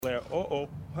Uh-oh.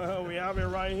 We have it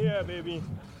right here, baby.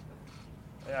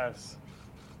 Yes.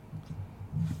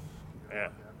 Yeah,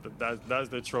 that's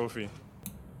the trophy.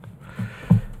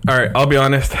 All right, I'll be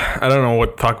honest. I don't know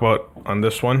what to talk about on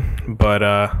this one, but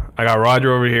I got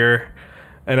Roger over here,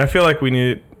 and I feel like we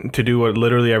need to do what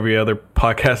literally every other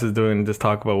podcast is doing, just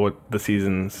talk about what the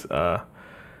seasons, kind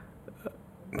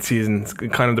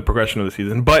of the progression of the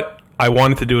season. But I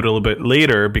wanted to do it a little bit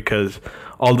later because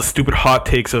all the stupid hot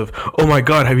takes of, oh my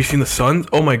God, have you seen the Suns?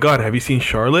 Oh my God, have you seen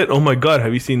Charlotte? Oh my God,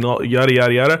 have you seen yada,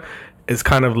 yada, yada? Is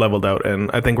kind of leveled out.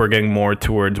 And I think we're getting more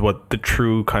towards what the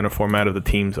true kind of format of the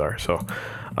teams are. So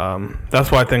that's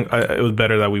why I think it was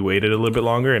better that we waited a little bit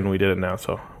longer and we did it now.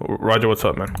 So, Roger, what's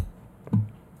up, man?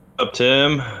 Up,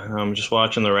 Tim. I'm just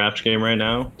watching the Raps game right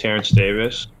now. Terrence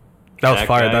Davis. That was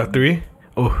fire. That three?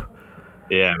 Oh.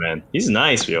 Yeah, man. He's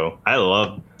nice, yo. I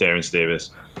love Terrence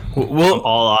Davis. Well, I'm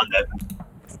all on that.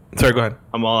 Sorry, go ahead.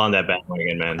 I'm all on that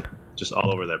bandwagon, man. Just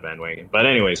all over that bandwagon. But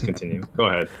anyways, continue. Go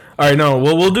ahead. All right, no.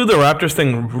 Well, we'll do the Raptors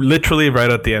thing literally right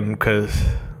at the end because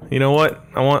you know what?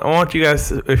 I want you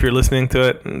guys, if you're listening to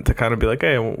it, to kind of be like,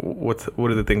 hey, what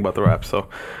do they think about the Raps? So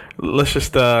let's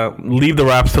just leave the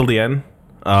Raps till the end.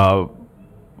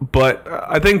 But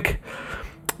I think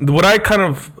what I kind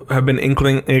of have been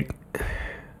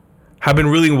have been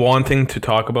really wanting to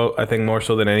talk about, I think more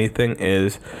so than anything,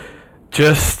 is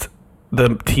just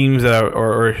the teams that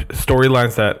or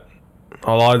storylines that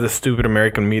a lot of the stupid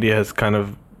American media has kind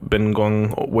of been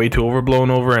going way too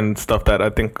overblown over, and stuff that I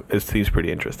think seems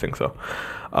pretty interesting. So,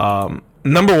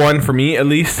 number one for me at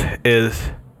least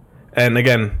is, and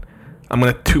again, I'm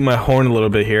gonna toot my horn a little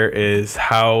bit here, is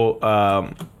how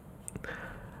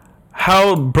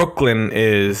Brooklyn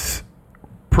is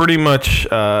pretty much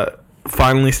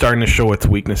finally starting to show its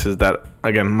weaknesses. That,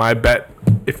 again, my bet,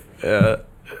 if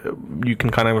you can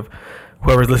kind of,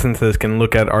 whoever's listening to this can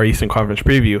look at our Eastern Conference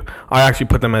preview, I actually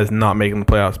put them as not making the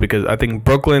playoffs because I think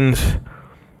Brooklyn's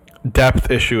depth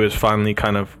issue is finally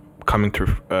kind of coming to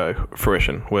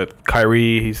fruition with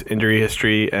Kyrie's injury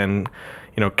history, and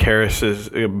Karras is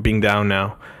being down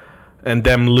now, and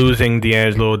them losing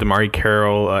D'Angelo, DeMarre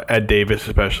Carroll, Ed Davis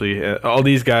especially. All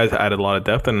these guys added a lot of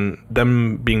depth, and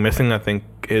them being missing, I think,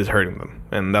 is hurting them.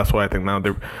 And that's why I think now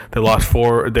they lost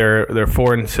four. They're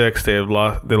 4-6. They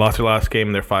lost their last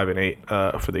game. They're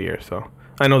 5-8 for the year. So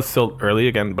I know it's still early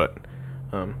again, but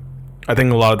I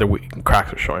think a lot of their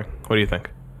cracks are showing. What do you think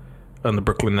on the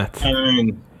Brooklyn Nets?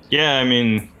 I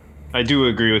mean, I do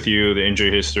agree with you. The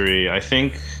injury history. I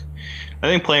think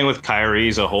playing with Kyrie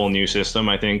is a whole new system.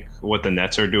 I think what the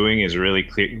Nets are doing is really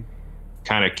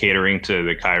kind of catering to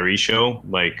the Kyrie show.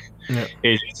 Like, yeah.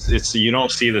 It's you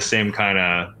don't see the same kind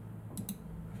of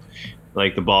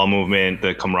like the ball movement,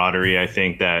 the camaraderie, I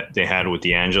think, that they had with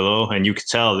D'Angelo, and you could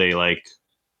tell they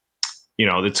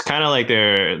it's kind of like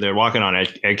they're walking on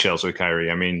eggshells with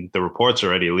Kyrie. I mean, the reports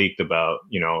already leaked about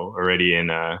already in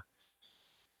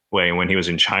when he was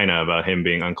in China about him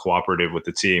being uncooperative with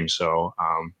the team. So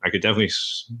I could definitely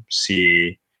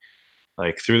see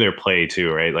like through their play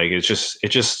too, right? Like it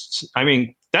just, I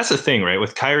mean, that's the thing, right?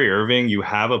 With Kyrie Irving, you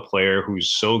have a player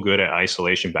who's so good at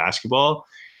isolation basketball.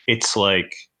 It's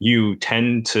like you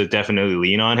tend to definitely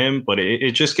lean on him, but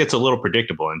it just gets a little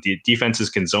predictable, and defenses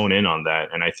can zone in on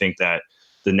that. And I think that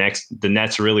the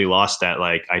Nets really lost that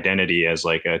like identity as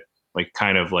like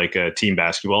kind of like a team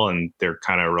basketball, and they're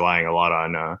kind of relying a lot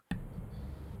on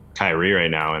Kyrie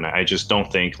right now. And I just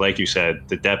don't think, like you said,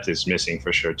 the depth is missing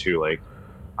for sure too. Like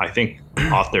I think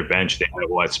off their bench they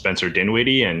have Spencer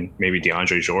Dinwiddie and maybe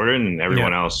DeAndre Jordan, and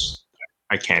everyone else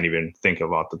I can't even think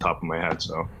of off the top of my head.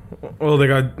 So, well,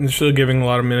 they're still giving a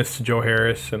lot of minutes to Joe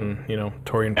Harris and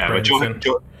Taurean Prince.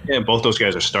 Both those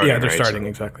guys are starting. Yeah, they're starting,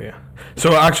 exactly. Yeah.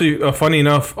 So actually, funny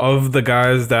enough, of the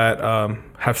guys that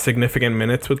have significant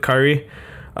minutes with Kyrie,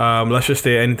 let's just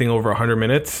say anything over 100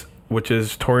 minutes, which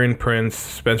is Taurean Prince,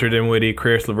 Spencer Dinwiddie,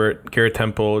 Caris LeVert, Garrett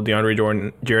Temple, DeAndre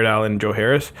Jordan, Jared Allen, Joe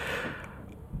Harris.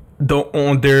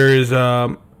 There's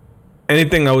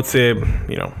anything I would say,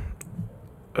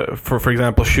 for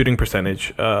example, shooting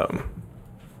percentage.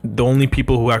 The only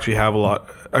people who actually have a lot,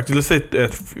 actually, let's say a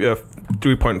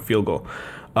 3-point field goal.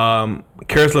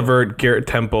 Caris LeVert, Garrett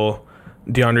Temple,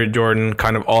 DeAndre Jordan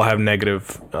kind of all have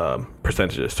negative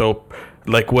percentages. So,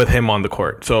 like with him on the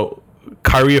court. So,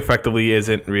 Kyrie effectively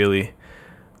isn't really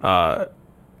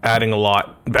adding a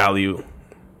lot value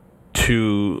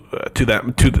to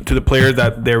the players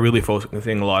that they're really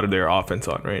focusing a lot of their offense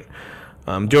on, right?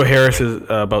 Joe Harris is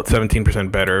about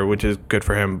 17% better, which is good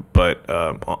for him. But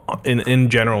in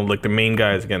general, like the main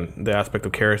guys, again, the aspect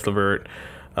of Caris LeVert,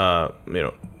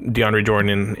 DeAndre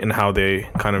Jordan and how they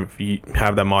kind of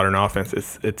have that modern offense,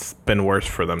 it's been worse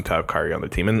for them to have Kyrie on the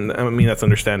team. And I mean, that's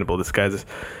understandable. This guy's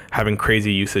having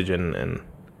crazy usage and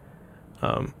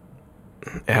it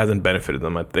hasn't benefited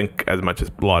them, I think, as much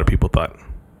as a lot of people thought.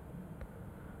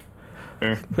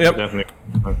 Fair. Yep. Definitely.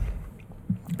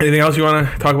 Anything else you want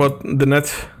to talk about the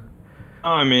Nets? Oh,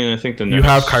 I mean, I think the Nets... You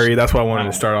have Kyrie. That's why I wanted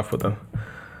to start off with them.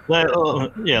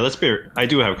 Let's be... I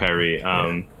do have Kyrie.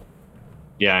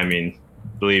 Yeah, I mean,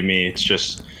 believe me, it's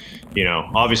just,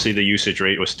 obviously the usage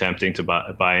rate was tempting to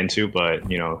buy into, but,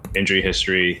 injury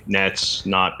history, Nets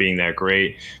not being that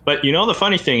great. But, the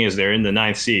funny thing is they're in the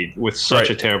 9th seed with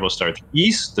such a terrible start. The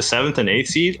East, the 7th and 8th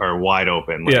seed are wide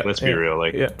open. Let's be real.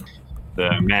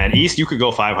 The East, you could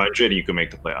go 500 and you could make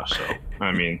the playoffs. So,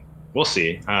 I mean, we'll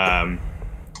see.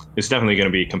 It's definitely going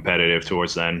to be competitive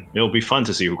towards then. It'll be fun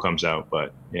to see who comes out.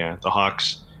 But, yeah,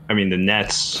 the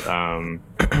Nets...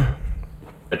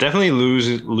 definitely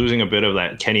losing a bit of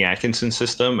that Kenny Atkinson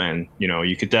system, and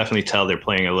you could definitely tell they're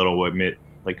playing a little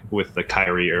with the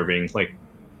Kyrie Irving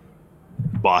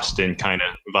Boston kind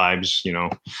of vibes,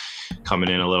 coming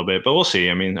in a little bit. But we'll see.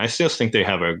 I mean, I still think they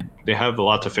have a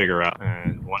lot to figure out,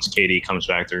 and once KD comes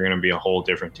back, they're going to be a whole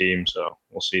different team. So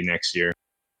we'll see next year.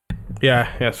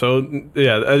 Yeah. So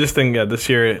I just think this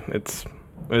year it's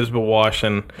a wash,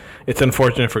 and it's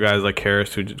unfortunate for guys like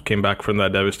Harris who just came back from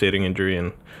that devastating injury.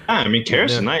 And I mean,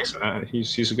 Harris is nice.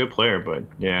 He's a good player, but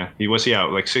yeah, he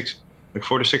out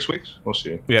 4 to 6 weeks. We'll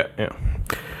see. Yeah.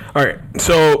 All right,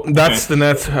 so that's the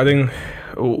Nets. I think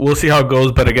we'll see how it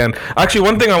goes. But again, actually,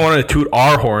 one thing I wanted to toot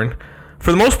our horn.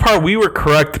 For the most part, we were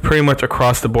correct pretty much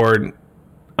across the board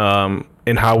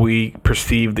in how we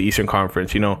perceive the Eastern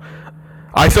Conference.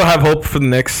 I still have hope for the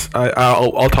Knicks.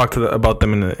 I'll talk about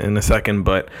them in a second,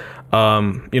 but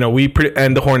and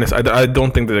the Hornets. I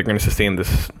don't think that they're going to sustain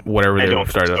this whatever they've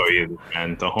started.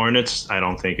 And the Hornets, I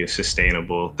don't think is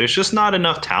sustainable. There's just not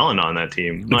enough talent on that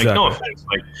team. Exactly. No offense.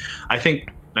 I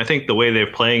think the way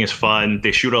they're playing is fun.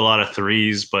 They shoot a lot of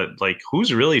threes, but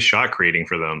who's really shot creating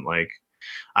for them?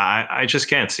 I just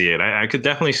can't see it. I could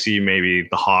definitely see maybe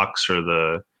the Hawks or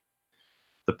the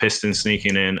Pistons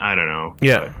sneaking in. I don't know.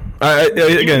 Yeah.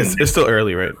 Again, it's still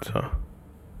early, right? So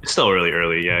it's still really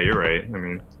early. Yeah, you're right. I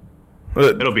mean,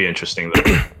 it'll be interesting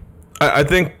though. I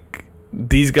think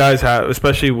these guys have,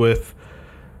 especially with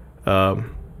how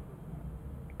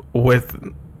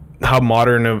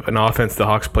modern of an offense the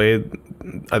Hawks play,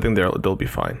 I think they'll be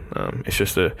fine. It's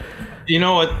just You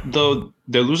know what though?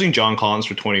 They're losing John Collins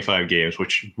for 25 games,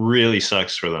 which really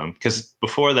sucks for them. Because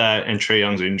before that and Trae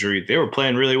Young's injury, they were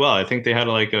playing really well. I think they had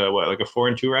a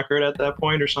 4-2 record at that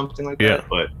point or something like that.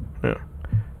 But I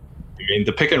mean,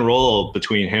 the pick and roll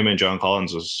between him and John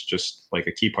Collins was just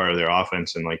a key part of their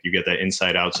offense, and you get that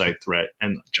inside-outside threat.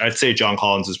 And I'd say John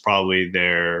Collins is probably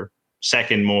their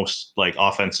second most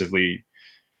offensively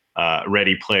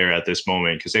ready player at this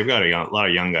moment, because they've got a lot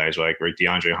of young guys like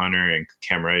DeAndre Hunter and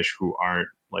Cam Reddish who aren't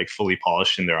fully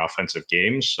polished in their offensive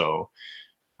games. So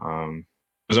it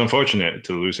was unfortunate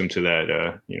to lose him to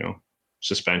that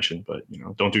suspension, but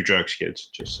don't do drugs, kids,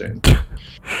 just saying.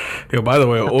 Yo, by the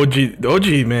way,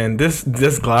 OG man,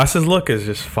 this glasses look is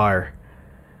just fire.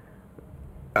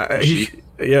 You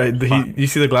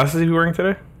see the glasses he's wearing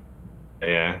today?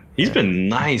 Yeah, he's been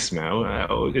nice, man.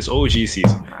 It's OG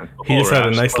season, man. He just had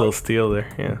a nice little steal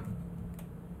there. Yeah.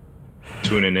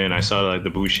 Tuning in, I saw the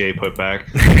Boucher put back.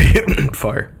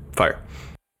 Fire.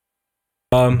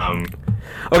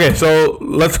 Okay, so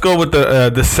let's go with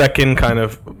the second kind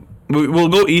of. We'll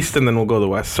go East and then we'll go to the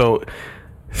West. So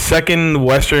second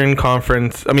Eastern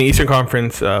Conference,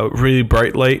 really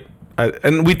bright light,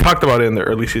 and we talked about it in the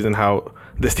early season how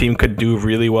this team could do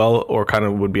really well or kind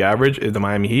of would be average is the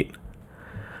Miami Heat.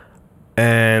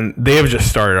 And they have just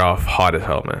started off hot as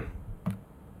hell, man.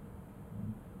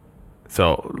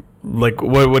 So, what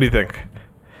do you think?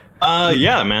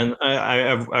 Yeah, man.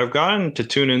 I've gotten to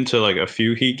tune into a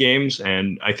few Heat games,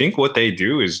 and I think what they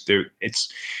do is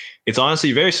it's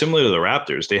honestly very similar to the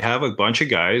Raptors. They have a bunch of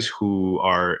guys who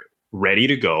are ready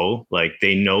to go.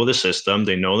 They know the system.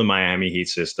 They know the Miami Heat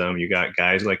system. You got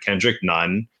guys like Kendrick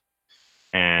Nunn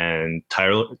and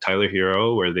Tyler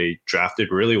Hero, where they drafted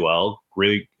really well,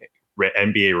 really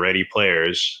NBA ready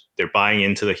players. They're buying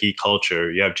into the Heat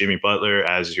culture. You have Jimmy Butler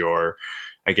as your,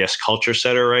 I guess, culture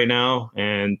setter right now,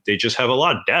 and they just have a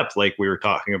lot of depth, like we were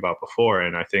talking about before.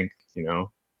 And I think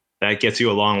that gets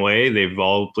you a long way. They've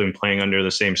all been playing under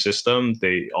the same system.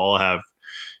 They all have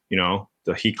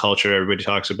the Heat culture. Everybody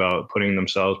talks about putting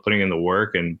in the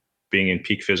work and being in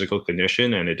peak physical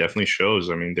condition, and it definitely shows.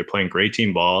 I mean, they're playing great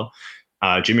team ball.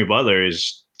 Jimmy Butler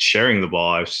is sharing the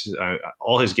ball.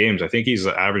 All his games, I think he's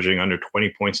averaging under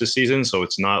 20 points this season. So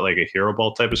it's not like a hero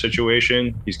ball type of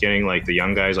situation. He's getting like the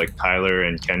young guys like Tyler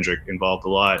and Kendrick involved a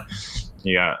lot.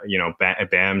 Yeah,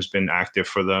 Bam's been active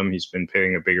for them. He's been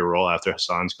playing a bigger role after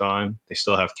Hassan's gone. They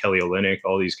still have Kelly Olynyk,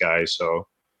 all these guys. So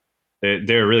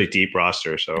they're a really deep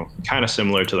roster. So kind of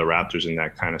similar to the Raptors in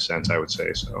that kind of sense, I would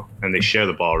say. So, and they share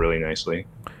the ball really nicely.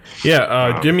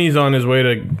 Yeah, Jimmy's on his way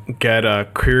to get a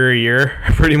career year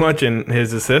pretty much in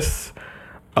his assists.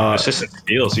 Assists and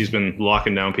steals. He's been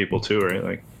locking down people too, right?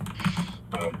 Like,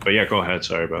 but yeah, go ahead.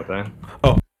 Sorry about that.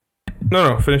 Oh,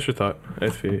 no, finish your thought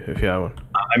if you have one.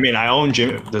 I mean, I own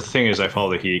Jimmy. The thing is, I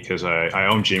follow the Heat because I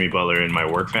own Jimmy Butler in my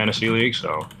work fantasy league.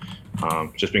 So,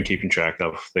 just been keeping track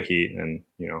of the Heat, and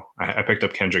I picked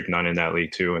up Kendrick Nunn in that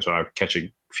league too, and so I catch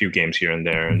a few games here and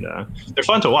there, and they're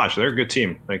fun to watch. They're a good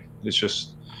team. Like, it's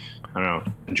just, I don't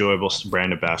know, enjoyable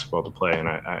brand of basketball to play, and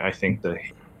I think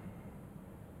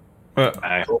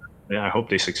I hope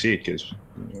they succeed because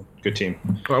good team.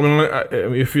 I mean,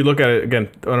 if you look at it again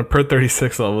on a per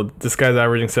 36 level, this guy's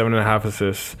averaging 7.5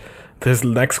 assists. His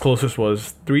next closest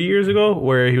was 3 years ago,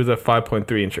 where he was at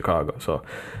 5.3 in Chicago. So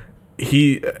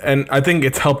and I think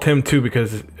it's helped him too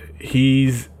because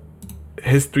his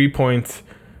 3 points.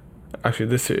 Actually,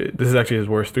 this is actually his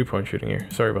worst 3-point shooting year.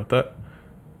 Sorry about that.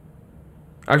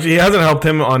 Actually, he hasn't helped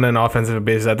him on an offensive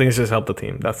basis. I think it's just helped the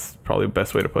team. That's probably the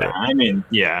best way to put it. I mean,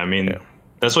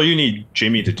 that's what you need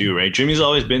Jimmy to do, right? Jimmy's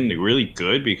always been really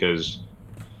good because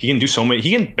he can do so many. He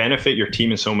can benefit your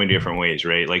team in so many different ways,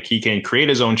 right? Like, he can create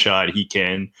his own shot. He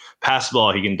can pass the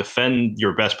ball. He can defend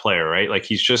your best player, right? Like,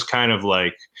 he's just kind of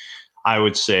like, I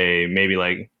would say maybe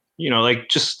like, like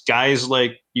just guys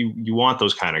like you want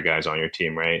those kind of guys on your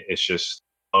team, right? It's just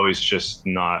always just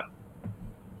not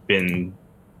been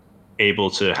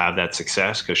able to have that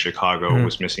success because Chicago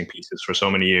was missing pieces for so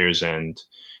many years, and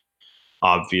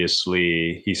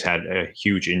obviously he's had a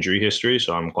huge injury history.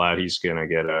 So I'm glad he's gonna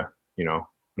get an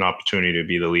opportunity to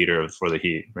be the leader for the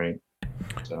Heat, right?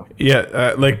 So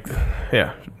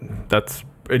that's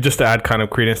just to add kind of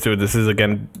credence to it. This is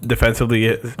again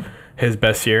defensively his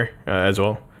best year as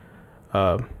well,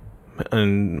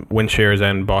 and win shares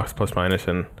and box plus minus,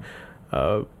 and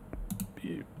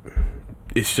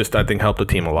it's just, I think, helped the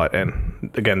team a lot.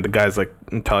 And again, the guys like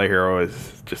Tyler Hero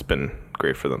has just been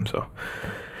great for them. So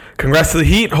congrats to the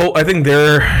Heat. I think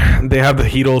they have the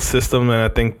Heat system, and I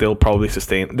think they'll probably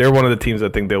sustain. They're one of the teams I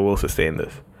think they will sustain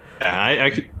this. Yeah,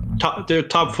 they're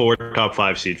top 4, top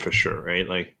 5 seed for sure, right?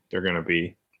 Like, they're going to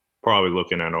be probably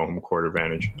looking at a home court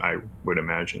advantage, I would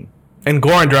imagine. And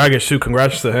Goran Dragic too.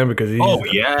 Congrats to him because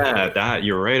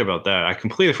you're right about that. I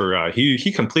completely forgot.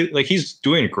 He completely, like, he's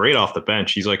doing great off the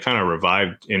bench. He's like kind of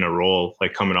revived in a role,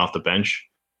 like coming off the bench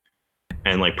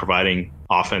and like providing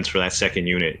offense for that second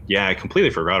unit. Yeah, I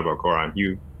completely forgot about Goran.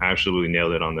 You absolutely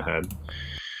nailed it on the head.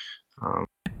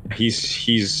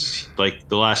 He's like,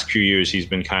 the last few years he's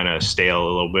been kind of stale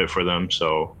a little bit for them,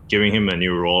 so giving him a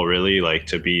new role, really, like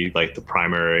to be like the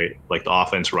primary, like the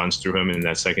offense runs through him in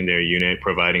that secondary unit,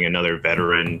 providing another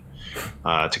veteran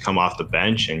to come off the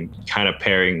bench, and kind of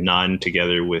pairing Nunn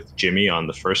together with Jimmy on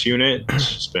the first unit.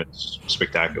 It's been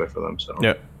spectacular for them. So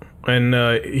yeah, and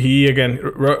he again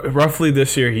roughly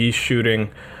this year he's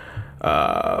shooting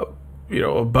about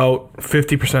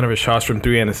 50% of his shots from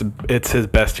 3, and it's his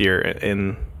best year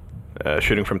in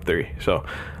shooting from 3. So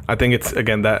I think it's,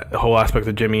 again, that whole aspect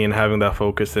of Jimmy and having that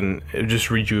focus, and it just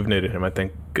rejuvenated him, I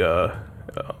think,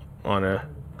 on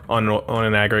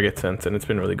an aggregate sense, and it's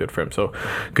been really good for him. So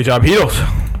good job, Heatles.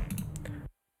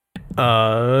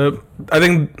 I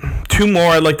think 2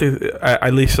 more I'd like to,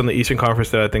 at least on the Eastern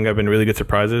Conference, that I think have been really good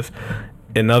surprises.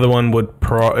 Another one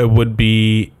would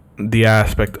be the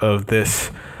aspect of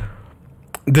this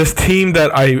team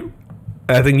that I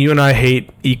think you and I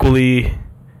hate equally.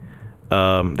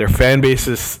 Their fan base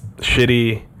is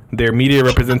shitty. Their media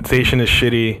representation is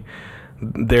shitty.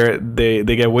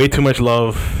 They get way too much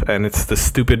love, and it's the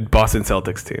stupid Boston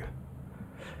Celtics team.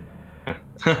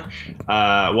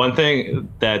 One thing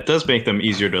that does make them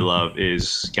easier to love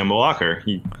is Kemba Walker.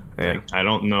 I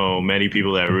don't know many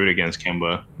people that root against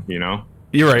Kemba.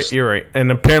 You're right.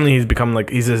 And apparently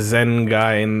he's a zen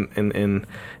guy in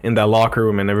that locker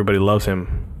room, and everybody loves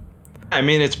him. I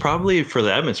mean, it's probably, for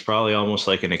them, it's probably almost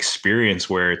like an experience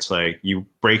where it's like you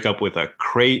break up with like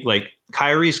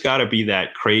Kyrie's got to be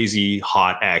that crazy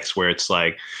hot ex where it's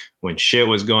like, when shit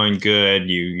was going good,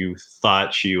 you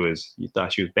thought she was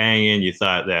banging, you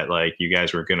thought that like you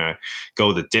guys were gonna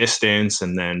go the distance,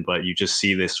 but you just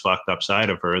see this fucked up side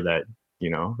of her that,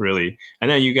 really.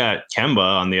 And then you got Kemba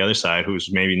on the other side,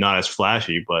 who's maybe not as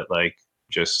flashy, but like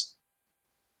just,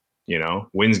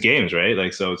 wins games, right?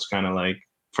 Like, so it's kind of like,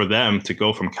 for them to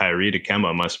go from Kyrie to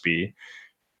Kemba must be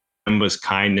Kemba's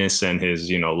kindness and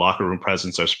his, locker room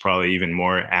presence is probably even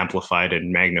more amplified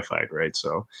and magnified, right?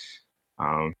 So,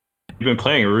 he's been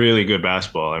playing really good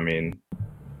basketball. I mean,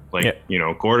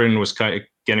 Gordon was kind of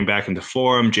getting back into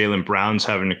form. Jaylen Brown's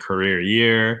having a career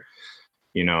year.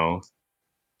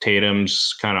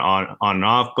 Tatum's kind of on and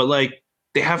off, but like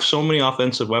they have so many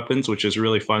offensive weapons, which is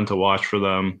really fun to watch for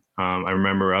them. I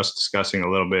remember us discussing a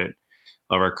little bit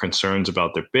of our concerns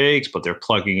about their bigs, but they're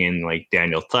plugging in like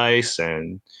Daniel Theis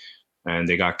and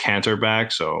they got Cantor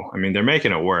back. So, I mean, they're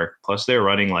making it work. Plus they're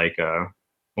running like,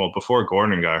 before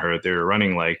Gordon got hurt, they were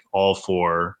running like all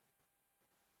four.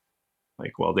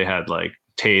 They had like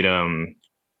Tatum,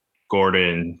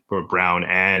 Gordon, Brown,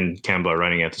 and Kemba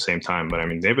running at the same time. But I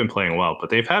mean, they've been playing well, but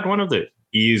they've had one of the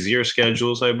easier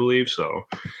schedules, I believe. So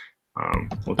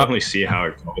we'll definitely see how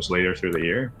it goes later through the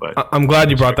year. But I'm glad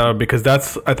you brought that up because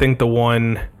that's, I think, the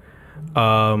one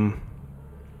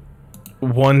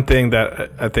thing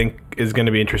that I think is going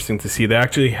to be interesting to see. They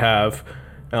actually have,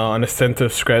 on a strength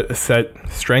of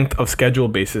schedule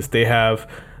basis, they have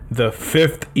the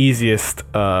 5th easiest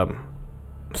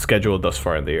schedule thus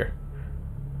far in the year.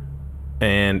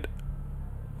 And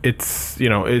it's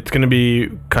going to be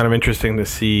kind of interesting to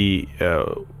see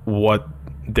what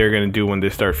they're going to do when they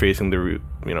start facing the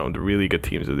really good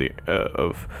teams of the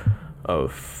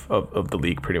of the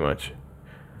league, pretty much.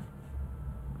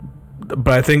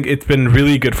 But I think it's been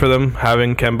really good for them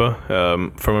having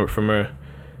Kemba from a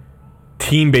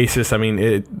team basis. I mean,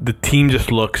 the team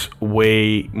just looks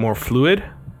way more fluid.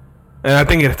 And I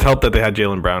think it's helped that they had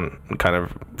Jaylen Brown kind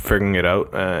of figuring it out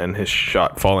and his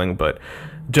shot falling. But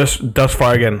just thus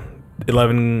far, again,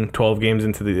 11, 12 games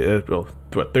into the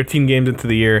 13 games into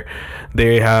the year,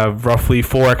 they have roughly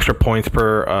 4 extra points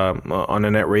per on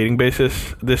a net rating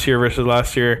basis this year versus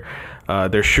last year.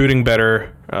 They're shooting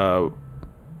better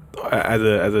as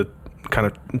a kind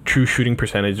of true shooting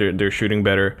percentage. They're shooting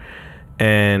better,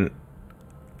 and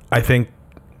I think.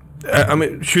 I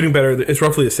mean, shooting better, it's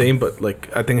roughly the same, but like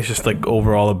I think it's just like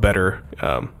overall a better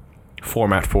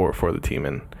format for the team.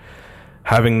 And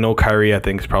having no Kyrie, I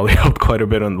think, has probably helped quite a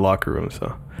bit on the locker room.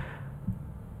 So,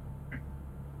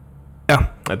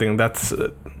 yeah, I think that's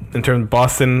in terms of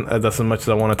Boston. That's as much as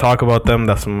I want to talk about them.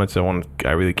 That's as much as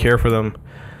I really care for them.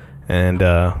 And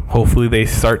hopefully they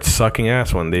start sucking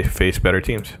ass when they face better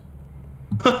teams.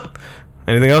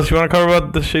 Anything else you want to cover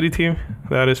about the shitty team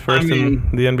that is first in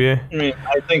the NBA? I mean,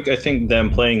 I think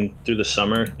them playing through the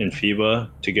summer in FIBA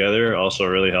together also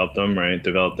really helped them, right?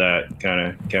 Develop that kind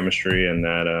of chemistry and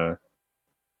that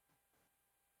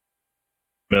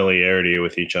familiarity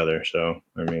with each other. So,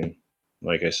 I mean,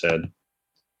 like I said,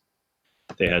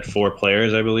 they had 4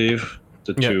 players, I believe,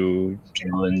 the 2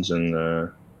 Jalen's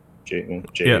and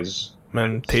Jay's,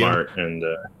 Smart and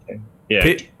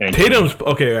Tatum's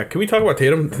okay. Can we talk about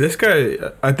Tatum? This guy,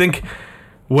 I think,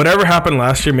 whatever happened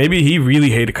last year, maybe he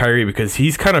really hated Kyrie because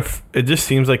he's kind of. It just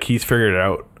seems like he's figured it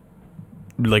out,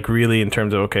 like really in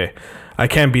terms of I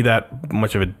can't be that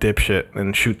much of a dipshit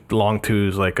and shoot long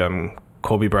twos like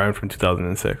Kobe Bryant from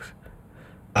 2006.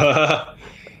 I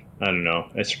don't know.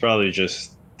 It's probably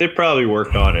just they probably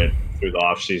worked on it through the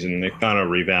offseason. They kind of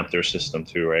revamped their system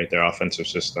too, right? Their offensive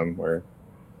system where.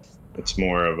 It's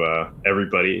more of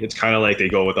everybody. It's kind of like they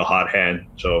go with a hot hand.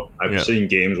 So I've seen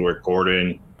games where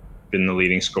Gordon been the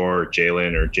leading scorer,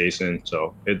 Jaylen or Jason.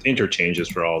 So it interchanges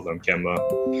for all of them.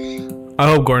 Kemba. I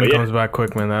hope Gordon comes back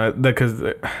quick, man. Because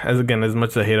as much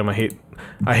as I hate him,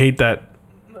 I hate that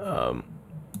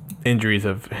injuries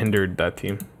have hindered that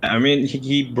team. I mean,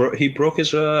 he broke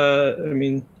his.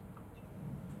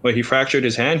 He fractured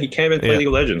his hand. He can't even play League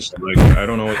of Legends. So, I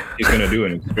don't know what he's gonna do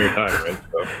in his spare time, right?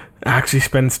 So. Actually,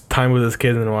 spends time with his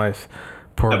kids and wives.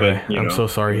 Poor guy. I'm so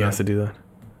sorry he has to do that.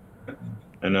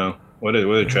 I know. What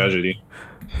a tragedy.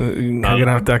 I'm gonna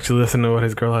have to actually listen to what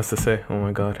his girl has to say. Oh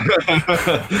my god.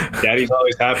 Daddy's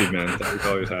always happy, man. Daddy's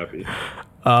always happy.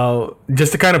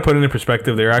 Just to kind of put it in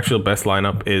perspective, their actual best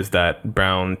lineup is that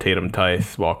Brown, Tatum,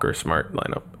 Theis, Walker, Smart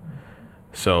lineup.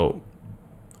 So.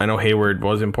 I know Hayward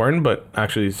was important, but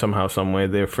actually somehow, some way,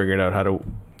 they figured out how to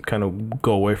kind of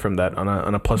go away from that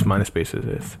on a plus-minus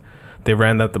basis. They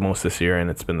ran that the most this year, and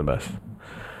it's been the best.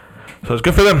 So it's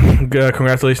good for them.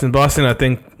 Congratulations, Boston. I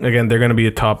think, again, they're going to be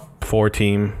a top 4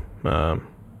 team,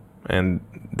 and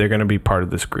they're going to be part of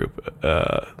this group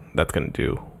that's going to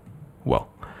do well.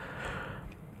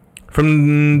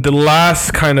 From the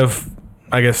last kind of,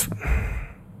 I guess...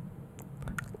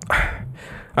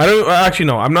 I don't actually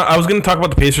know. I'm not. I was going to talk about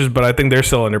the Pacers, but I think they're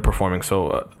still underperforming.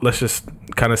 So let's just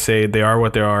kind of say they are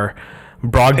what they are.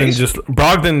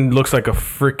 Brogdon looks like a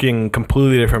freaking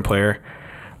completely different player.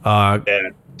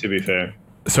 To be fair.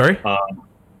 Sorry.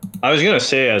 I was gonna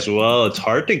say as well, it's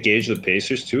hard to gauge the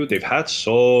Pacers too. They've had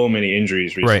so many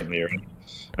injuries Right. recently. Right?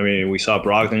 I mean, we saw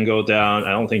Brogdon go down.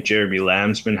 I don't think Jeremy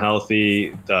Lamb's been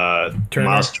healthy.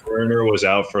 Miles Turner was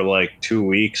out for like 2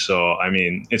 weeks. So, I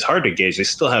mean, it's hard to gauge. They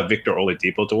still have Victor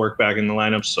Oladipo to work back in the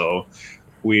lineup. So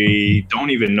we don't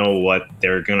even know what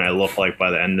they're going to look like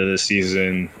by the end of the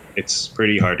season. It's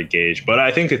pretty hard to gauge. But I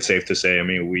think it's safe to say, I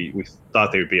mean, we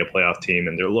thought they would be a playoff team,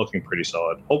 and they're looking pretty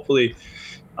solid. Hopefully.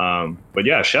 But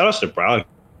yeah, shout outs to Brogdon.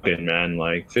 Man,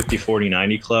 like 50 40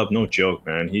 90 club, no joke,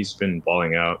 man. He's been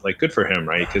balling out. Like, good for him,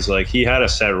 right? Because like he had a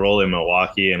set role in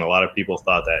Milwaukee, and a lot of people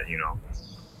thought that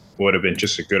would have been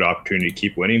just a good opportunity to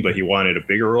keep winning, but he wanted a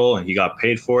bigger role and he got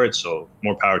paid for it. So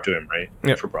more power to him, right?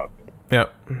 Yep. For Brogdon. Yeah,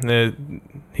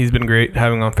 he's been great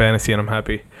having on fantasy, and I'm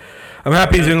happy.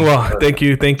 He's doing well. Thank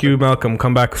you, Malcolm.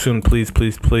 Come back soon, please.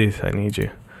 I need you.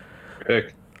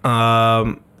 Pick.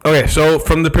 Okay, so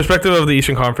from the perspective of the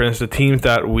Eastern Conference, the teams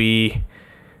that we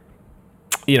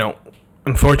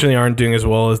unfortunately aren't doing as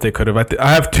well as they could have.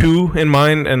 I have two in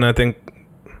mind, and I think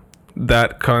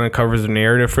that kind of covers the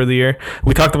narrative for the year.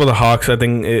 We talked about the Hawks. I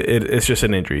think it's just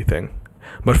an injury thing.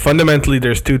 But fundamentally,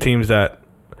 there's two teams that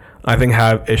I think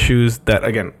have issues that,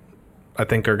 again, I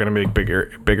think are going to make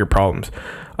bigger problems.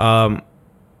 The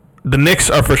Knicks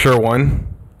are for sure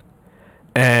one.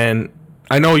 And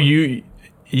I know you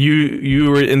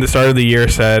were in the start of the year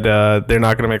said they're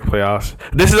not going to make playoffs.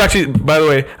 This is actually, by the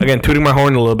way, again, tooting my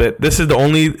horn a little bit. This is the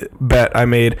only bet I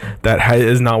made that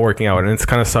is not working out, and it's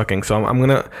kind of sucking. So I'm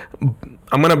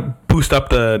gonna boost up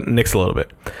the Knicks a little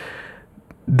bit.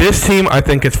 This team, I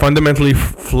think, is fundamentally,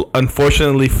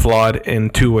 unfortunately, flawed in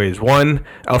two ways. One,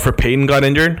 Elfrid Payton got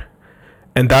injured,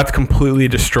 and that's completely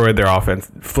destroyed their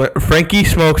offense. Frankie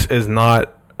Smokes is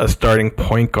not a starting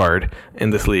point guard in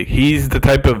this league. He's the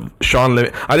type of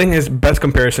I think his best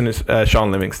comparison is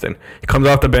Sean Livingston. He comes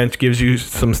off the bench, gives you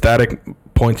some static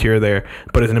points here or there,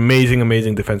 but is an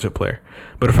amazing defensive player.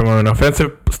 But from an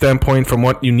offensive standpoint, from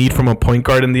what you need from a point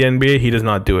guard in the NBA, he does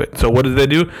not do it. So what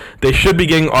do? They should be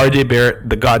getting RJ Barrett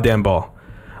the goddamn ball.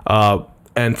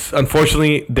 And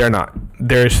unfortunately, they're not.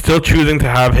 They're still choosing to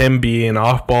have him be an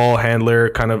off-ball handler,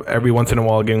 kind of every once in a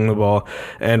while getting the ball,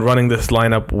 and running this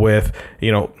lineup with,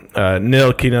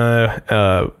 Ntilikina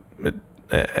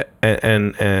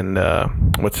and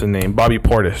what's his name, Bobby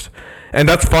Portis. And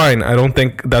that's fine. I don't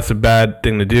think that's a bad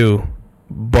thing to do,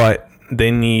 but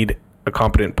they need a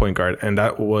competent point guard. And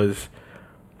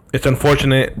it's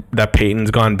unfortunate that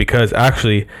Peyton's gone, because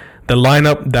actually the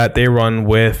lineup that they run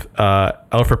with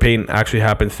Elfrid Payton actually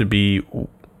happens to be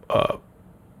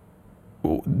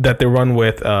that they run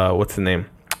with what's the name?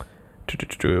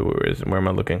 Where am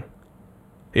I looking?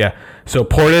 Yeah. So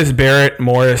Portis, Barrett,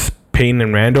 Morris, Payton,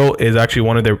 and Randall is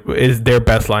actually their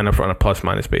best lineup on a plus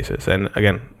minus basis. And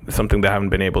again, something they haven't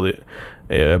been able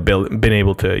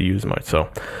to use much. So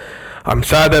I'm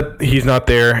sad that he's not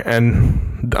there,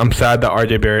 and I'm sad that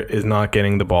RJ Barrett is not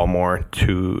getting the ball more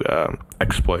to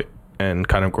exploit and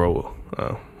kind of grow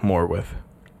more with.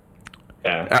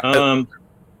 Yeah.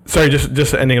 Sorry,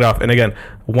 just ending it off. And again,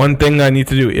 one thing I need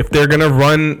to do, if they're gonna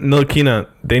run Ntilikina,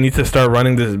 they need to start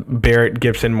running this Barrett,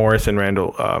 Gibson, Morris, and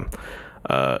Randall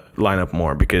lineup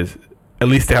more, because at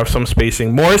least they have some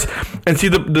spacing. Morris, and see,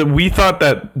 we thought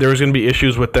that there was going to be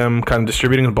issues with them kind of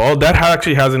distributing the ball. That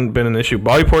actually hasn't been an issue.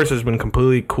 Bobby Portis has been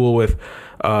completely cool with,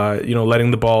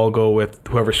 letting the ball go with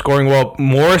whoever's scoring well.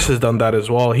 Morris has done that as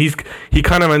well. He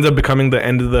kind of ends up becoming the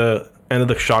end of the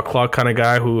shot clock kind of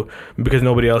guy who, because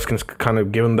nobody else can kind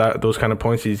of give him those kind of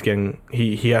points,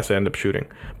 he has to end up shooting.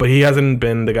 But he hasn't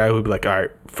been the guy who'd be like, all right,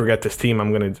 forget this team,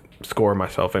 I'm going to score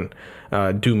myself and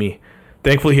do me.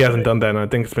 Thankfully, he hasn't done that, and I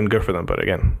think it's been good for them. But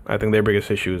again, I think their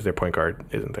biggest issue is their point guard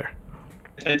isn't there.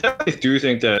 I definitely do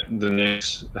think that the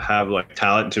Knicks have like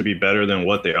talent to be better than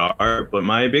what they are. But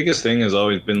my biggest thing has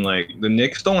always been like the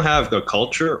Knicks don't have the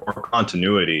culture or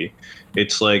continuity.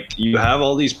 It's like you have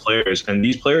all these players, and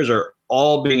these players are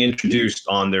all being introduced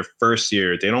on their first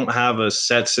year. They don't have a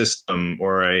set system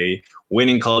or a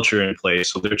winning culture in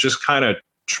place. So they're just kind of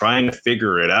trying to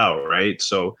figure it out, right?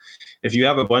 So if you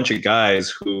have a bunch of guys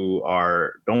who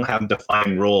don't have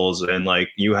defined roles, and like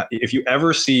if you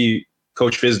ever see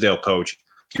Coach Fizdale coach,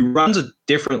 he runs a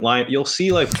different line. You'll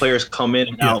see like players come in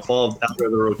and out, fall after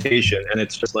the rotation, and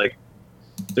it's just like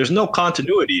there's no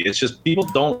continuity. It's just people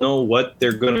don't know what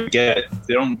they're gonna get.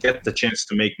 They don't get the chance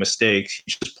to make mistakes.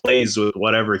 He just plays with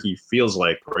whatever he feels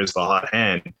like or is the hot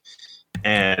hand,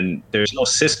 and there's no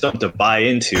system to buy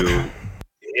into.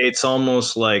 It's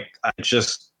almost like I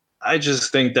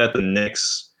just think that the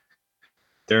Knicks,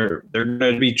 they're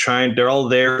going to be trying. They're all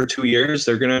there for 2 years.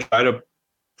 They're going to try to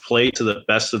play to the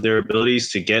best of their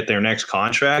abilities to get their next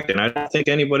contract. And I don't think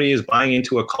anybody is buying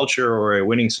into a culture or a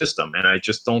winning system. And I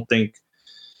just don't think,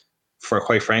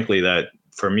 quite frankly, that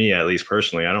for me, at least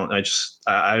personally,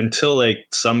 until like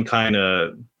some kind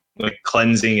of like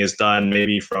cleansing is done,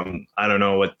 maybe from, I don't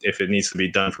know if it needs to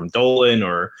be done from Dolan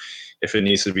or if it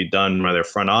needs to be done by their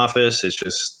front office. It's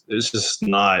just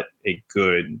not a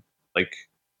good, like,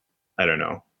 I don't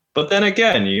know. But then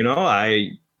again,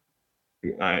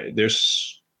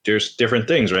 there's different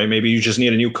things, right? Maybe you just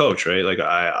need a new coach, right? Like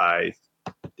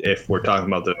if we're talking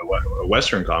about the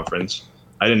Western Conference,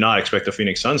 I did not expect the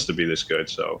Phoenix Suns to be this good.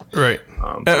 So right,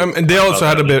 and they also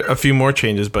had a few more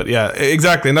changes, but yeah,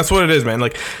 exactly, and that's what it is, man.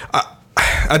 Like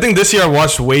I think this year I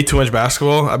watched way too much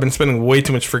basketball. I've been spending way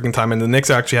too much freaking time, and the Knicks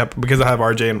actually because I have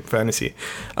RJ in fantasy,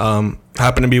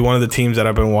 happen to be one of the teams that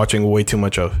I've been watching way too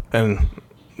much of, and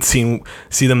see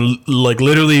them like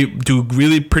literally do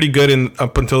really pretty good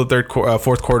up until the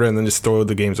fourth quarter, and then just throw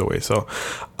the games away. So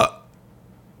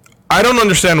I don't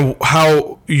understand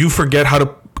how you forget how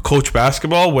to coach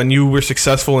basketball when you were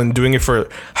successful in doing it for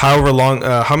however long.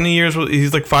 How many years?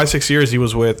 He's like 5-6 years. He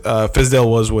was with Fizdale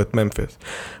was with Memphis,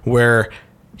 where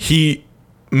he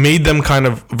made them kind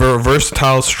of a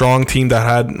versatile, strong team that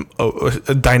had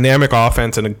a dynamic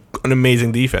offense and an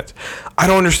amazing defense. I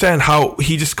don't understand how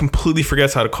he just completely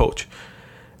forgets how to coach.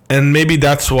 And maybe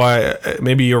that's why,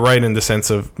 maybe you're right in the sense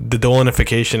of the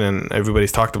Dolanification, and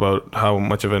everybody's talked about how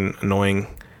much of an annoying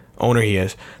owner he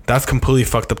is. That's completely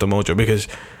fucked up the mojo, because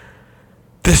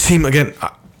this team, again,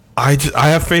 I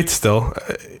have faith still.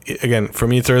 Again, for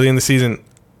me, it's early in the season.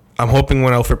 I'm hoping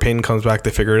when Elfrid Payton comes back,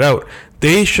 they figure it out.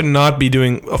 They should not be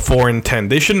doing a 4-10.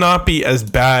 They should not be as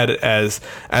bad as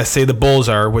say the Bulls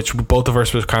are, which both of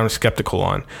us were kind of skeptical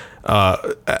on.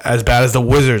 As bad as the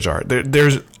Wizards are.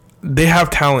 They have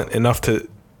talent enough to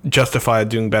justify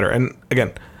doing better. And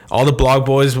again, all the blog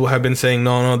boys will have been saying,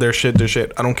 no, they're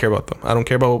shit. I don't care about them. I don't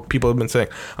care about what people have been saying.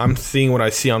 I'm seeing what I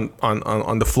see on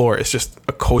the floor. It's just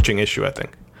a coaching issue, I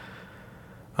think.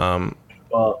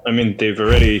 Well, I mean, they've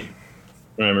already.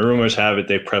 Rumors have it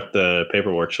they prepped the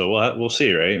paperwork, so we'll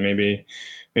see, right? Maybe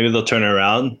they'll turn it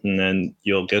around, and then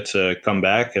you'll get to come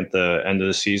back at the end of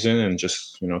the season and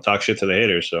just talk shit to the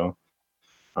haters. So,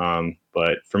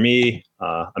 but for me,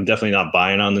 I'm definitely not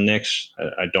buying on the Knicks.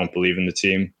 I don't believe in the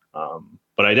team,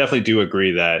 but I definitely do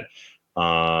agree that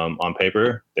on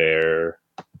paper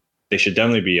they should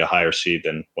definitely be a higher seed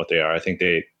than what they are. I think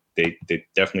they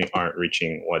definitely aren't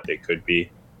reaching what they could be.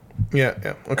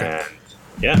 Yeah. Okay. And,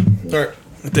 yeah. All right.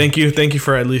 Thank you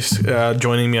for at least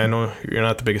joining me. I know you're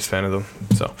not the biggest fan of them,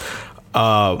 so.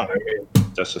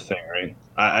 That's the thing, right?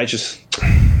 I just.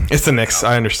 It's the Knicks.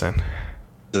 I understand.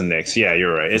 The Knicks. Yeah,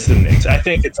 you're right. It's the Knicks. I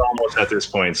think it's almost at this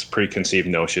point, it's preconceived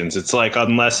notions. It's like,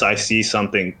 unless I see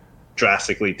something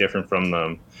drastically different from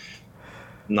them,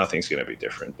 nothing's going to be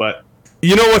different. But.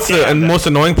 You know what's the most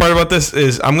annoying part about this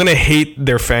is I'm going to hate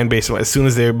their fan base as soon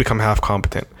as they become half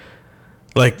competent.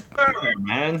 Like.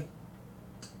 Man.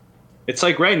 It's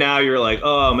like right now you're like,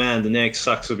 oh man, the Knicks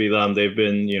sucks to be them. They've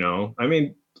been, I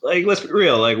mean, like, let's be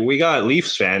real. Like, we got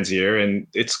Leafs fans here, and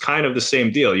it's kind of the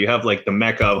same deal. You have like the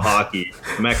mecca of hockey,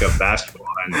 mecca of basketball,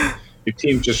 and your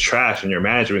team's just trash, and your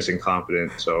management's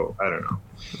incompetent. So I don't know.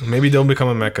 Maybe don't become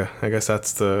a mecca. I guess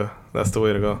that's the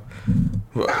way to go.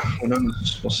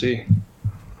 We'll see.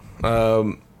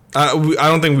 I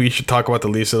don't think we should talk about the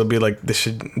Leafs. It'll be like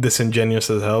disingenuous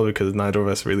as hell because neither of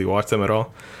us really watch them at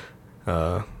all.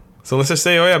 So let's just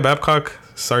say, oh yeah, Babcock,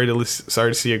 sorry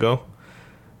to see you go.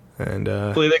 And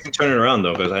hopefully they can turn it around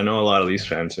though, because I know a lot of these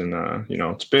fans, and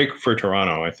it's big for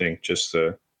Toronto. I think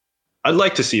I'd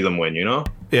like to see them win.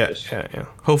 Yeah.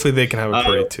 Hopefully they can have a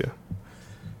parade too.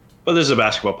 But this is a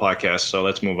basketball podcast, so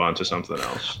let's move on to something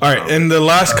else. All right, and the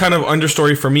last kind of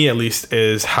understory for me, at least,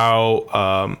 is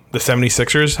how the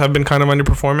 76ers have been kind of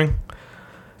underperforming.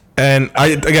 And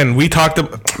we talked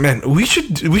about, man, we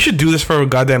should do this for a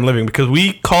goddamn living, because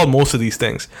we called most of these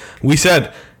things. We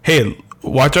said, hey,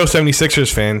 watch out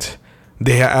 76ers fans.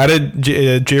 They added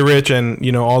J-Rich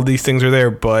and, all these things are there.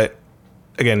 But,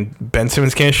 again, Ben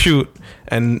Simmons can't shoot.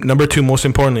 And number two, most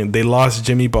importantly, they lost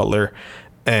Jimmy Butler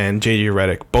and J.J.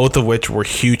 Redick, both of which were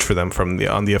huge for them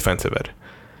on the offensive end.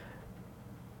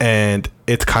 And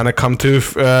it's kind of come to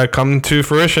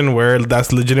fruition where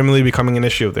that's legitimately becoming an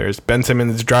issue of theirs. Ben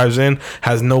Simmons drives in,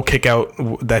 has no kick out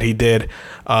that he did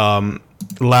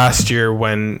last year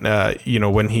when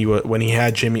he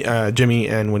had Jimmy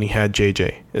and when he had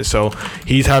JJ. So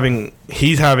he's having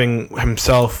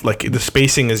himself, like, the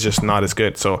spacing is just not as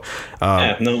good. So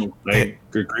I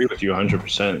agree with you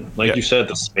 100%. Like you said,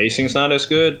 the spacing's not as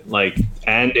good. Like,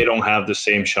 and they don't have the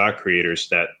same shot creators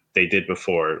that they did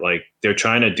before. Like they're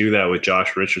trying to do that with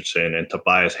Josh Richardson and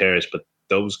Tobias Harris, but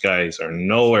those guys are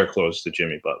nowhere close to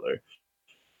Jimmy Butler.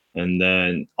 And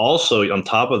then also on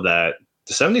top of that,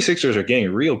 the 76ers are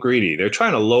getting real greedy. They're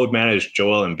trying to load manage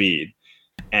Joel Embiid.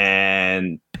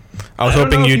 And I was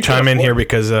hoping you'd chime in here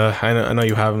because I know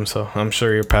you have him, so I'm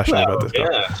sure you're passionate about this.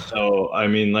 Yeah. So I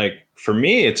mean, like for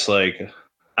me, it's like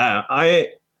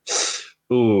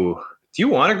do you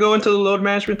want to go into the load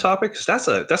management topic? Because that's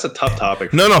a tough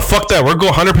topic. No, fuck that. We're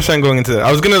 100% going into that.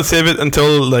 I was gonna save it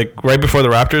until like right before the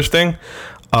Raptors thing.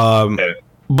 Okay.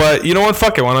 But you know what?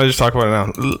 Fuck it. Why don't I just talk about it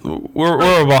now?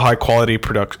 We're about high quality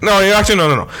production. No, actually,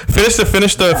 no. Finish the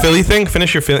Philly thing.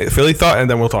 Finish your Philly thought, and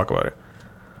then we'll talk about it.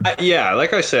 Yeah,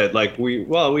 like I said, like we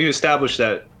established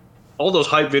that all those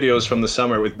hype videos from the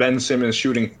summer with Ben Simmons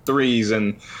shooting threes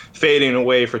and fading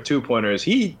away for 2-pointers,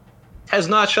 he's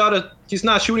not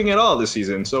shooting at all this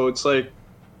season. So it's like,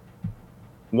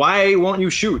 why won't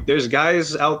you shoot? There's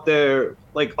guys out there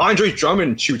like Andre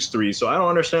Drummond shoots threes, so I don't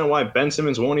understand why Ben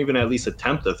Simmons won't even at least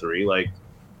attempt a three. Like,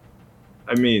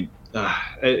 I mean,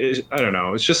 I don't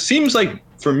know. It just seems like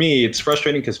for me it's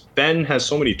frustrating because Ben has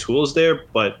so many tools there,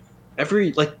 but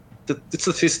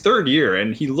it's his third year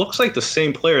and he looks like the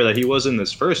same player that he was in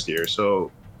his first year.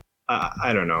 So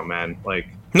I don't know, man. Like,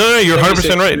 no, you're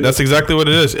 100% right. That's exactly what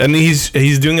it is, and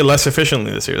he's doing it less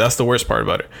efficiently this year. That's the worst part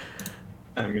about it.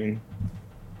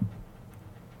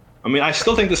 I mean, I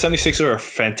still think the 76ers are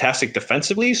fantastic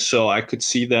defensively, so I could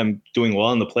see them doing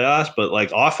well in the playoffs. But like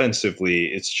offensively,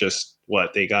 it's just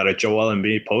they got a Joel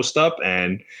Embiid post up,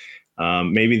 and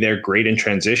maybe they're great in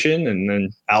transition, and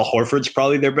then Al Horford's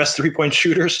probably their best 3-point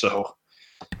shooter. So,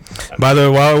 by the way,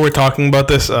 while we're talking about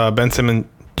this, Ben Simmons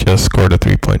just scored a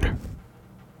 3-pointer.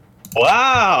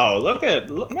 Wow! Look, man.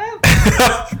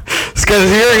 This guy's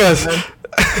hearing us.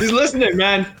 He's listening,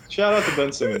 man. Shout out to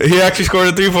Ben Simmons. He actually scored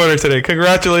a 3-pointer today.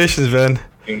 Congratulations, Ben.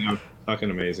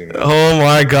 Fucking amazing. Man. Oh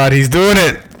my God, he's doing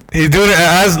it. He's doing it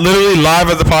as literally live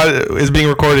as the pod is being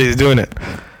recorded. He's doing it.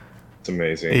 It's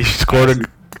amazing. He scored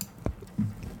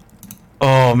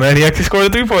Oh man, he actually scored a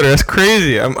 3-pointer. That's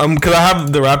crazy. I'm because I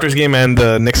have the Raptors game and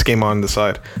the Knicks game on the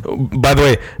side. By the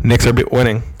way, Knicks are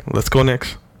winning. Let's go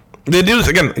Knicks. They do this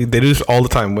again. They do this all the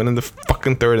time. Winning the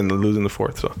fucking third and losing the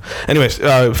fourth. So, anyways,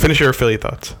 finish your Philly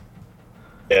thoughts.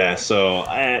 Yeah. So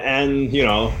and you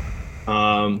know,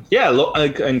 and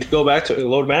to go back to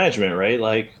load management, right?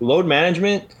 Like load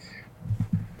management.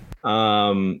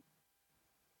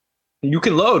 You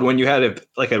can load when you had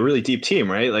a really deep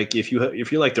team, right? Like if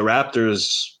you're like the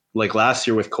Raptors, like last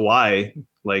year with Kawhi,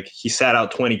 like he sat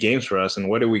out 20 games for us, and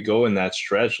where did we go in that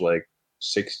stretch? Like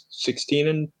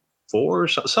 16-4 or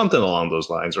something along those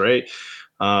lines, right?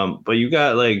 But you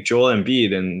got like Joel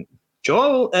Embiid, and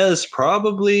Joel is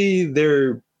probably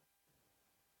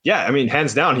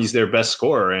hands down, he's their best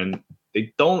scorer, and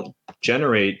they don't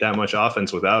generate that much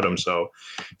offense without him. So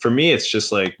for me, it's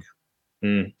just like,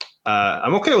 I'm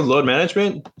okay with load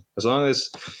management as long as,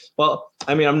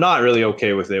 I'm not really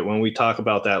okay with it when we talk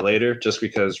about that later, just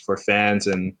because for fans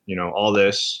and, all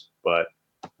this, but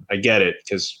I get it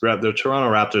because the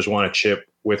Toronto Raptors want to chip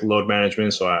with load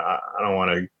management. So I don't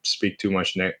want to speak too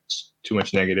much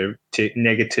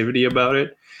negativity about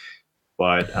it.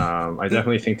 But I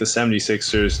definitely think the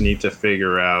 76ers need to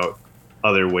figure out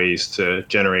other ways to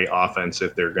generate offense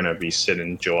if they're going to be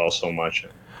sitting Joel so much.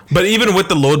 But even with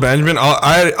the load management,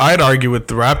 I'd argue with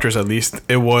the Raptors at least,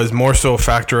 it was more so a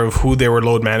factor of who they were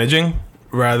load managing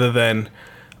rather than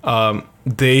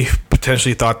they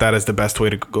potentially thought that is the best way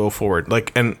to go forward.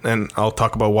 Like, and I'll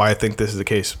talk about why I think this is the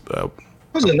case. That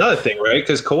was another thing, right?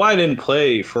 Because Kawhi didn't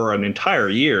play for an entire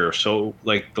year, so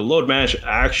like the load management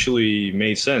actually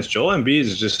made sense. Joel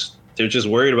Embiid they're just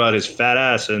worried about his fat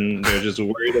ass, and they're just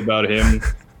worried about him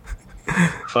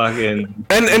fucking.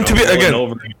 And to be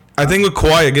again. I think with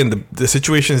Kawhi, again, the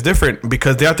situation is different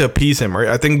because they have to appease him, right?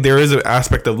 I think there is an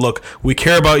aspect of, look, we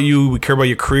care about you, we care about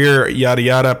your career, yada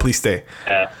yada. Please stay.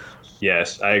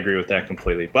 Yes, I agree with that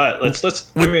completely. But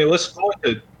let's go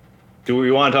into. Do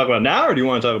we want to talk about now, or do you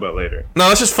want to talk about later? No,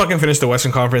 let's just fucking finish the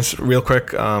Western Conference real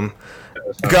quick. I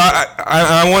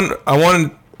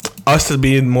want us to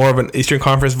be more of an Eastern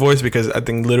Conference voice because I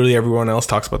think literally everyone else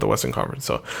talks about the Western Conference.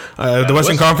 So the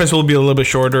Western Conference will be a little bit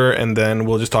shorter, and then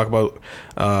we'll just talk about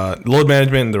load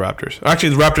management and the Raptors. Actually,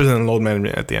 the Raptors and load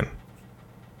management at the end.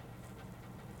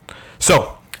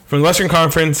 So from the Western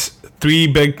Conference, three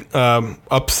big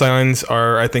up signs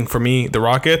are, I think, for me, the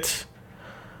Rockets,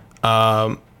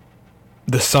 the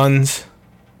Suns,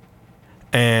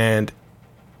 and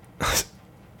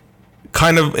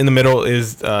kind of in the middle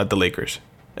is the Lakers.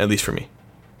 At least for me.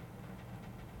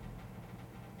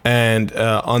 And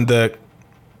on the,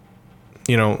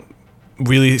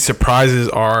 really surprises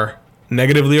are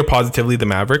negatively or positively the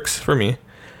Mavericks for me.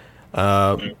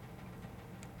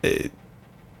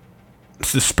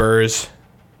 It's the Spurs,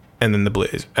 and then the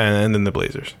Blazers.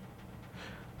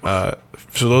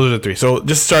 So those are the three. So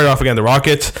just to start off again, the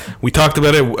Rockets. We talked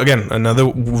about it again. Another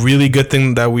really good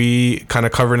thing that we kind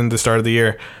of covered in the start of the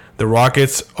year. The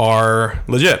Rockets are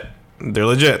legit. They're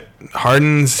legit.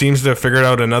 Harden seems to have figured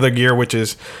out another gear, which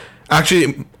is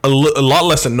actually a lot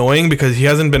less annoying because he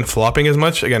hasn't been flopping as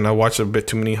much. Again, I watched a bit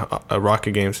too many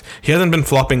Rocket games. He hasn't been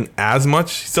flopping as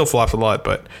much. He still flops a lot,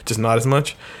 but just not as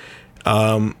much.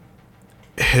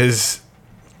 His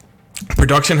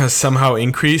production has somehow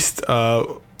increased,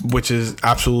 which is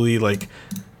absolutely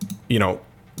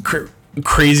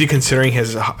crazy considering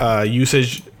his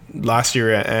usage last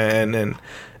year,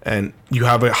 and you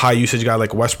have a high usage guy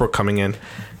like Westbrook coming in,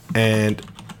 and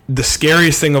the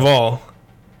scariest thing of all,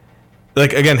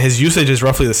 again, his usage is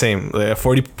roughly the same,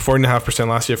 40.5%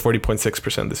 last year,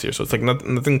 40.6% this year, so it's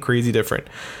nothing crazy different.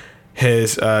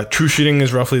 His true shooting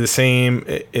is roughly the same.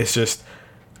 It's just,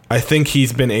 I think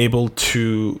he's been able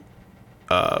to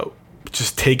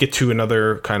just take it to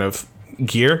another kind of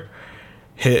gear.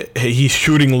 He's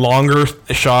shooting longer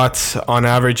shots on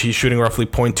average. He's shooting roughly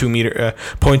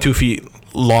 0.2 feet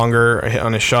longer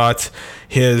on his shots.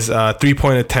 His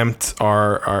 3-point attempts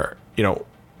are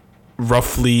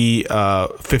roughly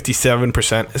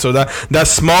 57%. So that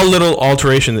small little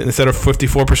alteration, instead of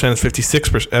 54%,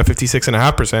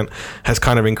 56.5%, has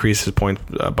kind of increased his point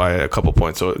by a couple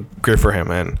points. So great for him.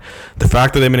 And the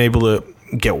fact that they've been able to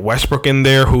get Westbrook in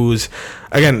there, who's,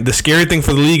 again, the scary thing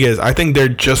for the league is I think they're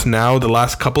just now, the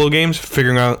last couple of games,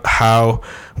 figuring out how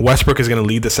Westbrook is going to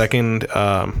lead the second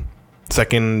lineup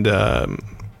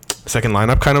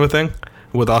kind of a thing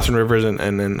with Austin Rivers,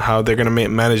 and then how they're going to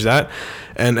manage that.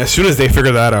 And as soon as they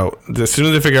figure that out, as soon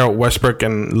as they figure out Westbrook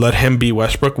and let him be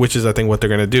Westbrook, which is I think what they're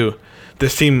going to do,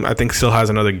 this team I think still has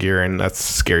another gear, and that's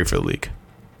scary for the league.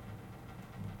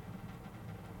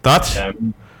 Thoughts? Yeah.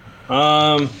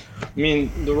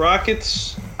 The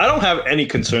Rockets, I don't have any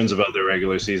concerns about their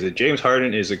regular season. James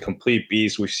Harden is a complete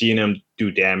beast. We've seen him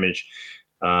do damage.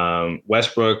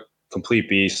 Westbrook, complete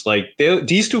beast.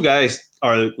 These two guys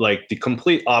are like the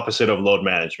complete opposite of load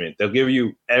management. They'll give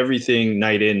you everything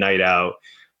night in, night out.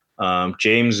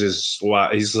 James he's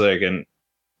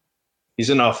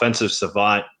an offensive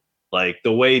savant. Like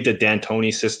the way the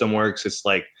D'Antoni system works, it's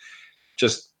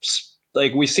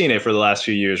we've seen it for the last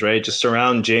few years, right? Just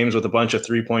surround James with a bunch of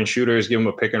 3-point shooters, give him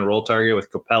a pick and roll target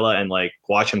with Capella, and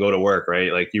watch him go to work,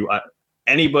 right?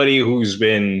 Anybody who's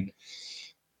been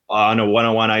on a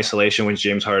one-on-one isolation with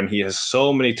James Harden, he has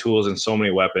so many tools and so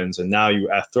many weapons. And now you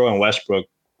throw in Westbrook,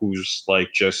 who's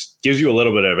just gives you a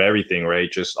little bit of everything, right?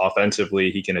 Just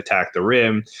offensively, he can attack the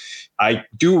rim. I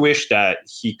do wish that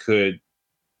he could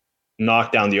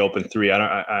knock down the open three.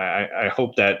 I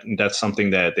hope that that's something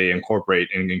that they incorporate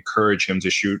and encourage him to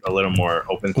shoot a little more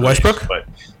open threes. Westbrook? But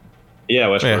yeah,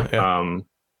 Westbrook. Yeah.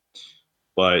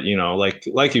 But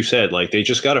like you said, they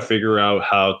just got to figure out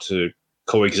how to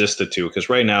coexist the two, because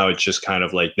right now it's just kind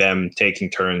of them taking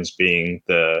turns being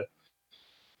the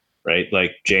right.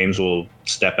 James will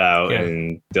step out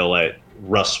and they'll let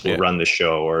Russ will run the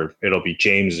show, or it'll be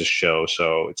James's show.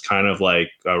 So it's kind of like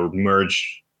a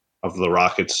merge of the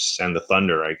Rockets and the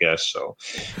Thunder, I guess. So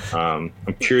I'm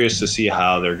curious to see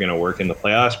how they're going to work in the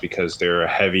playoffs, because they're a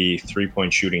heavy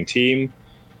 3-point shooting team.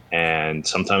 And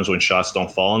sometimes when shots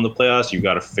don't fall in the playoffs, you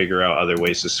got to figure out other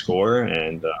ways to score.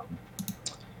 And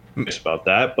just about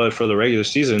that. But for the regular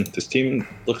season, this team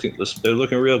they're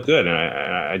looking real good. And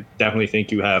I definitely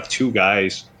think you have two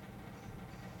guys.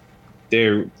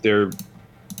 They're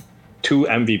two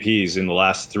MVPs in the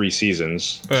last 3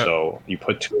 seasons. Yeah. So you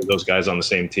put two of those guys on the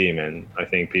same team, and I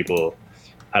think people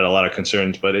had a lot of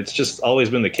concerns, but it's just always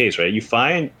been the case, right? You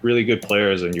find really good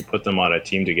players and you put them on a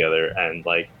team together, and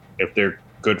if they're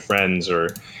good friends, or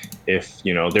if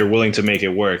they're willing to make it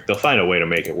work, they'll find a way to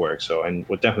make it work. So, and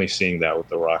we're definitely seeing that with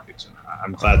the Rockets.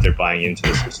 I'm glad they're buying into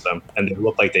the system, and they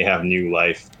look like they have new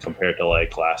life compared to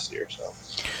last year. So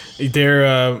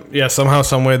they're somehow,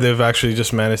 some way they've actually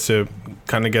just managed to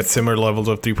kind of get similar levels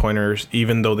of 3-pointers,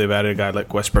 even though they've added a guy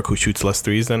like Westbrook who shoots less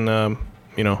threes than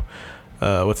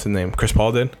what's his name, Chris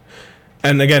Paul did.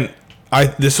 And again,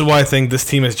 this is why I think this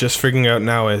team is just figuring out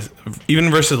now, is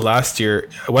even versus last year,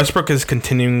 Westbrook is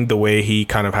continuing the way he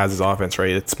kind of has his offense,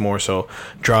 right? It's more so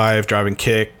drive and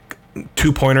kick,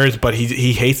 2-pointers, but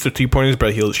he hates the 3-pointers,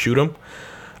 but he'll shoot them.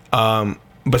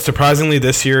 But surprisingly,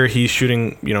 this year he's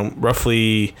shooting,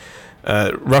 roughly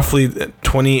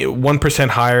 21%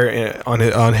 higher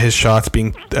on his shots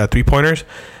being 3-pointers,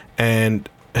 and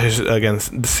his, again,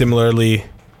 similarly,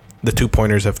 the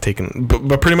 2-pointers have taken,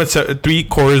 but pretty much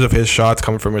 3/4 of his shots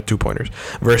come from 2-pointers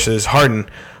versus Harden,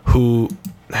 who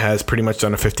has pretty much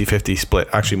done a 50-50 split.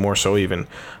 Actually, more so even,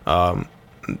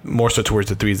 more so towards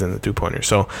the threes than the 2-pointers.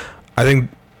 So I think,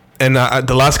 and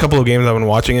the last couple of games I've been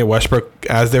watching it, Westbrook,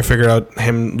 as they figured out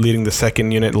him leading the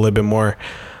second unit a little bit more,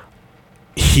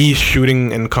 he's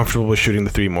shooting and comfortable with shooting the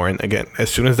three more. And again,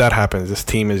 as soon as that happens, this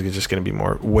team is just going to be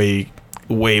way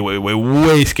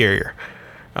scarier.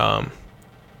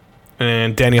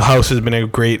 And Daniel House has been a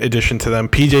great addition to them.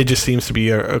 PJ just seems to be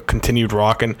a continued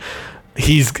rock, and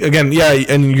he's, again,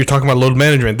 and you're talking about load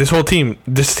management. This whole team,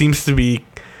 this seems to be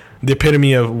the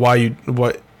epitome of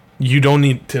what you don't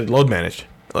need to load manage.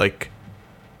 Like,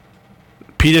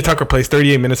 PJ Tucker plays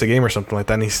 38 minutes a game or something like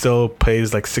that, and he still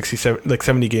plays like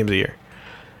 70 games a year.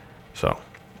 So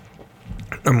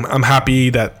I'm happy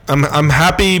that I'm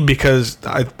happy because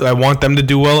I want them to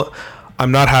do well.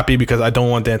 I'm not happy because I don't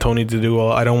want D'Antoni to do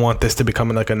well. I don't want this to become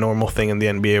like a normal thing in the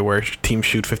NBA where teams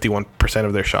shoot 51%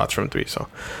 of their shots from three. So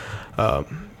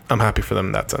I'm happy for them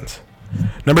in that sense.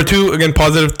 Number 2, again,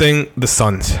 positive thing, the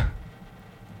Suns.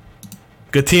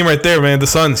 Good team right there, man. The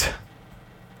Suns.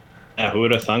 Yeah, who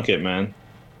would have thunk it, man?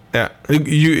 Yeah, have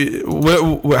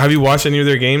you watched any of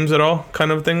their games at all,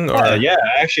 kind of thing? Or? Yeah,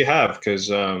 I actually have, because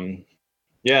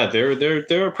they're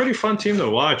a pretty fun team to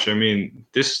watch. I mean,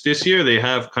 this year they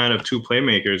have kind of 2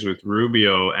 playmakers with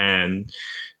Rubio and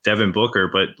Devin Booker,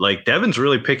 but like Devin's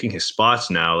really picking his spots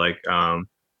now. Like,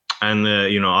 and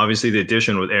obviously the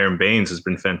addition with Aaron Baines has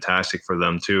been fantastic for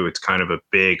them too. It's kind of a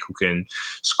big who can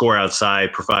score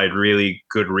outside, provide really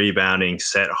good rebounding,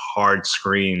 set hard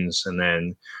screens, and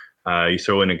then you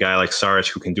throw in a guy like Saric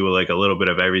who can do like a little bit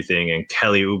of everything, and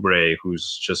Kelly Oubre,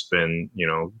 who's just been,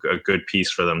 a good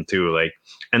piece for them too. Like,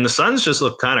 and the Suns just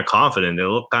look kind of confident. They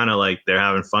look kind of like they're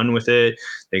having fun with it.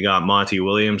 They got Monty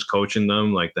Williams coaching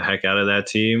them like the heck out of that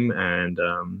team, and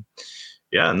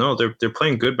they're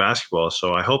playing good basketball.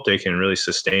 So I hope they can really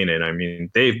sustain it. I mean,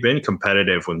 they've been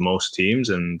competitive with most teams,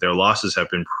 and their losses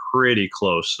have been pretty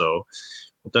close. So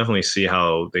we'll definitely see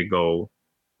how they go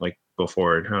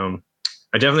forward.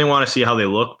 I definitely want to see how they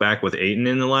look back with Ayton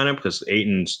in the lineup, because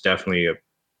Ayton's definitely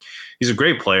he's a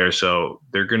great player, so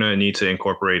they're going to need to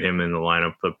incorporate him in the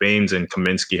lineup. But Baines and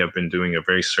Kaminsky have been doing a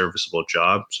very serviceable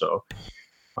job, so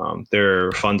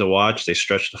they're fun to watch. They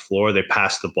stretch the floor. They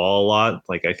pass the ball a lot.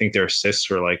 Like, I think their assists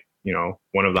are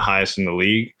one of the highest in the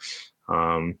league.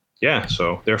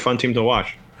 So they're a fun team to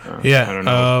watch. I don't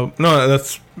know. No,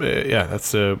 that's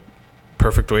a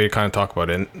perfect way to kind of talk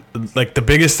about it. And like the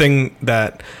biggest thing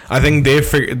that I think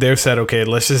they've said, okay,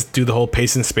 let's just do the whole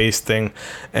pace and space thing,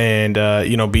 and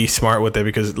be smart with it,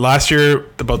 because last year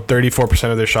about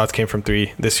 34% of their shots came from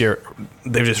three. This year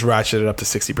they've just ratcheted it up to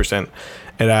 60%.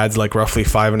 It adds like roughly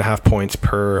 5.5 points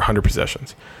per 100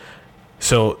 possessions.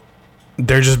 So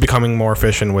they're just becoming more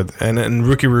efficient with, and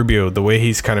Ricky Rubio, the way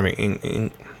he's kind of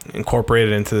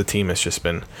incorporated into the team has just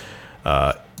been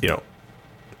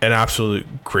an absolute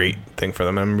great thing for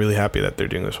them. I'm really happy that they're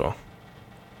doing this well.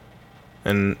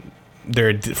 And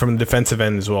they're, from the defensive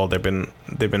end as well, they've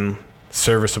been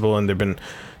serviceable, and they've been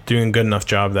doing a good enough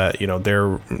job that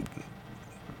they're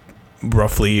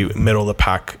roughly middle of the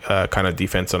pack kind of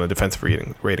defense on a defensive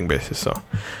rating basis. So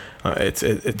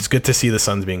it's good to see the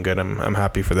Suns being good. I'm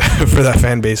happy for that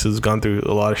fan base who's gone through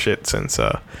a lot of shit since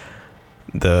the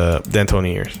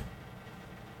D'Antoni years.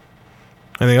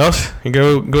 Anything else? You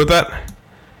go with that?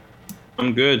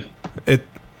 I'm good.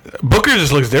 Booker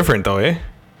just looks different though, eh?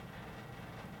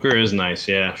 Booker is nice,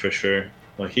 yeah, for sure.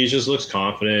 Like, he just looks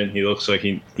confident. He looks like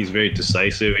he's very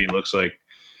decisive. He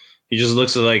just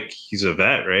looks like he's a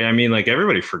vet, right? I mean, like,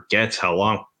 everybody forgets how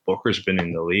long Booker's been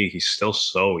in the league. He's still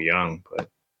so young, but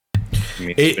I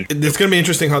mean, it's gonna be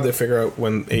interesting how they figure out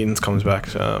when Ayton comes back,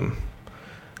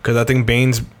 because I think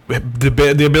Baines,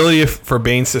 the ability for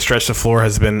Baines to stretch the floor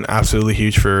has been absolutely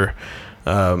huge for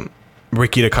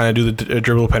Ricky to kind of do the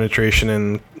dribble penetration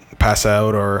and pass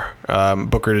out, or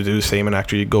Booker to do the same and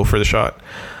actually go for the shot.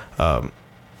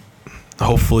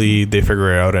 Hopefully they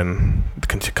figure it out and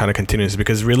kind of continues,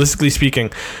 because realistically speaking,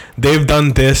 they've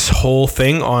done this whole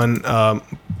thing on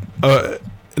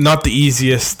not the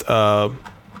easiest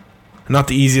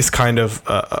kind of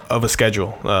a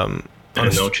schedule.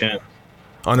 No chance.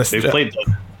 They've played.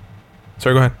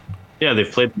 Sorry, go ahead. Yeah,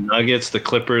 they've played the Nuggets, the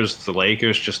Clippers, the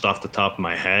Lakers, just off the top of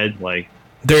my head. Like,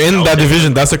 they're in that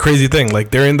division. That's a crazy thing.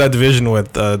 Like, they're in that division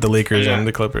with the Lakers and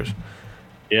the Clippers.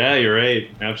 Yeah, you're right.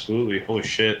 Absolutely. Holy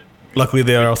shit. Luckily,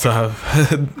 they also have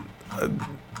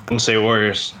Golden State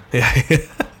Warriors. Yeah.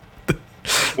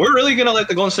 We're really gonna let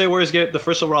the Golden State Warriors get the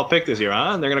first overall pick this year,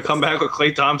 huh? And they're gonna come back with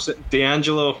Klay Thompson,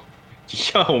 D'Angelo,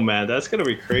 Yo, man, that's gonna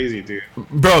be crazy, dude.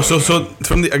 Bro, so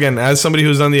from the again, as somebody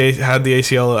who's had the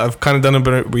ACL, I've kind of done a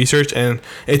bit of research, and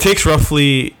it takes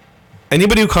roughly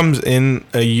anybody who comes in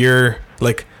a year,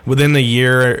 like within a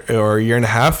year or a year and a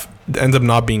half, ends up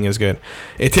not being as good.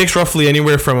 It takes roughly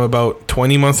anywhere from about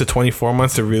 20 months to 24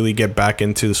 months to really get back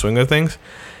into the swing of things.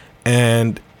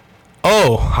 And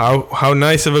how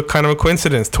nice of a kind of a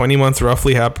coincidence. 20 months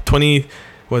roughly about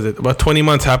 20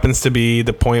 months happens to be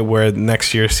the point where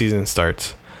next year's season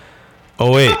starts.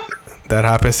 Oh wait, that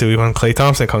happens to be when Klay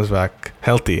Thompson comes back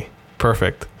healthy.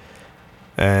 Perfect.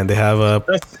 And they have a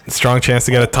strong chance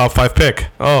to get a top 5 pick.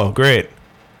 Oh, great.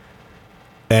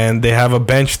 And they have a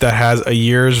bench that has a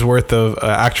year's worth of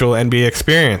actual NBA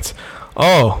experience.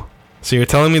 Oh, so you're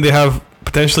telling me they have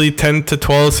potentially 10 to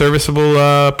 12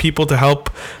 serviceable people to help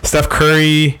Steph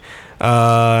Curry,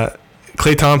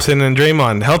 Klay Thompson, and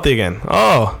Draymond healthy again.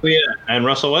 Oh. Yeah, and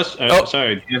Russell West.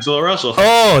 D'Angelo Russell.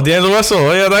 Oh, D'Angelo Russell.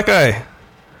 Oh, yeah, that guy.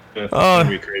 That's gonna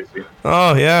be crazy.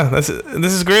 Oh, yeah. This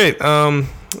is great.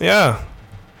 Yeah.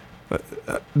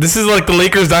 This is like the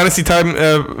Lakers dynasty time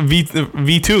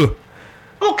V2.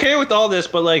 Okay with all this,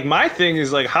 but like my thing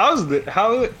is like how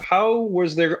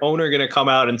was their owner gonna come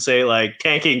out and say like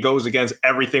tanking goes against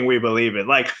everything we believe in?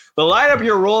 Like the lineup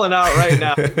you're rolling out right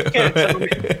now, you can't tell me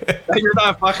that you're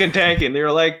not fucking tanking.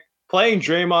 They're like playing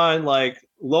Draymond like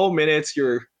low minutes.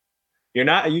 You're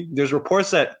not. There's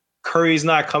reports that Curry's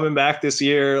not coming back this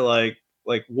year. Like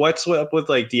what's up with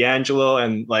like D'Angelo,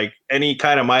 and like any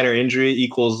kind of minor injury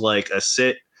equals like a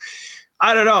sit.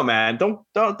 I don't know, man. Don't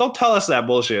tell us that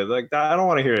bullshit. Like I don't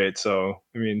want to hear it. So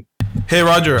I mean, hey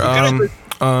Roger,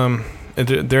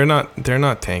 they're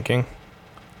not tanking.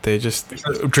 They just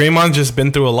Draymond's just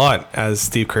been through a lot, as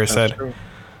Steve Kerr said. True.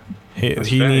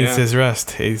 He needs his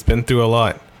rest. He's been through a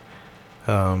lot.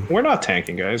 We're not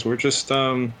tanking, guys. We're just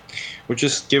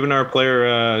giving our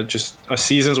player just a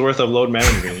season's worth of load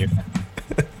management.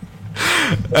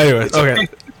 Anyways, okay.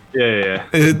 Yeah.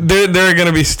 They're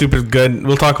gonna be stupid good.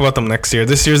 We'll talk about them next year.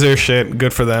 This year's their shit.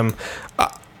 Good for them.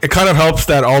 It kind of helps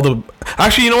that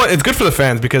actually, you know what? It's good for the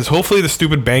fans because hopefully the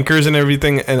stupid bankers and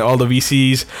everything and all the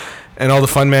VCs and all the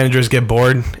fund managers get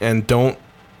bored and don't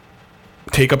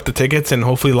take up the tickets, and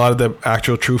hopefully a lot of the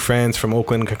actual true fans from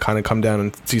Oakland can kind of come down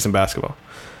and see some basketball.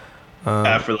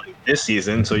 For like this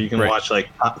season, so you can watch like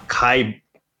Kai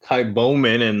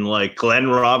Bowman and like Glenn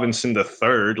Robinson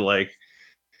III. Like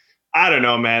I don't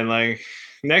know, man. Like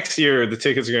next year the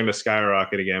tickets are going to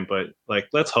skyrocket again, but like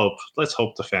let's hope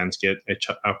the fans get an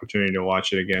opportunity to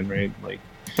watch it again, right? Like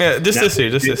this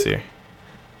year.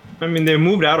 I mean, they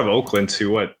moved out of Oakland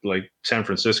to like San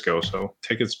Francisco, so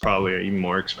tickets probably are even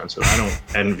more expensive. I don't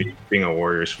envy being a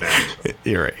Warriors fan. So.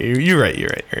 You're right. You're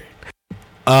right.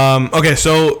 Okay,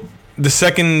 so the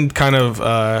second kind of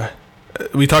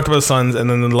we talked about the Suns, and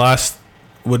then the last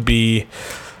would be,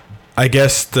 I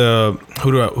guess,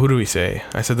 who do we say?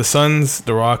 I said the Suns,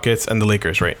 the Rockets, and the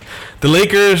Lakers, right? The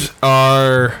Lakers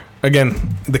are,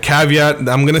 again, the caveat.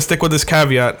 I'm going to stick with this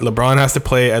caveat. LeBron has to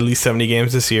play at least 70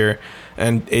 games this year,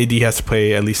 and AD has to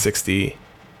play at least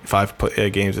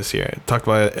 65 games this year. I talked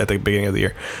about it at the beginning of the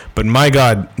year. But my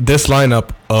God, this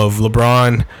lineup of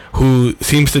LeBron, who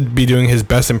seems to be doing his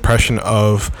best impression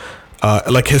of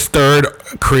like his third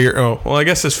career, I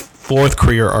guess his fourth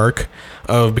career arc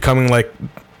of becoming like,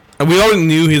 we already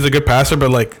knew he's a good passer,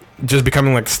 but like just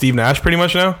becoming like Steve Nash pretty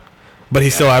much now. But he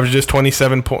still averages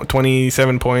 27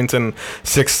 points and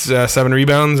 7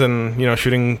 rebounds, and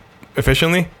shooting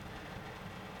efficiently.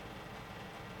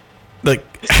 Like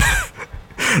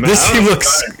this team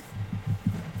looks.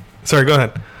 Sorry, go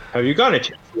ahead. Have you gotten a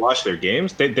chance to watch their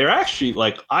games? They're actually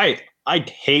like I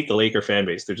hate the Laker fan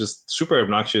base. They're just super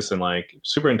obnoxious and like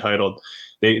super entitled.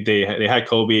 They had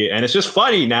Kobe, and it's just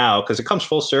funny now because it comes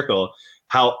full circle.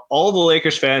 How all the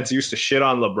Lakers fans used to shit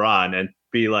on LeBron and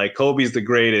be like, Kobe's the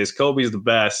greatest, Kobe's the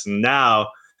best. And now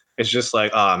it's just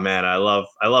like, oh man, I love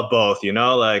both,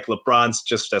 like LeBron's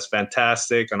just as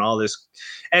fantastic and all this.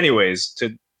 Anyways,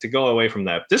 to go away from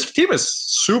that, this team is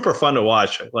super fun to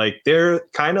watch. Like they're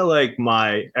kind of like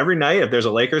every night, if there's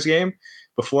a Lakers game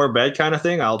before bed kind of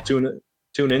thing, I'll tune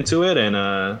into it and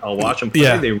I'll watch them play.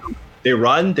 Yeah. They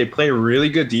run, they play really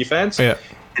good defense. Yeah.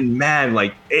 And man,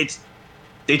 like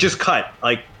they just cut.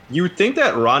 Like you would think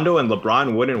that Rondo and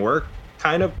LeBron wouldn't work,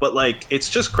 kind of, but like it's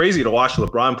just crazy to watch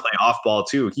LeBron play off ball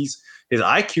too. His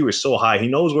IQ is so high. He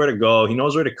knows where to go. He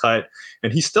knows where to cut,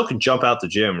 and he still can jump out the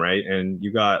gym, right? And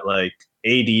you got like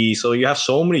AD, so you have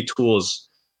so many tools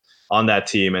on that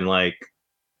team, and like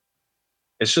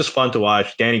it's just fun to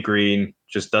watch. Danny Green,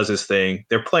 just does his thing.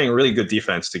 They're playing really good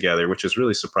defense together, which is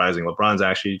really surprising. LeBron's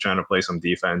actually trying to play some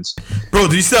defense. Bro,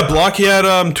 did you see that block he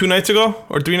had 2 nights ago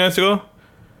or 3 nights ago?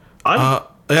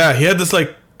 Yeah, he had this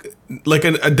like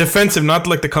a defensive, not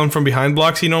like the come from behind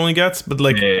blocks he normally gets, but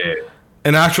like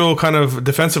an actual kind of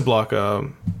defensive block.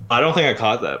 I don't think I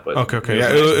caught that, but okay.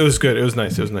 Yeah, it was good. It was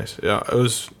nice. Yeah,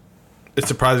 it's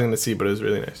surprising to see, but it was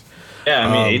really nice. Yeah,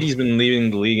 I mean, AD's been leading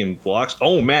the league in blocks.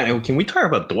 Oh man, can we talk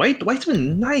about Dwight? Dwight's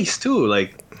been nice too.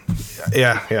 Like,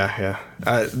 yeah.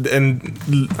 And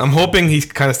I'm hoping he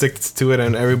kind of sticks to it,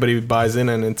 and everybody buys in,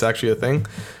 and it's actually a thing.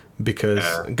 Because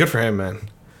good for him, man.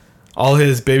 All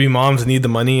his baby moms need the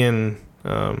money, and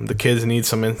the kids need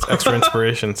some extra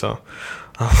inspiration. So,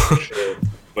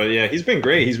 but yeah, he's been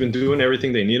great. He's been doing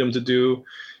everything they need him to do.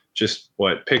 Just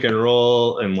pick and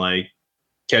roll and like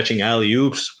catching alley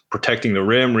oops, protecting the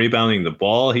rim, rebounding the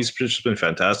ball. He's just been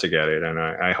fantastic at it, and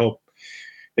I hope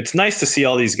it's nice to see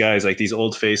all these guys, like these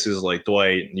old faces like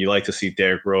Dwight. And you like to see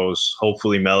Derrick Rose.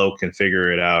 Hopefully, Melo can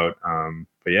figure it out.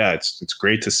 But yeah, it's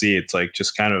great to see. It's like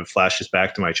just kind of flashes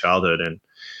back to my childhood, and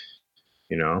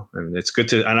and it's good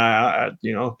to, and I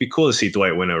it'd be cool to see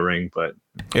Dwight win a ring. But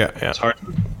yeah, it's hard.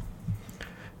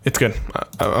 It's good.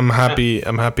 I'm happy.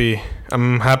 I'm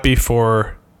happy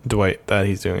for Dwight that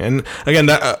he's doing. And again,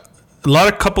 that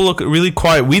a couple look really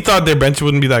quiet. We thought their bench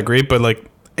wouldn't be that great, but like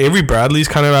Avery Bradley's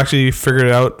kind of actually figured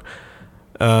out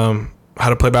how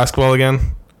to play basketball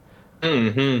again.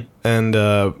 Mm-hmm. And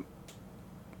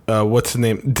what's his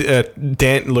name?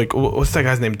 What's that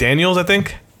guy's name? Daniels, I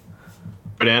think.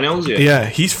 Daniels, yeah. Yeah,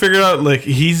 he's figured out like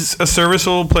he's a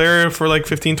serviceable player for like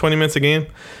 15, 20 minutes a game,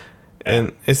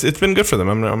 and it's been good for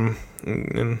them.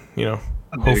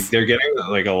 They're getting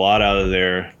like a lot out of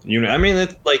their unit. I mean,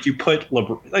 it's like you put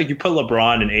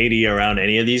LeBron and AD around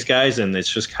any of these guys, and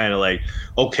it's just kind of like,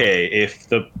 okay, if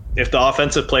the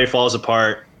offensive play falls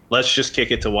apart, let's just kick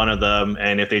it to one of them,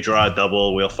 and if they draw a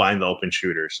double, we'll find the open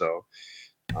shooter. So,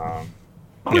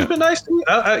 it's been nice.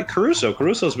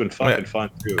 Caruso's been fucking fun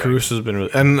too. Caruso's been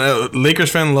really, and Lakers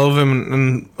fan love him,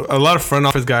 and a lot of front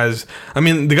office guys. I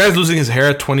mean, the guy's losing his hair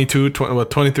at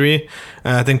 23,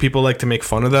 and I think people like to make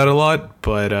fun of that a lot.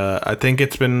 But I think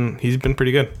he's been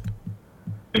pretty good.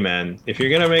 Hey man, if you're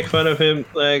gonna make fun of him,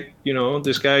 like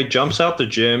this guy jumps out the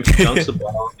gym, jumps the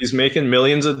ball, he's making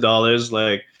millions of dollars,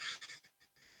 like.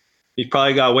 He's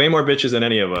probably got way more bitches than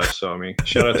any of us. So, I mean,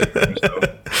 shout out to him.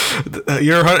 So.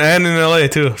 You're and in LA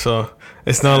too. So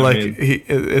it's not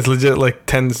it's legit like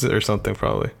tens or something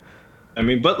probably. I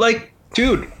mean, but like,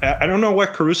 dude, I don't know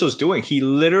what Caruso's doing. He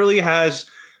literally has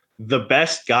the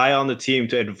best guy on the team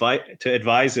to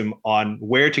advise him on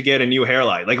where to get a new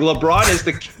hairline. Like LeBron is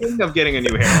the king of getting a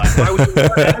new hairline. Why would you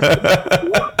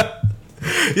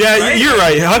Yeah, right? You're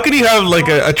right. How can you have like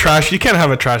a trash? You can't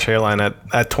have a trash hairline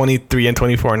at 23 and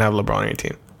 24 and have LeBron on your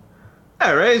team.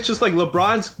 Yeah, right. It's just like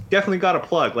LeBron's definitely got a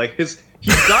plug. Like he's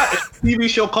got a TV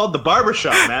show called The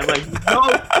Barbershop, man. Like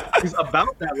he's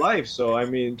about that life. So I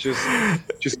mean, just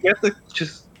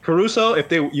Caruso.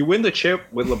 If you win the chip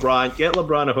with LeBron, get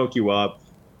LeBron to hook you up.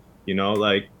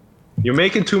 Like you're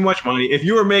making too much money. If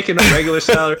you were making a regular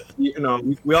salary, we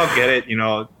all get it.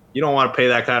 You don't want to pay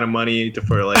that kind of money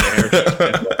for like a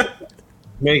haircut.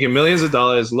 Making millions of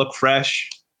dollars, look fresh,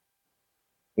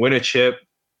 win a chip.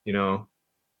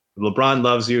 LeBron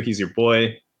loves you. He's your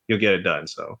boy. You'll get it done.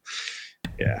 So,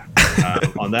 yeah.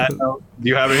 On that note, do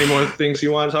you have any more things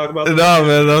you want to talk about? No,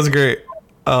 man, that was great.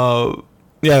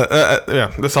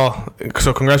 Yeah, that's all.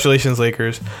 So, congratulations,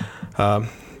 Lakers. You're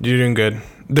doing good.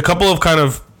 The couple of kind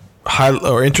of high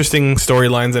or interesting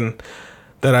storylines and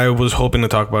that I was hoping to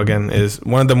talk about again is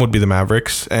one of them would be the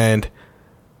Mavericks, and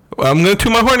I'm gonna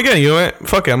toot my horn again. You know what?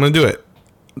 Fuck it, I'm gonna do it.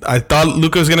 I thought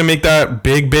Luka was gonna make that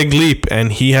big leap,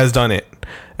 and he has done it.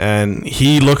 And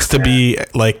he looks to be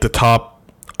like the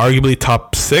arguably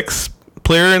top 6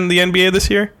 player in the NBA this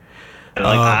year. And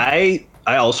I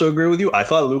also agree with you. I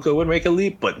thought Luka would make a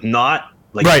leap, but not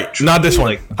like not this one.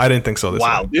 Like, I didn't think so.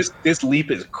 Wow, this leap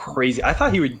is crazy. I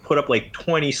thought he would put up like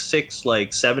 26,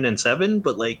 like 7-7,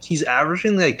 but like he's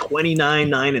averaging like 29,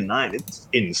 9-9. It's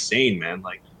insane, man.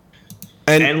 Like,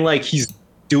 and like he's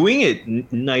doing it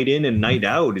night in and night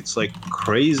out. It's like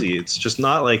crazy. It's just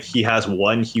not like he has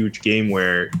one huge game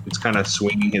where it's kind of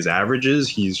swinging his averages.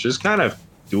 He's just kind of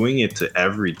doing it to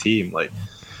every team. Like,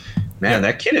 man,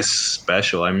 that kid is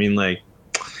special. I mean, like,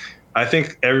 I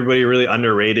think everybody really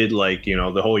underrated, like,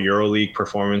 the whole EuroLeague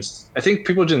performance. I think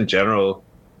people in general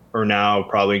are now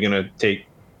probably going to take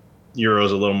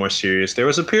Euros a little more serious. There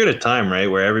was a period of time,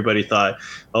 right, where everybody thought,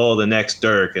 oh, the next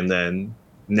Dirk, and then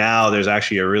now there's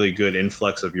actually a really good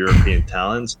influx of European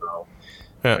talent. So,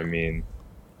 yeah. I mean,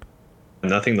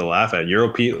 nothing to laugh at.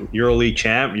 EuroLeague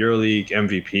champ, EuroLeague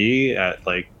MVP at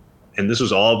like, and this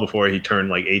was all before he turned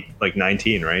like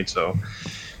 19, right? So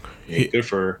good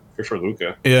for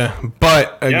Luka. Yeah,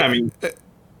 but I mean,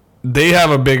 they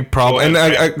have a big problem. And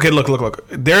okay, look.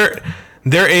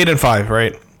 They're 8-5,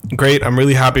 right? Great. I'm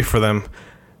really happy for them.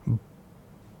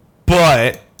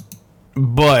 But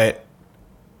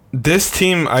this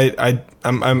team,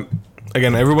 I'm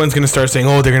again, everyone's gonna start saying,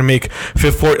 "Oh, they're gonna make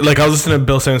 40." Like I was listening to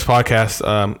Bill Simmons'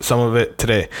 podcast, some of it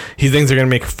today. He thinks they're gonna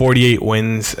make 48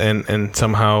 wins and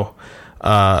somehow,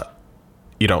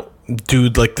 do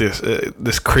like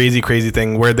this crazy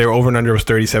thing where their over and under was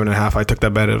 37.5. I took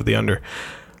that bet out of the under.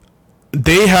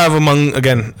 They have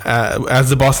as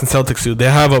the Boston Celtics do, they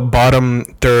have a bottom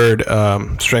third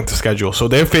strength of schedule. So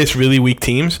they've faced really weak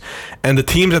teams, and the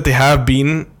teams that they have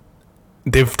beaten,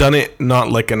 they've done it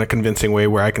not like in a convincing way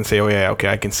where I can say, oh yeah, okay,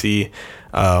 I can see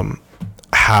how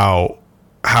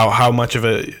much of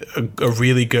a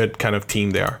really good kind of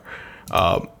team they are.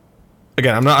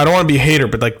 Again, I don't want to be a hater,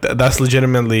 but like that's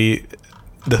legitimately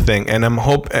the thing. And I'm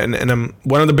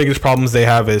one of the biggest problems they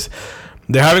have is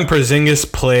they're having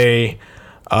Porzingis play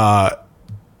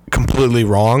completely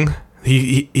wrong.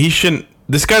 He shouldn't.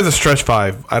 This guy's a stretch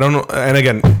 5. I don't know. And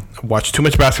again, watched too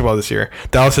much basketball this year.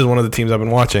 Dallas is one of the teams I've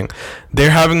been watching.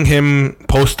 They're having him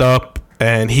post up,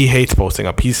 and he hates posting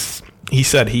up. He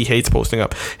said he hates posting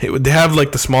up. They have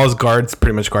like the smallest guards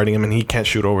pretty much guarding him, and he can't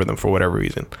shoot over them for whatever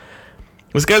reason.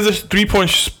 This guy's a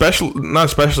 3-point not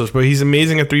specialist, but he's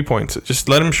amazing at 3 points. Just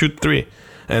let him shoot 3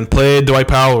 and play Dwight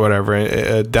Powell or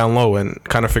whatever down low and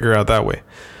kind of figure it out that way.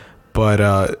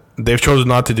 But they've chosen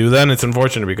not to do that, and it's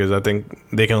unfortunate because I think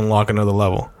they can unlock another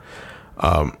level.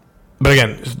 But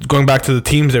again, going back to the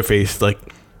teams they faced, like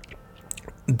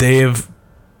they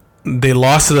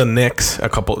lost to the Knicks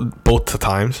both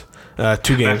times,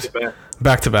 2 games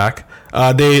back to back.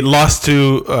 They lost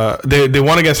to they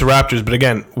won against the Raptors, but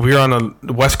again, we were on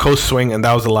a West Coast swing, and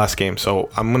that was the last game. So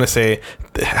I'm gonna say,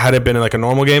 had it been like a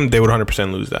normal game, they would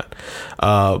 100% lose that.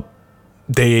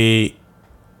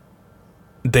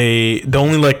 The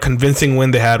only like convincing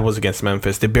win they had was against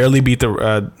Memphis. They barely beat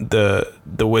the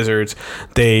Wizards.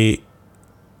 They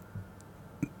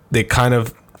kind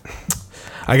of,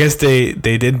 I guess they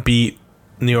did beat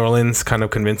New Orleans kind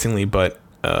of convincingly, but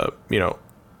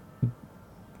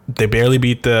they barely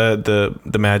beat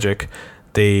the Magic.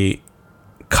 They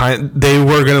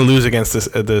were going to lose against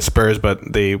the Spurs,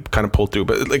 but they kind of pulled through.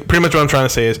 But like pretty much what I'm trying to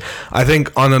say is, I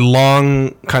think on a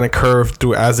long kind of curve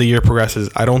through as the year progresses,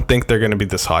 I don't think they're going to be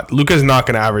this hot. Luka's not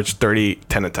going to average 30,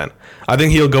 10 and 10. I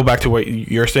think he'll go back to what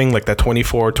you're saying, like that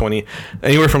 24, 20,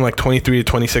 anywhere from like 23 to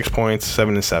 26 points,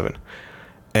 7 and 7.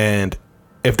 And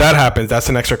if that happens, that's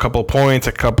an extra couple of points,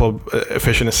 a couple of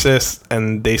efficient assists,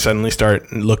 and they suddenly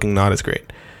start looking not as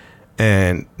great.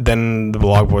 And then the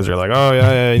blog boys are like, oh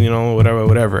yeah,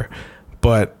 whatever.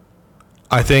 But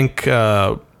I think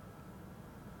they're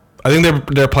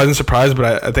a pleasant surprise.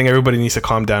 But I think everybody needs to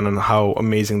calm down on how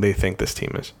amazing they think this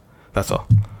team is. That's all.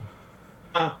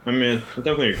 I mean, I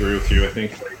definitely agree with you. I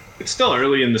think it's still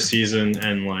early in the season,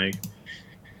 and it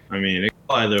can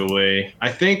go either way. I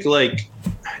think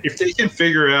if they can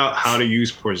figure out how to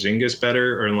use Porzingis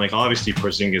better, or obviously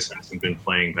Porzingis hasn't been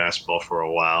playing basketball for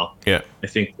a while. Yeah, I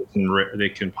think they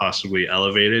can possibly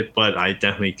elevate it, but I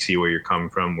definitely see where you're coming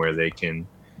from, where they can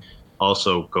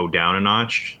also go down a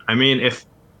notch. I mean, if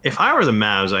I were the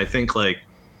Mavs, I think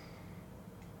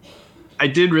I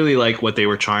did really like what they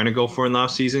were trying to go for in the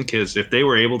offseason, because if they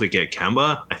were able to get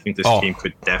Kemba, I think this team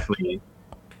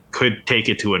could take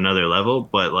it to another level.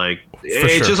 But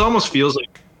it just almost feels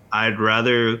like I'd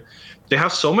rather they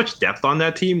have so much depth on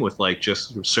that team with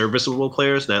just serviceable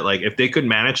players that if they could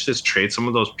manage to trade some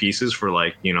of those pieces for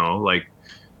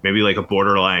maybe a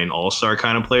borderline all-star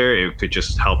kind of player, it could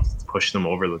just help push them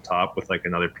over the top with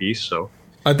another piece. So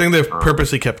I think they've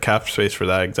purposely kept cap space for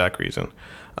that exact reason.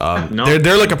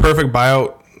 They're like a perfect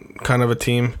buyout kind of a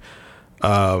team.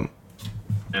 Yeah.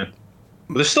 But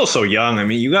they're still so young. I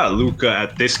mean, you got Luka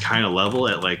at this kind of level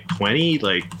at 20.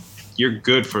 You're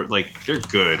good for they're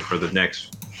good for the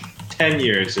next 10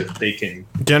 years if they can.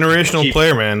 Generational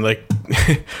player, man.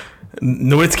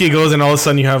 Nowitzki goes and all of a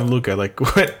sudden you have Luka.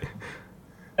 What?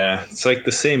 Yeah, it's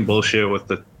the same bullshit with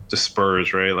the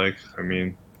Spurs, right?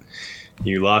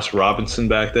 You lost Robinson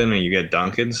back then and you get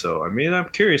Duncan. So, I'm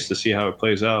curious to see how it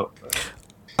plays out.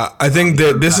 I think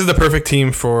that this is the perfect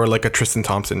team for a Tristan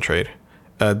Thompson trade.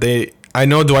 I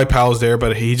know Dwight Powell's there,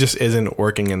 but he just isn't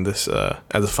working in this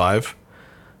as a 5.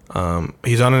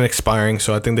 He's on an expiring,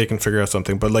 so I think they can figure out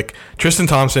something. But Tristan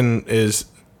Thompson is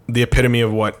the epitome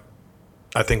of what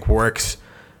I think works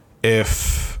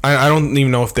if I don't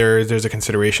even know if there's a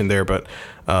consideration there, but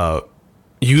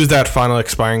use that final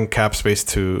expiring cap space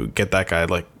to get that guy.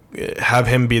 Like, have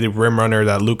him be the rim runner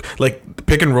that Luke, like,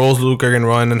 pick and rolls Luke are gonna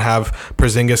run, and have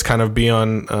Porzingis kind of be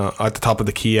on at the top of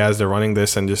the key as they're running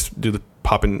this, and just do the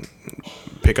pop and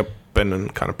pick up and then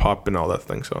kind of pop and all that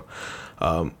thing. So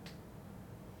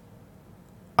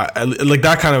I like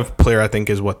that kind of player. I think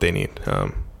is what they need.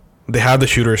 They have the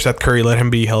shooter, Seth Curry. Let him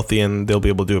be healthy, and they'll be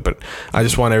able to do it. But I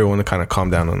just want everyone to kind of calm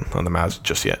down on the Mavs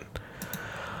just yet.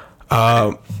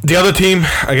 The other team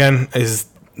again is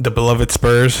the beloved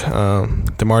Spurs.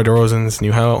 DeMar DeRozan's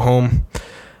new home.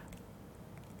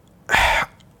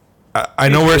 I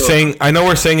know we're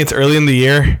saying it's early in the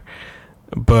year,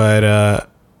 but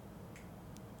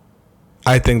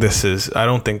I think I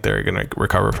don't think they're gonna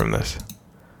recover from this.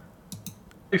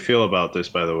 How do you feel about this,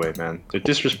 by the way, man? The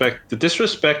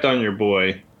disrespect on your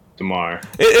boy, DeMar.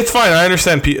 It's fine. I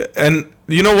understand, and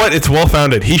you know what? It's well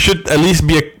founded. He should at least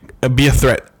be a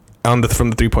threat from the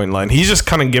 3-point line. He's just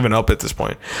kind of given up at this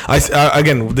point.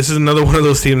 Again, this is another one of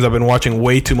those teams I've been watching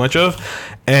way too much of,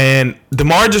 and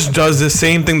DeMar just does the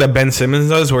same thing that Ben Simmons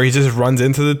does, where he just runs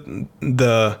into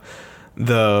the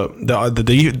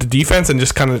defense and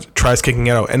just kind of tries kicking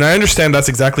it out. And I understand that's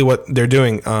exactly what they're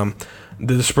doing.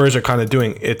 The Spurs are kind of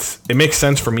doing. It makes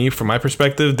sense for me from my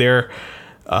perspective. They're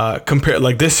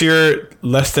like this year,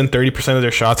 less than 30% of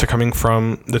their shots are coming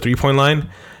from the 3-point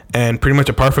line, and pretty much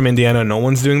apart from Indiana, no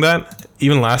one's doing that.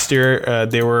 Even last year,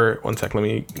 they were. One sec, let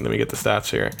me get the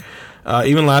stats here.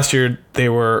 Even last year, they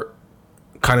were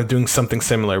kind of doing something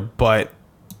similar, but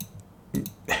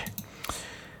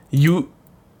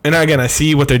and again, I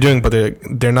see what they're doing, but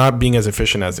they're not being as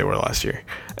efficient as they were last year.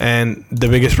 And the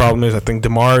biggest problem is I think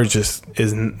DeMar it just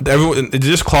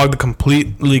clogged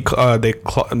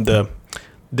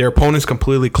their opponents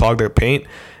completely clogged their paint,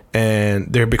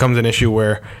 and there becomes an issue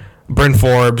where Bryn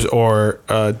Forbes or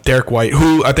Derek White,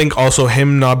 who I think also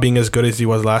him not being as good as he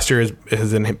was last year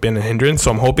has been a hindrance. So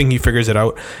I'm hoping he figures it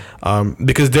out,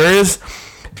 because there is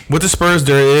with the Spurs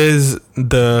there is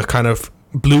the kind of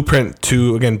blueprint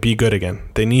to again be good again.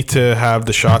 They need to have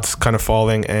the shots kind of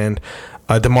falling, and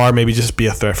DeMar maybe just be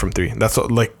a threat from 3. That's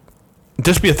like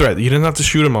just be a threat. You don't have to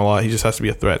shoot him a lot. He just has to be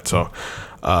a threat. So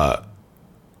I'm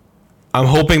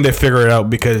hoping they figure it out,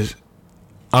 because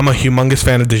I'm a humongous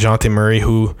fan of DeJounte Murray,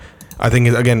 who I think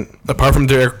is, again, apart from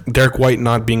Derek White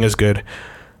not being as good,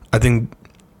 I think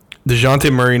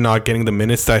DeJounte Murray not getting the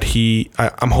minutes that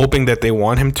I'm hoping that they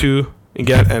want him to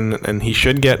get and he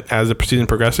should get as the season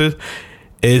progresses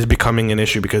is becoming an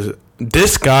issue, because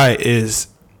this guy is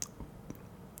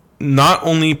not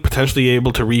only potentially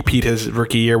able to repeat his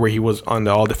rookie year where he was on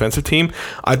the all defensive team.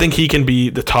 I think he can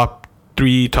be the top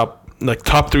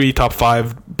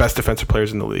 5 best defensive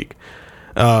players in the league.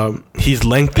 He's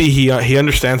lengthy. He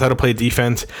understands how to play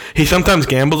defense. He sometimes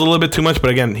gambles a little bit too much,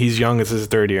 but again, he's young. It's his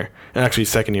 3rd year, and actually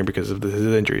 2nd year because of his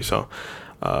injury. So,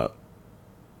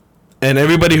 and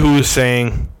everybody who is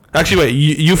saying, actually, wait,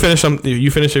 you finish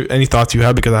any thoughts you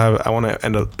have, because I want to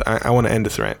end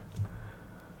this rant.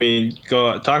 I mean,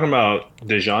 talking about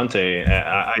DeJounte,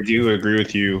 I do agree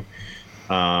with you.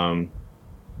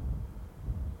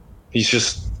 He's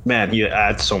just, man, he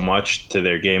adds so much to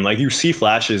their game. Like, you see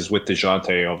flashes with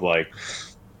DeJounte of like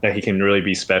that he can really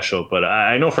be special, but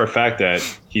I know for a fact that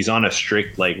he's on a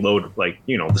strict like load. Like,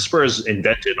 you know, the Spurs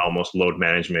invented almost load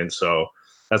management, so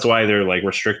that's why they're like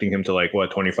restricting him to like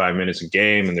 25 minutes a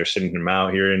game, and they're sitting him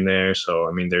out here and there. So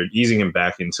I mean, they're easing him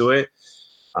back into it.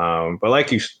 But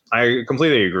like I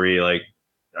completely agree. Like,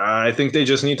 I think they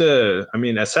just need to. I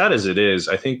mean, as sad as it is,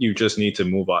 I think you just need to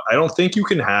move on. I don't think you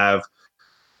can have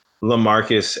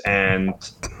LaMarcus and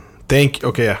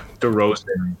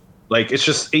DeRozan. Like, it's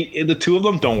just the 2 of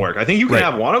them don't work. I think you can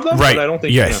have one of them, but I don't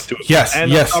think you can have 2 of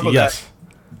them. Yes.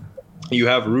 You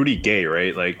have Rudy Gay,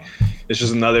 right? Like, it's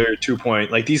just another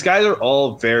 2-point. Like, these guys are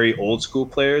all very old school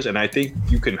players, and I think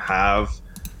you can have,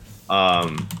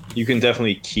 you can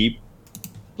definitely keep,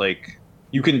 like,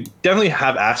 you can definitely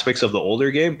have aspects of the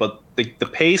older game, but the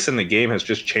pace in the game has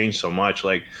just changed so much.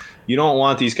 Like, you don't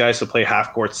want these guys to play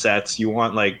half court sets. You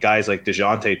want like guys like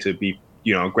DeJounte to be,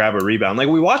 you know, grab a rebound. Like,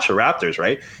 we watch the Raptors,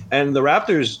 right? And the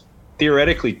Raptors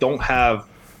theoretically don't have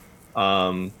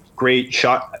great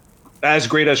shot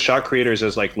creators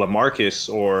as like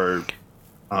LaMarcus or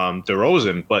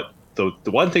DeRozan, but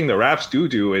the one thing the Raps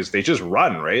do is they just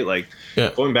run, right? Like,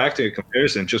 going back to a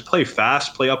comparison, just play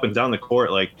fast, play up and down the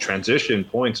court. Like, transition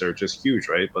points are just huge,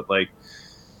 right? But like,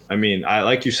 I mean,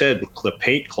 like you said, the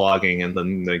paint clogging and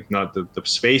then the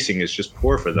spacing is just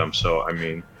poor for them. So I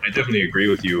mean, I definitely agree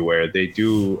with you where they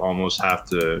do almost have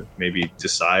to maybe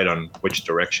decide on which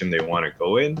direction they want to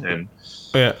go in. And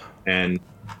And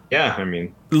yeah, I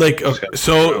mean, like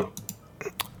so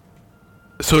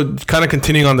kind of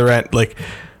continuing on the rant, like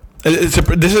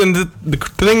the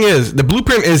thing is, the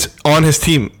blueprint is on his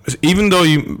team. Even though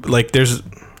there's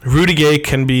Rudy Gay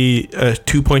can be a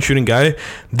 2-point shooting guy.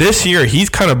 This year, he's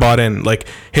kind of bought in. Like,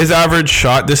 his average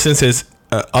shot distance is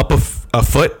up a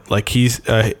foot. Like, his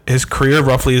career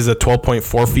roughly is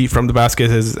 12.4 feet from the basket.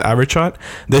 His average shot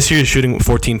this year is shooting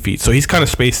 14 feet. So he's kind of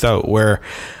spaced out where,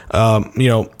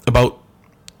 about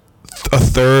a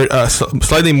third,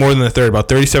 slightly more than a third, about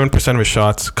 37% of his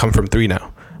shots come from three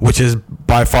now, which is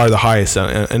by far the highest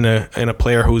in a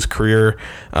player whose career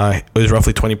is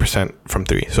roughly 20% from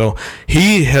three. So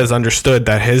he has understood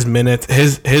that his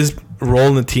role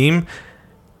in the team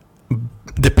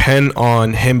depend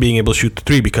on him being able to shoot the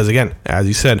three, because again, as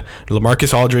you said,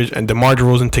 LaMarcus Aldridge and DeMar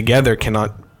DeRozan together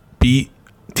cannot be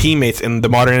teammates in the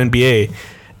modern NBA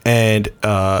and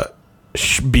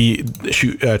be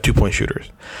 2-point shooters.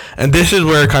 And this is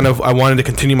where kind of I wanted to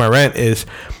continue my rant is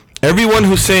everyone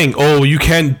who's saying, oh, you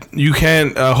can't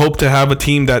hope to have a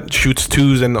team that shoots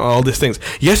twos and all these things.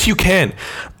 Yes, you can.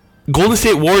 Golden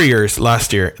State Warriors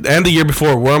last year and the year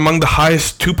before were among the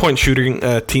highest 2-point shooting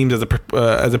teams as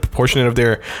a proportionate of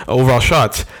their overall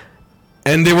shots.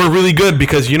 And they were really good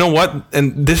because you know what?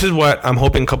 And this is what I'm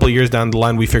hoping a couple of years down the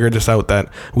line we figured this out, that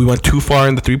we went too far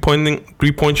in the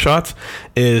three-point shots.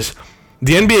 Is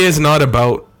the NBA is not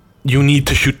about you need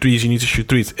to shoot threes,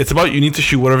 It's about you need to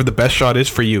shoot whatever the best shot is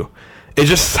for you. It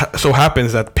just so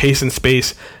happens that pace and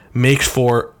space makes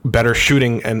for better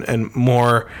shooting and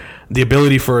more the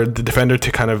ability for the defender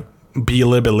to kind of be a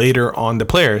little bit later on the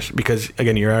players, because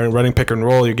again, you're running pick and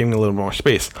roll, you're giving a little more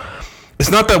space. It's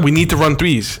not that we need to run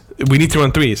threes.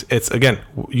 It's, again,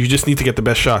 you just need to get the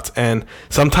best shots. And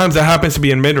sometimes that happens to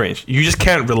be in mid-range. You just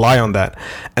can't rely on that.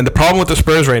 And the problem with the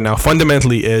Spurs right now,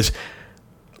 fundamentally, is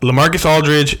LaMarcus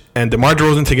Aldridge and DeMar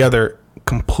DeRozan together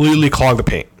completely clog the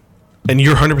paint. And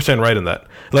you're 100% right in that.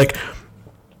 Like,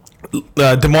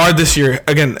 DeMar this year,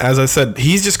 again, as I said,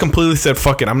 he's just completely said,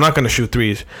 fuck it, I'm not going to shoot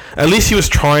threes. At least he was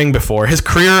trying before. His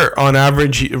career, on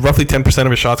average, roughly 10%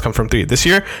 of his shots come from three. This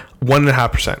year,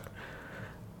 1.5%.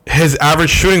 His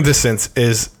average shooting distance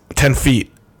is 10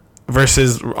 feet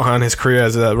versus on his career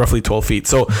as roughly 12 feet.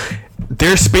 So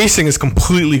their spacing is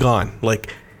completely gone.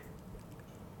 Like,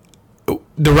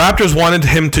 the Raptors wanted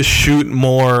him to shoot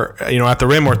more, at the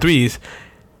rim or threes.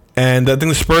 And I think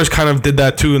the Spurs kind of did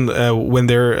that too when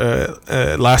they're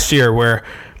last year, where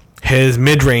his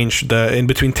mid-range, the in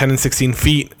between 10 and 16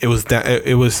 feet,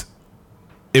 it was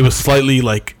slightly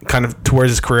like kind of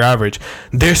towards his career average.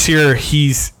 This year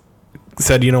he's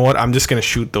said, you know what, I'm just gonna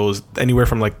shoot those anywhere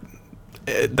from like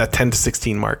that 10 to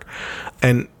 16 mark,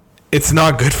 and it's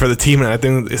not good for the team, and I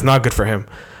think it's not good for him.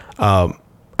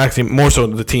 Actually, more so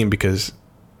the team, because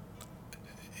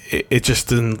it just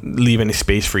doesn't leave any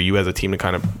space for you as a team to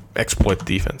kind of exploit the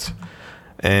defense.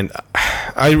 And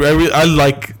I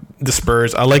like the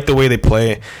Spurs. I like the way they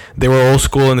play. They were old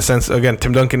school in the sense, again,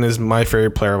 Tim Duncan is my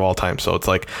favorite player of all time. So it's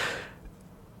like,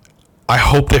 I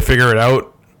hope they figure it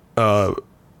out.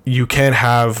 You can't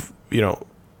have,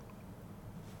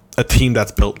 a team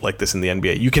that's built like this in the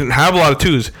NBA. You can have a lot of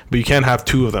twos, but you can't have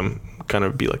two of them kind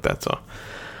of be like that. So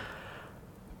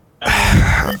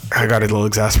I got a little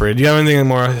exasperated. Do you have anything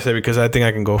more to say? Because I think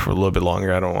I can go for a little bit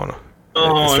longer. I don't want to.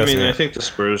 Oh, I mean, I think the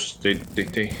Spurs, they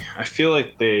I feel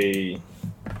like I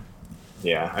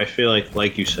feel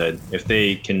like you said, if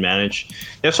they can manage,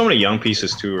 they have so many young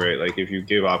pieces too, right? Like, if you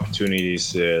give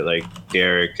opportunities to like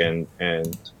Derek and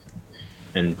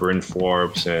Bryn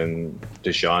Forbes and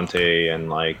DeJounte, and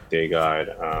like they got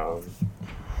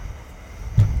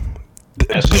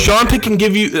DeJounte can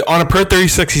give you, on a per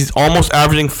 36, he's almost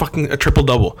averaging fucking a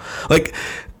triple-double. Like,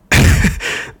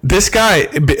 this guy,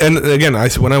 and again,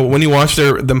 when you watch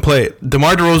them play,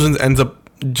 DeMar DeRozan ends up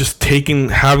just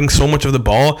having so much of the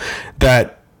ball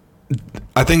that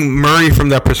I think Murray, from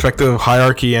that perspective of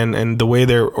hierarchy and the way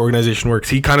their organization works,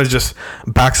 he kind of just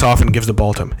backs off and gives the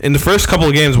ball to him. In the first couple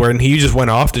of games where he just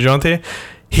went off, DeJounte,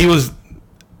 he was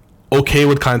okay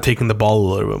with kind of taking the ball a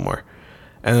little bit more.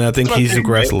 And I think he's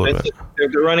regressed a little bit.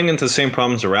 They're running into the same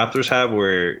problems the Raptors have,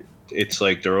 where it's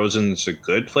like DeRozan's a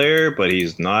good player, but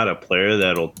he's not a player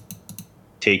that'll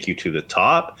take you to the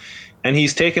top. And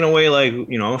he's taking away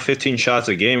 15 shots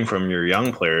a game from your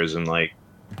young players. And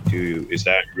is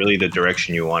that really the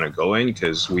direction you want to go in?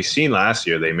 Because we seen last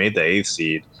year they made the 8th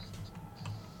seed,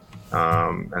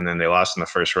 and then they lost in the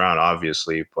first round,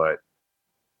 obviously. But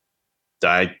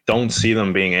I don't see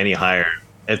them being any higher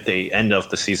at the end of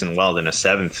the season than a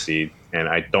 7th seed, and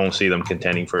I don't see them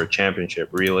contending for a championship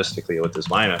realistically with this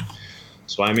lineup.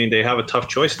 So I mean, they have a tough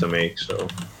choice to make. So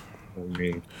I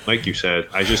mean, like you said,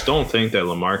 I just don't think that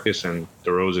LaMarcus and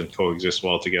DeRozan coexist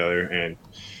well together, and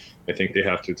I think they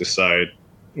have to decide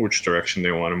which direction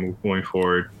they want to move going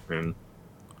forward. And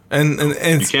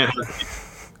you can't.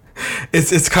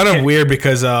 It's kind of weird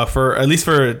because for at least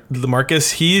for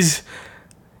LaMarcus,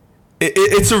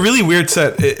 it's a really weird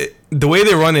set. The way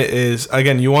they run it is,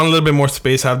 again, you want a little bit more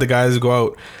space, have the guys go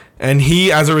out, and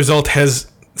he, as a result, has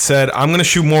said, I'm going to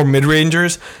shoot more mid-range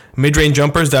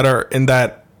jumpers that are in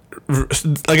that,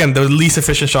 again, the least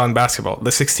efficient shot in basketball,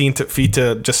 the 16 feet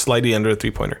to just slightly under a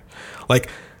three-pointer. Like,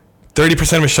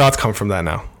 30% of his shots come from that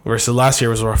now, versus last year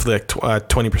was roughly like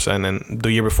 20%, and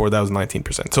the year before that was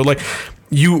 19%. So, like,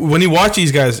 when you watch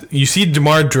these guys, you see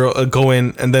DeMar go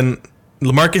in, and then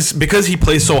LaMarcus, because he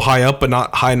plays so high up but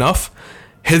not high enough,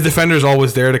 his defender is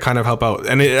always there to kind of help out,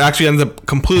 and it actually ends up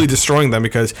completely destroying them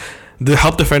because the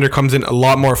help defender comes in a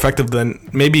lot more effective than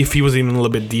maybe if he was even a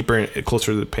little bit deeper,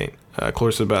 closer to the paint,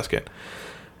 closer to the basket.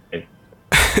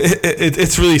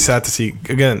 It's really sad to see,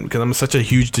 again, because I'm such a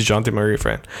huge DeJounte Murray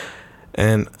fan,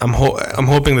 and I'm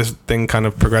hoping this thing kind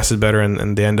of progresses better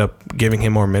and they end up giving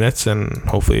him more minutes, and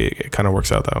hopefully it kind of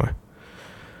works out that way.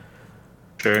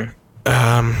 Sure.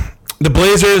 The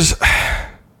Blazers,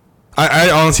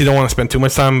 I honestly don't want to spend too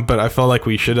much time, but I felt like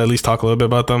we should at least talk a little bit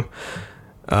about them.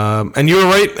 And you were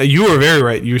right. You were very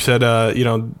right. You said,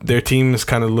 their team is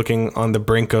kind of looking on the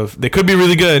brink of, they could be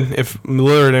really good if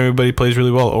Lillard and everybody plays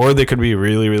really well, or they could be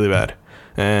really, really bad.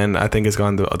 And I think it's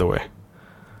gone the other way.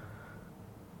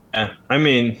 Yeah, I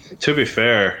mean, to be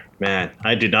fair, man,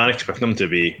 I did not expect them to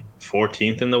be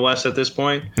 14th in the West at this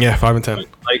point. Yeah, 5 and 10.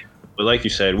 But like you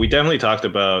said, we definitely talked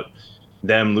about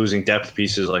them losing depth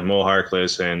pieces like Mo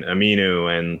Harkless and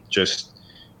Aminu, and just,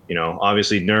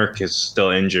 obviously Nurk is still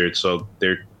injured, so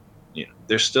they're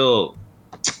still.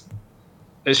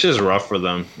 It's just rough for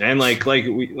them, and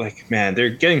man, they're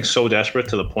getting so desperate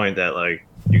to the point that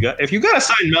if you gotta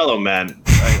sign Melo, man,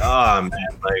 I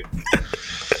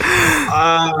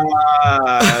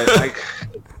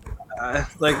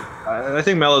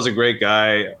think Melo's a great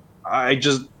guy. I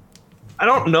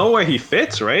don't know where he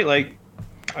fits, right? Like,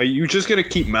 are you just gonna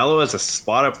keep Melo as a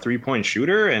spot up 3-point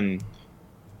shooter? And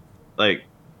I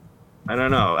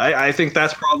don't know. I think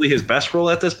that's probably his best role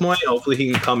at this point. Hopefully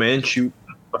he can come in, shoot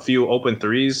a few open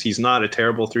threes. He's not a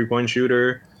terrible 3-point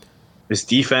shooter. His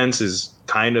defense is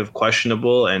kind of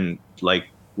questionable, and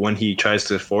when he tries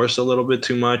to force a little bit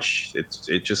too much,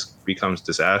 it just becomes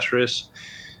disastrous.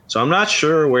 So I'm not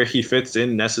sure where he fits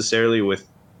in necessarily with.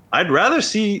 I'd rather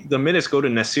see the minutes go to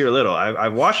Nasir Little.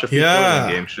 I've watched a few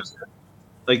games. Just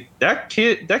that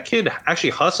kid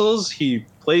actually hustles. He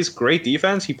plays great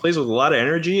defense. He plays with a lot of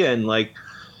energy, and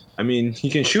he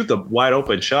can shoot the wide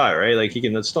open shot, right? He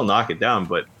can still knock it down.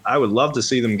 But I would love to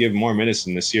see them give more minutes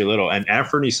to Nasir Little and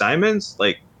Anthony Simons.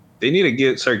 They need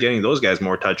to start getting those guys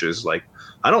more touches.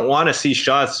 I don't want to see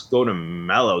shots go to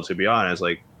Melo, to be honest.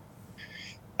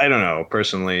 I don't know.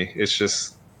 Personally, it's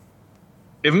just,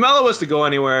 if Melo was to go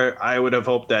anywhere, I would have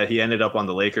hoped that he ended up on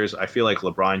the Lakers. I feel like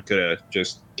LeBron could have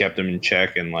just kept him in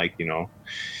check and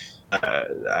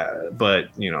but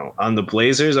on the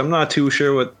Blazers, I'm not too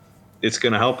sure what it's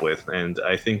going to help with. And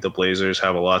I think the Blazers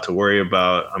have a lot to worry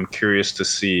about. I'm curious to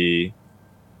see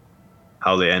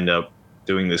how they end up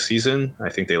doing this season. I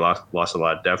think they lost a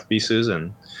lot of depth pieces,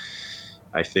 and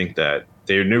I think that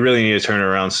they really need to turn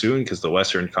around soon because the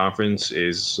Western Conference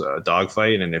is a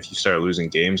dogfight, and if you start losing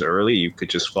games early, you could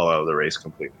just fall out of the race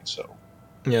completely. So,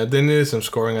 yeah, they needed some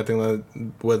scoring. I think that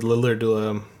with Lillard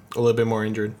a little bit more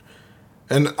injured,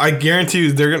 and I guarantee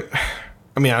you they're gonna.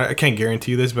 I mean, I can't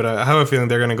guarantee you this, but I have a feeling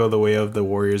they're gonna go the way of the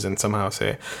Warriors and somehow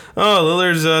say, "Oh,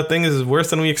 Lillard's thing is worse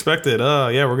than we expected. Oh,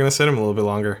 yeah, we're gonna sit him a little bit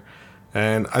longer."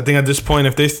 And I think at this point,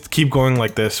 if they keep going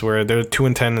like this, where they're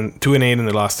 2-10 and 2-8 in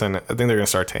their last 10, I think they're gonna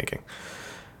start tanking.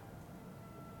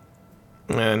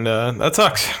 And that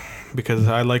sucks because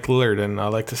I like Lillard and I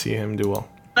like to see him do well.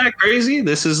 Isn't that crazy?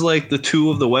 This is the two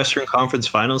of the Western Conference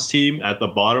Finals team at the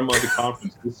bottom of the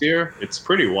conference this year. It's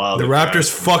pretty wild. The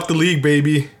Raptors fucked the league,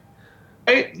 baby.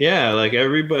 Right? Yeah,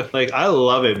 everybody, I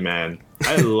love it, man.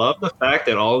 I love the fact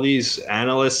that all these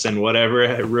analysts and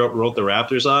whatever wrote the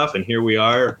Raptors off, and here we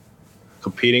are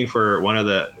competing for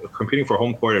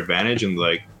home court advantage in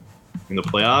the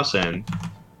playoffs, and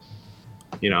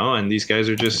and these guys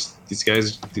it just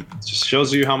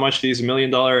shows you how much these $1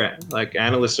 million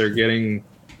analysts are getting.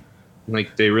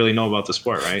 They really know about the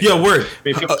sport, right? Yeah, word.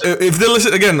 If they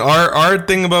listen again, our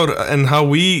thing about and how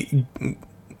we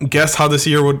guess how this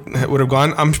year would have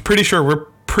gone, I'm pretty sure we're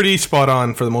pretty spot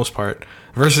on for the most part.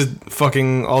 Versus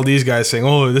fucking all these guys saying,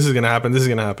 "Oh, this is gonna happen, this is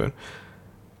gonna happen,"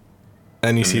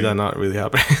 and you see that not really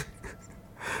happening.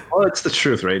 Well, it's the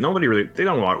truth, right? They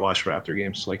don't watch Raptor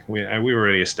games. Like we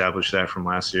already established that from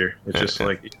last year. It's just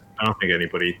like I don't think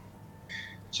anybody.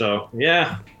 So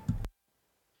yeah.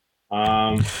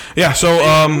 Yeah. So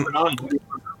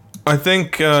I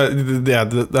think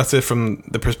that's it from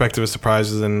the perspective of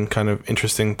surprises and kind of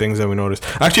interesting things that we noticed.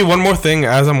 Actually, one more thing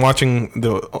as I'm watching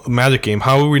the Magic game,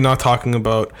 how are we not talking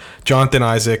about Jonathan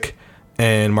Isaac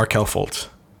and Markelle Fultz?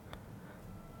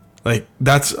 Like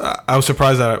I was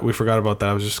surprised that we forgot about that.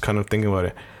 I was just kind of thinking about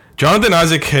it. Jonathan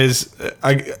Isaac has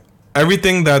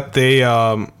everything that they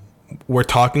were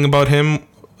talking about him,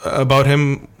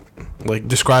 like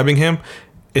describing him.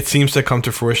 It seems to come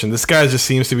to fruition. This guy just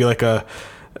seems to be like a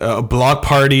block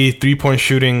party, 3-point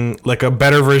shooting, like a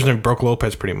better version of Brook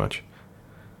Lopez, pretty much.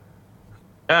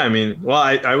 Yeah, I mean, well,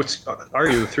 I would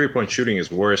argue the 3-point shooting is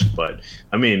worse, but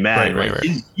I mean, man, right.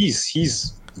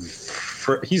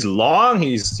 He's long.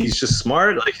 He's just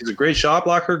smart. Like he's a great shot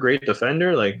blocker, great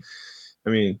defender. Like, I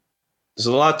mean, there's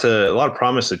a lot of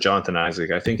promise to Jonathan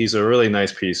Isaac. I think he's a really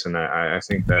nice piece, and I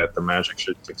think that the Magic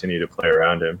should continue to play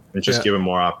around him and just give him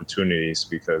more opportunities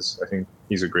because I think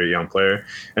he's a great young player.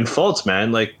 And Fultz,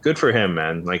 man, like good for him,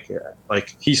 man. Like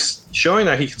he's showing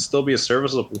that he can still be a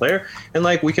serviceable player, and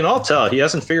like we can all tell he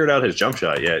hasn't figured out his jump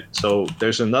shot yet. So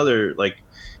there's another like.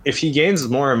 If he gains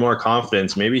more and more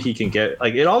confidence, maybe he can get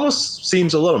like it almost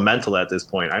seems a little mental at this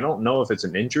point. I don't know if it's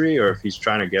an injury or if he's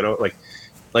trying to get out like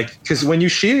because when you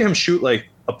see him shoot like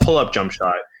a pull-up jump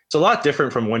shot, it's a lot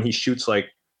different from when he shoots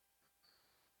like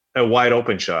a wide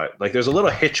open shot. Like there's a little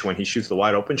hitch when he shoots the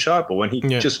wide open shot, but when he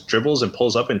just dribbles and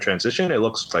pulls up in transition, it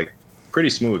looks like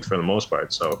pretty smooth for the most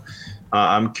part. So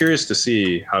I'm curious to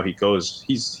see how he goes.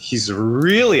 He's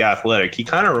really athletic. He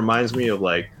kind of reminds me of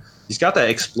like. He's got that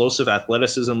explosive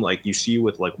athleticism like you see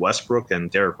with like Westbrook and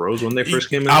Derrick Rose when they first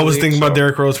came in. I was thinking about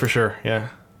Derrick Rose for sure. Yeah.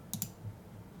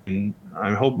 And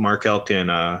I hope Markelle can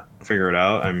figure it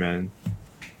out. I mean,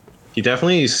 he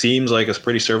definitely seems like a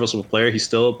pretty serviceable player. He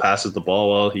still passes the ball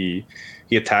well. He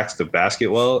attacks the basket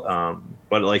well.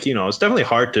 But like it's definitely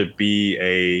hard to be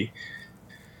a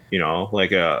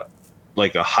like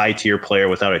a high tier player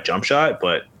without a jump shot.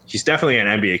 But he's definitely an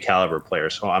NBA caliber player,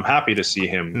 so I'm happy to see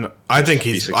him. No, I think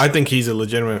he's a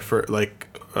legitimate for like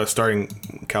a starting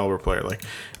caliber player. Like,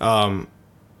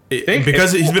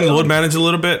 because he's been load managed a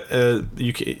little bit.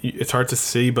 It's hard to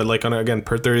see, but like on again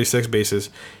per 36 basis,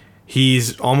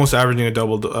 he's almost averaging a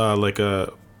double,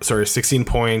 16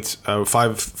 points,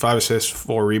 5 assists,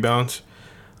 4 rebounds,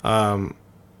 on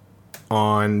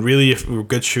really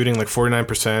good shooting, like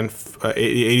 49%,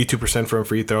 82% from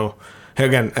free throw.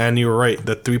 Again, and you were right.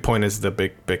 The 3-point is the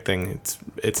big thing.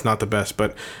 It's not the best,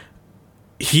 but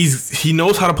he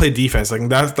knows how to play defense. Like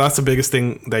that's the biggest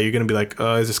thing that you're gonna be like,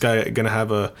 is this guy gonna have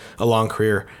a long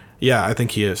career? Yeah, I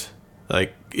think he is.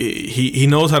 Like he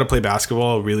knows how to play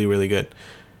basketball really, really good.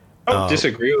 I don't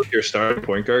disagree with your starting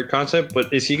point guard concept,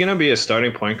 but is he gonna be a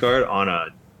starting point guard on a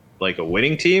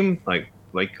winning team? I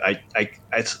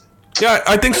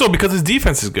think so because his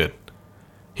defense is good.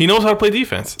 He knows how to play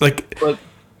defense.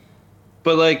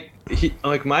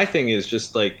 But my thing is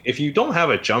just like if you don't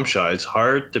have a jump shot, it's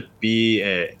hard to be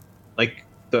at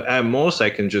most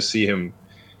I can just see him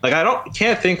like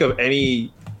can't think of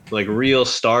any like real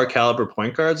star caliber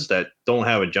point guards that don't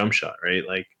have a jump shot, right?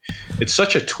 Like it's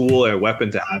such a tool and a weapon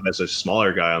to have as a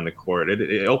smaller guy on the court.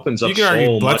 It opens up. You can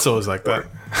argue Bledsoe is like that.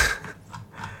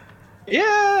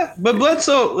 Yeah, but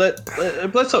Bledsoe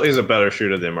is a better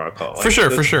shooter than Markelle. For sure.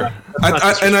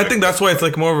 I think that's why it's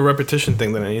like more of a repetition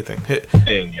thing than anything.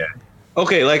 Yeah.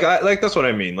 Okay, that's what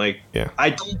I mean. Like, yeah. I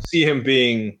don't see him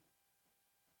being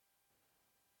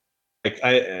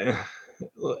I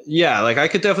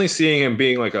could definitely see him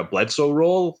being like a Bledsoe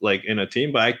role, like in a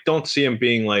team, but I don't see him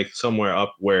being like somewhere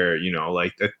up where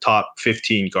like the top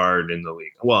 15 guard in the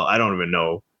league. Well, I don't even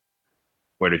know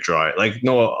where to draw it.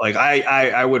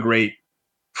 I would rate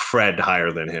Fred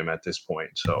higher than him at this point.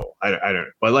 So I don't.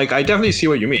 But I definitely see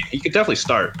what you mean. He could definitely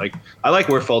start. I like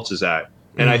where Fultz is at,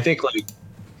 and I think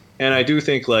I do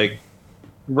think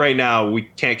right now we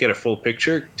can't get a full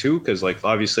picture too because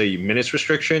obviously minutes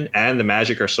restriction and the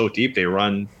Magic are so deep they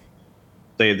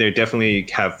definitely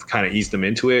have kind of eased them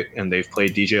into it, and they've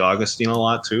played DJ Augustine a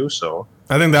lot too. So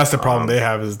I think that's the problem they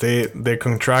have is they're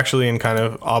contractually and kind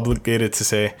of obligated to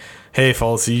say, hey,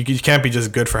 Fultz, you can't be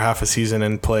just good for half a season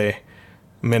and play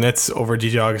minutes over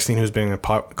DJ Augustine, who's being a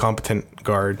competent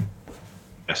guard.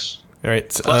 Yes. All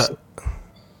right.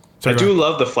 I do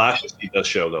love the flashes he does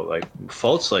show though.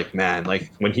 Fultz, man,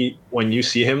 when you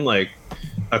see him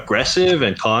aggressive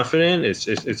and confident, it's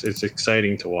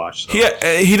exciting to watch. So.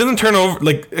 Yeah, he doesn't turn over.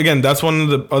 Again, that's one of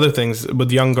the other things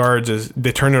with young guards is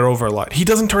they turn it over a lot. He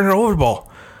doesn't turn it over the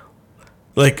ball.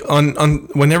 Like on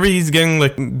whenever he's getting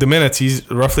like the minutes, he's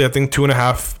roughly I think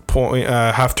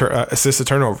 2.5 assist to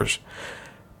turnovers,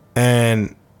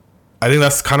 and I think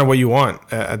that's kind of what you want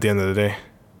at the end of the day.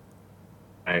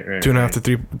 Right, 2.5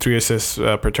 to three assists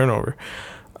per turnover.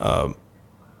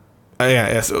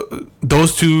 Yeah. So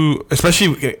those two,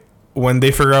 especially when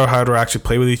they figure out how to actually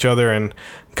play with each other and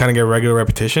kind of get regular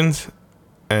repetitions,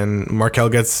 and Markel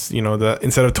gets,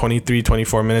 instead of 23,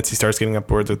 24 minutes, he starts getting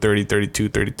upwards of 30, 32,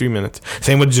 33 minutes.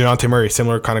 Same with DeJounte Murray,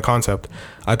 similar kind of concept.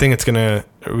 I think it's going to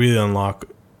really unlock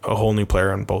a whole new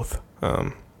player on both,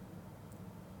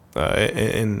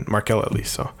 in Markel at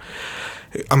least. So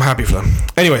I'm happy for them.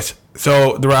 Anyways,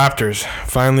 so the Raptors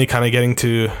finally kind of getting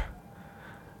to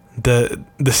the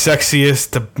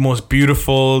sexiest, the most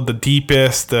beautiful, the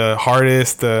deepest, the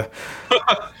hardest, the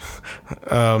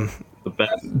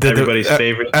best,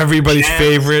 everybody's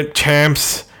favorite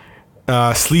champs,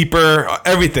 sleeper,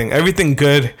 everything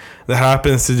good that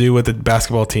happens to do with the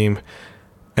basketball team,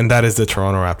 and that is the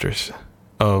Toronto Raptors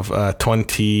of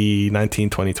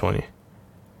 2019-2020.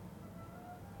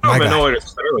 I don't know where to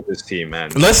start with this team, man.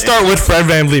 Let's start with Fred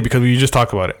VanVleet because we just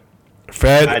talked about it.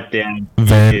 Fred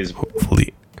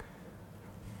VanVleet.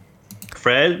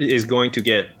 Fred is going to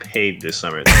get paid this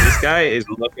summer. This guy is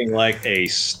looking like a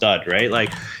stud, right?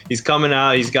 Like, he's coming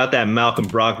out, he's got that Malcolm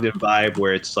Brogdon vibe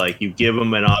where it's like you give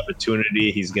him an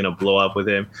opportunity, he's going to blow up with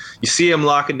him. You see him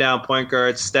locking down point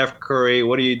guards. Steph Curry,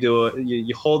 what are you doing?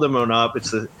 You hold him on up.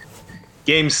 It's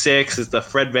Game 6. It's the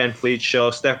Fred VanVleet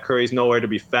show. Steph Curry's nowhere to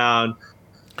be found.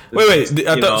 Wait.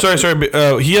 Sorry.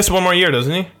 He has one more year,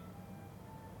 doesn't he?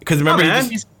 Because remember,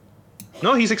 he's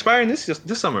expiring this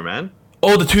summer, man.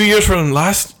 Oh, the 2 years from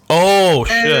last. Oh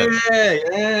shit.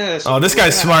 Yeah. So this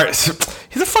guy's smart.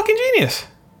 He's a fucking genius.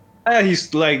 Yeah,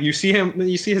 he's like, you see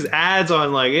his ads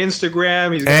on like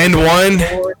Instagram. He's got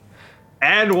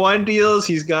and one deals.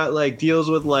 He's got like deals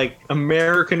with like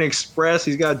American Express.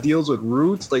 He's got deals with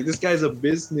Roots. Like, this guy's a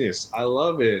business. I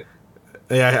love it.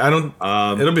 Yeah, I don't.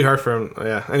 It'll be hard for him.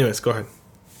 Yeah. Anyways, go ahead.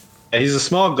 He's a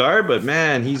small guard, but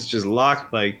man, he's just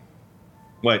locked. Like,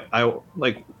 9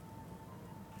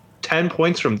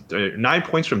 points from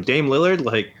Dame Lillard.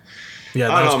 Like,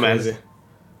 yeah, I don't know, crazy. Man.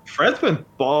 Fred's been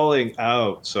balling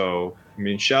out. So I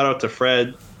mean, shout out to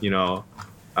Fred.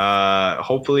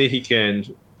 Hopefully he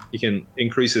can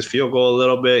increase his field goal a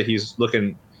little bit. He's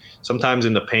looking sometimes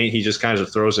in the paint. He just kind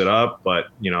of throws it up, but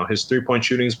his 3-point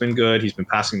shooting's been good. He's been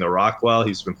passing the rock well.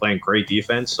 He's been playing great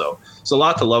defense. So it's a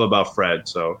lot to love about Fred.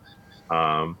 So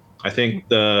I think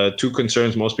the two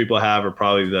concerns most people have are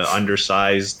probably the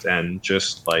undersized and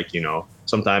just like,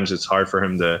 sometimes it's hard for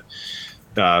him to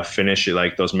finish it,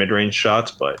 like those mid-range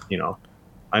shots. But,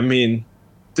 I mean,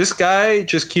 this guy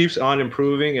just keeps on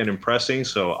improving and impressing.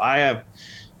 So I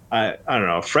don't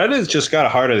know. Fred has just got a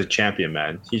heart of a champion,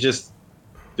 man. He just,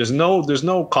 there's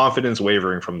no confidence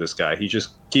wavering from this guy. He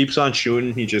just keeps on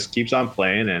shooting. He just keeps on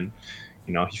playing, and,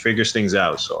 he figures things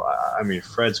out. So, I mean,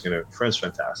 Fred's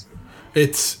fantastic.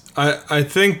 I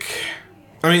think,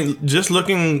 just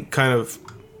looking kind of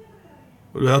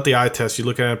without the eye test, you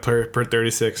look at it per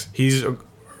 36. He's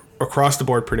across the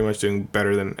board pretty much doing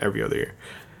better than every other year.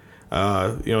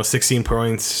 16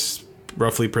 points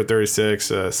roughly per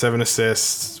 36, 7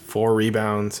 assists, 4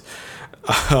 rebounds,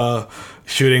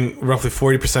 shooting roughly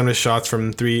 40% of his shots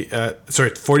from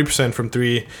 40% from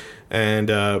 3,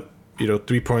 and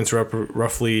 3 points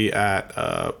roughly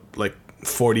at like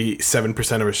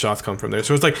 47% of his shots come from there.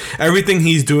 So it's like everything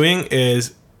he's doing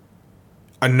is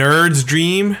a nerd's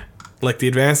dream, like the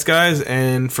advanced guys,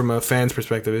 and from a fan's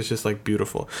perspective, it's just like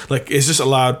beautiful. Like, it's just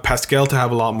allowed Pascal to have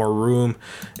a lot more room.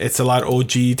 It's allowed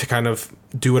OG to kind of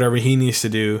do whatever he needs to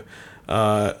do.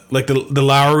 Like the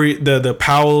Lowry, the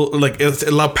Powell, like it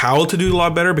allowed Powell to do a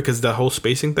lot better because the whole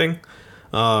spacing thing.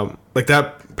 Like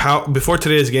that Powell before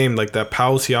today's game, like that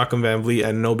Powell, Siakam, VanVleet,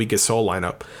 and Nobi Gasol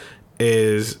lineup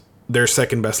is their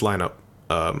second best lineup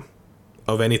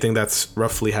of anything that's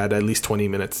roughly had at least 20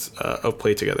 minutes of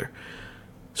play together.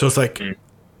 So it's like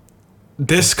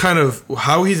this kind of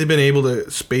how he's been able to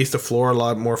space the floor a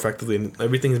lot more effectively, and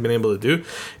everything he's been able to do,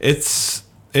 it's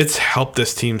helped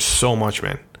this team so much,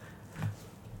 man.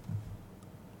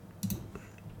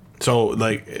 So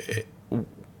like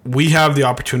we have the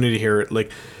opportunity here.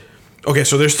 Like, okay,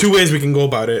 so there's two ways we can go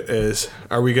about it. Is,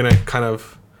 are we gonna kind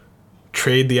of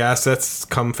trade the assets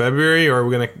come February, or are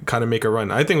we gonna kind of make a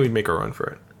run? I think we make a run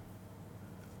for it.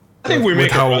 I think we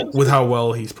make a run with how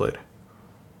well he's played.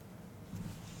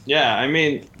 Yeah, I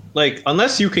mean, like,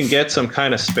 unless you can get some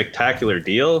kind of spectacular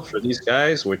deal for these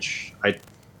guys, which I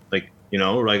like,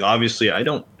 like, obviously I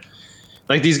don't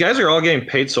like. These guys are all getting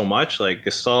paid so much. Like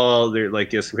Gasol, they're like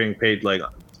getting paid like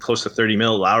close to 30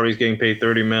 mil. Lowry's getting paid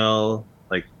 30 mil.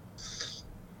 Like,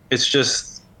 it's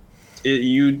just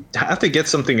you have to get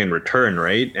something in return,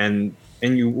 right? And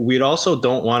we'd also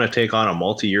don't want to take on a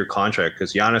multi-year contract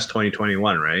because Giannis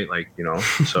 2021, right? Like,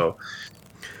 so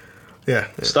yeah,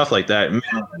 stuff like that,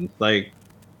 man. Like,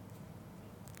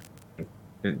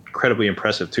 incredibly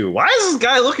impressive too. Why is this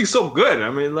guy looking so good? I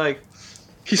mean, like,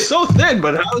 he's so thin,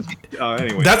 but how is he?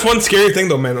 Anyway, that's one scary thing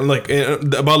though, man. Like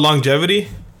about longevity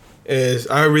is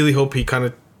I really hope he kind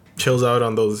of chills out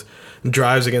on those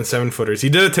drives against 7-footers. He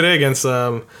did it today against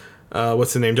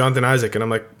what's the name, Jonathan Isaac, and I'm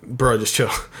like, bro, just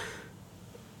chill.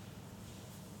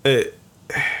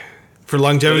 For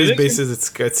longevity's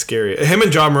basis, it's scary. Him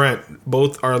and John Morant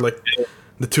both are like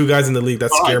the two guys in the league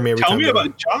that scare me every time. Tell me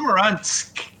about John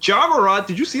Morant. John Morant,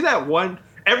 did you see that one?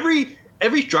 Every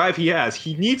drive he has,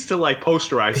 he needs to like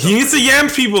posterize. He needs to yam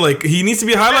people. Like, he needs to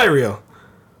be a highlight reel.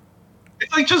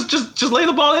 It's like just lay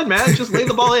the ball in, man. Just lay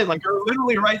the ball in. Like, you're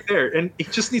literally right there, and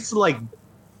it just needs to like.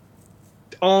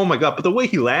 Oh my god! But the way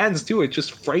he lands too, it's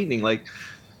just frightening. Like,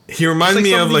 he reminds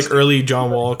me of like early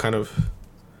John Wall kind of.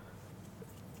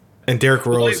 And Derrick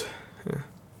Rose. Yeah.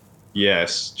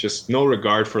 Yes, just no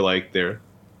regard for like their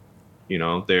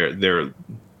legs.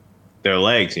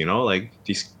 Like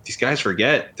these guys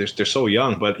forget they're so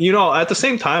young. But at the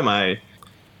same time, I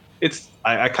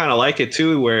kind of like it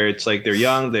too, where it's like they're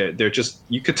young. They're just,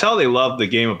 you could tell they love the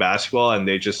game of basketball, and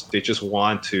they just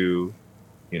want to,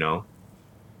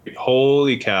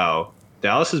 Holy cow!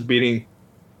 Dallas has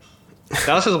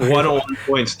 101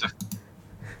 points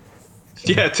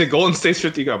to Golden State's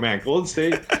 50. Man, Golden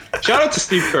State. Shout out to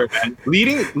Steve Kerr, man,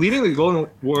 leading the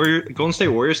Golden State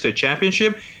Warriors to a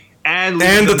championship, and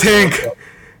the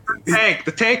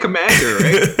tank commander,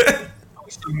 right?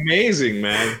 It's amazing,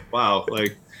 man. Wow,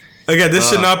 like. Again, this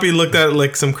should not be looked at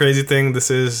like some crazy thing. This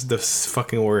is the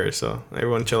fucking Warriors, so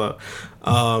everyone chill out.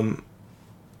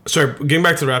 Sorry, getting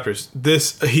back to the Raptors.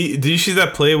 Did you see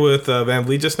that play with Van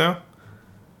Vliet just now?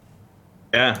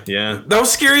 Yeah. That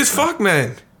was scary as fuck,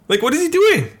 man. Like, what is he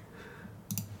doing?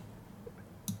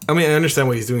 I mean, I understand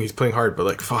what he's doing. He's playing hard, but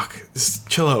like, fuck, just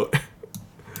chill out.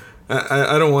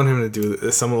 I don't want him to do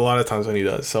this a lot of times when he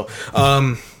does. So,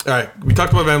 all right, we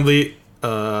talked about Van Vliet.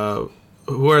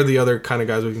 Who are the other kind of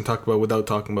guys we can talk about without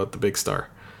talking about the big star?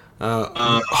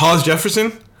 Hollis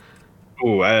Jefferson.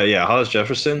 Yeah, Hollis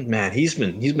Jefferson. Man, he's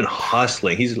been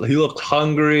hustling. He looked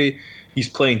hungry. He's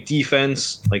playing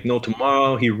defense like no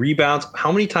tomorrow. He rebounds.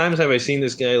 How many times have I seen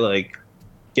this guy like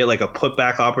get like a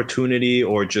putback opportunity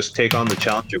or just take on the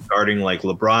challenge of guarding like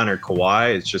LeBron or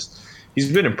Kawhi? It's just,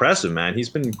 he's been impressive, man. He's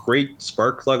been great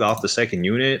spark plug off the second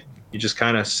unit. He just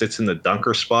kind of sits in the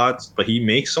dunker spots, but he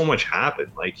makes so much happen.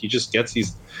 Like, he just gets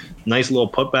these nice little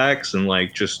putbacks and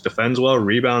like just defends well,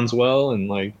 rebounds well, and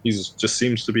like he's just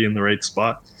seems to be in the right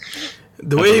spot.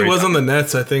 The way he was on the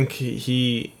Nets, I think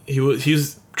he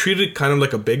was treated kind of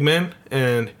like a big man,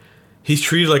 and he's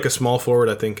treated like a small forward,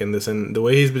 I think, in this. And the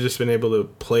way he's just been able to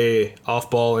play off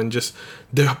ball and just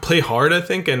play hard, I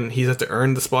think, and he's had to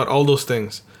earn the spot, all those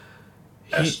things.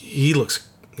 Yes. He looks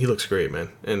great, man.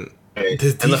 And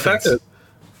his defense. And the fact that,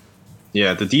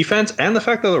 the defense and the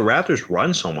fact that the Raptors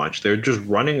run so much. They're just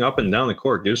running up and down the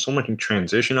court. There's so many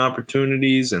transition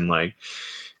opportunities, and I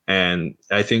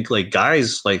think like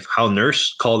guys like how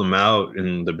Nurse called him out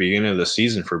in the beginning of the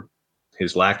season for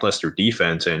his lackluster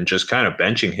defense and just kind of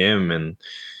benching him, and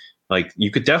like you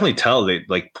could definitely tell that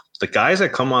like the guys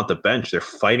that come off the bench, they're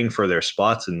fighting for their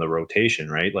spots in the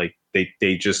rotation, right? Like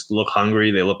they just look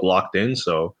hungry, they look locked in.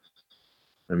 So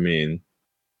I mean,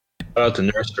 shout out to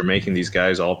Nurse for making these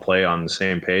guys all play on the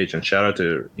same page, and shout out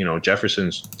to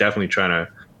Jefferson's definitely trying to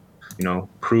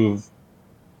prove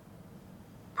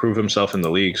himself in the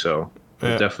league. So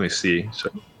we'll definitely see. So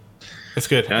it's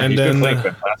good. Yeah, and he's then been playing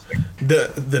fantastic.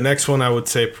 The next one I would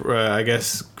say, I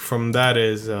guess from that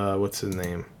is what's his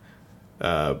name,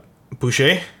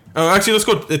 Boucher. Oh, actually, let's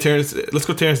go Terrence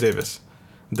Davis,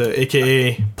 the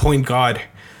AKA point guard.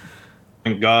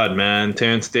 Thank God, man.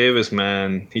 Terrence Davis,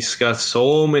 man. He's got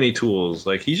so many tools.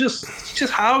 Like, he's just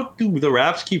how do the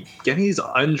Raps keep getting these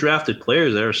undrafted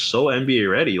players that are so NBA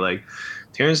ready? Like,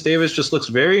 Terrence Davis just looks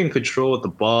very in control with the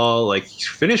ball. Like, he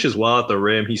finishes well at the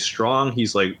rim. He's strong.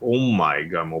 He's like, oh my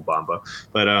God, Mo Bamba.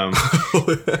 But I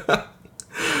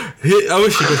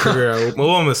wish he could figure out. Mo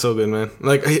Bamba is so good, man.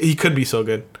 Like, he could be so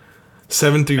good.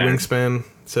 7'3" wingspan,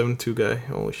 7'2" guy.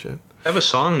 Holy shit. I have a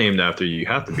song named after you. You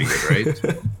have to be good,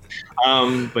 right?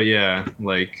 But yeah,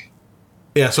 like.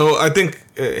 Yeah, so I think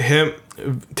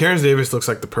Terrence Davis looks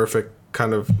like the perfect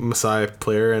kind of Messiah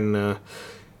player, and I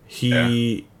think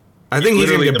he's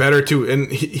gonna get better too.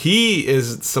 And he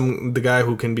is the guy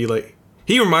who can be like,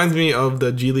 He reminds me of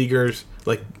the G Leaguers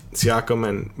like Siakam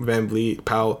and Van Vliet,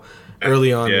 Powell,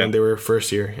 early on when they were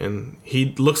first year, and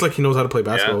he looks like he knows how to play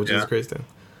basketball, which is crazy thing.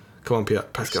 Come on,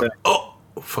 Pascal. Oh,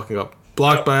 fucking up.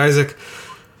 Blocked by Isaac.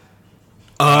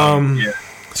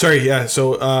 Sorry, yeah.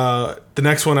 So the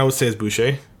next one I would say is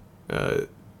Boucher.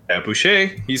 Boucher.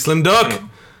 He's Slim Duck.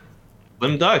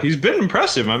 Slim Duck. He's been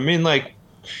impressive. I mean, like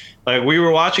we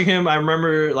were watching him. I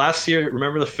remember last year.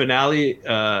 Remember the finale,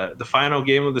 the final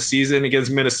game of the season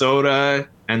against Minnesota,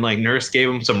 and like Nurse gave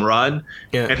him some run,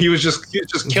 and he was just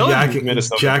killing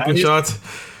Minnesota.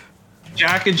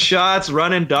 Jacking shots,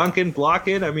 running, dunking,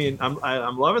 blocking. I mean,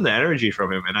 I'm loving the energy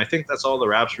from him, and I think that's all the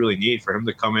Raps really need for him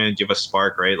to come in and give a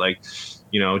spark, right? Like,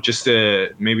 just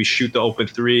to maybe shoot the open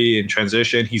three in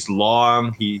transition. He's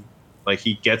long. He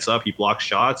gets up, he blocks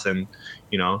shots, and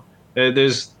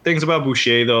there's things about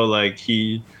Boucher though, like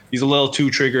he's a little too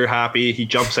trigger happy. He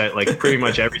jumps at like pretty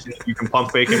much everything. You can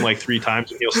pump fake him like 3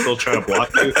 times, and he'll still try to block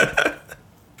you.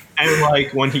 And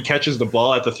like when he catches the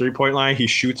ball at the 3-point line, he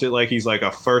shoots it like he's like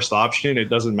a first option. It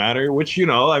doesn't matter, which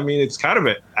I mean, it's kind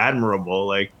of admirable.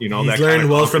 Like he's that learned kind of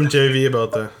well from JV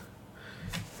about that.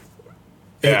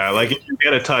 Yeah, like if you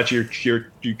get a touch, you're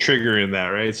triggering that,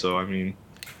 right? So I mean,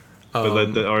 or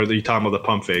are you talking about the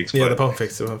pump fakes? Yeah, the pump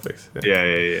fakes.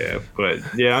 Yeah. But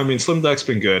yeah, I mean, Slim Duck's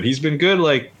been good. He's been good,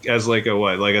 like as like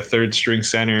a third string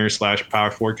center /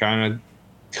 power forward kind of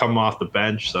come off the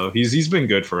bench. So he's been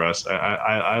good for us.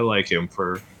 I like him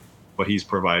for what he's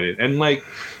provided, and like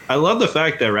I love the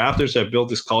fact that Raptors have built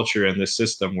this culture and this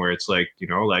system where it's like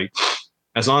like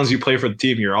as long as you play for the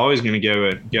team, you're always going to get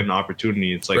an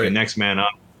opportunity. It's like the next man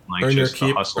up, like earn just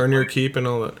your keep, earn your keep, and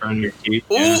all that. Earn your keep.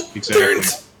 Oh, yeah, exactly.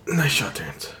 Terrence. Nice shot,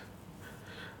 Terrence.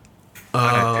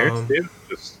 Terrence, dude,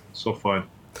 just so fun.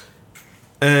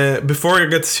 Before I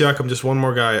get to Siakam, just one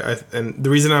more guy, and the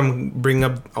reason I'm bringing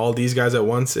up all these guys at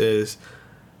once is,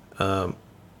 so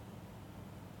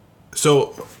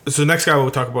next guy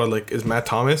we'll talk about is Matt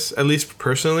Thomas. At least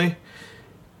personally,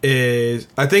 is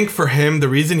I think for him the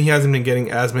reason he hasn't been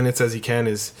getting as minutes as he can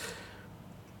is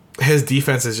his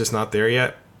defense is just not there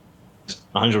yet.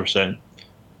 100%.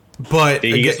 But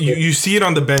again, you see it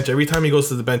on the bench every time he goes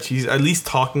to the bench. He's at least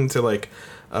talking to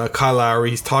Kyle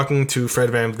Lowry. He's talking to Fred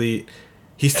VanVleet.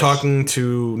 He's talking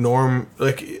to Norm.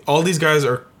 Like all these guys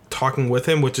are talking with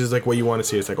him, which is like what you want to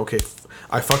see. It's like, okay,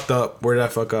 I fucked up. Where did I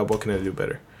fuck up? What can I do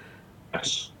better?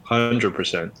 Yes,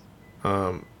 100%.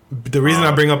 The reason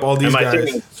I bring up all these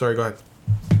guys. Sorry, go ahead.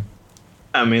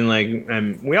 I mean,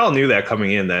 and we all knew that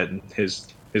coming in that his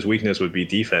weakness would be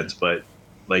defense, but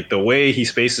like the way he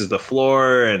spaces the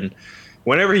floor and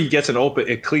whenever he gets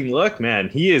a clean look, man,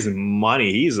 he is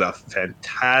money. He's a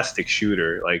fantastic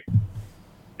shooter. Like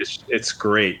it's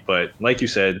great, but like you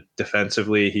said,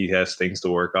 defensively he has things to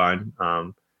work on.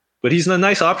 But he's a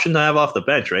nice option to have off the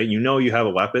bench, right? You have a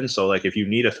weapon, so like if you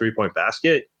need a 3-point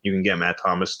basket, you can get Matt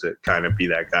Thomas to kind of be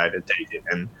that guy to take it,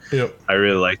 and I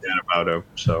really like that about him.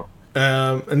 So,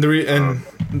 and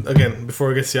again, before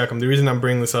we get to Siakam, the reason I'm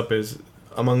bringing this up is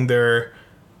among their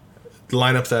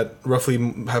lineups that roughly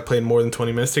have played more than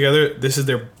 20 minutes together, this is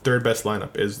their third best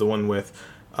lineup. Is the one with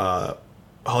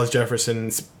Hollis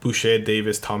Jefferson, Boucher,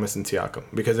 Davis, Thomas, and Siakam.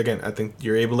 Because again, I think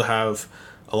you're able to have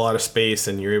a lot of space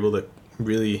and you're able to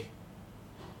really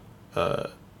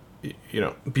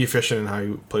be efficient in how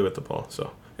you play with the ball.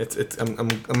 So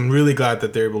I'm really glad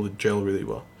that they're able to gel really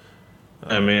well.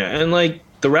 I mean, and like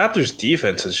the Raptors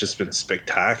defense has just been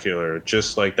spectacular.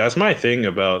 Just like that's my thing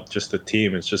about just the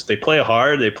team. It's just they play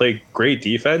hard, they play great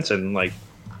defense, and like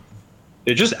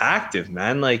they're just active,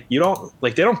 man. Like they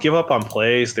don't give up on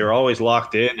plays. They're always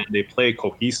locked in and they play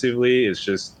cohesively. It's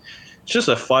just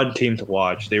a fun team to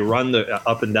watch. They run the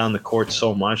up and down the court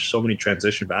so much, so many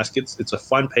transition baskets. It's a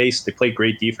fun pace. They play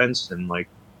great defense and like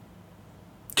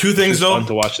two things though. Fun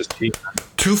to watch this team.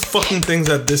 Two fucking things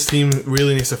that this team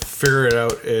really needs to figure it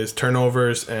out is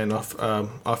turnovers and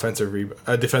defensive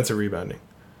rebounding.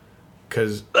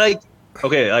 Because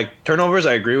turnovers,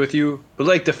 I agree with you, but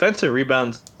like defensive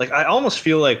rebounds, like I almost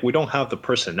feel like we don't have the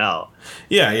personnel.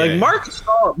 Yeah. Like Marc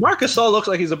Gasol looks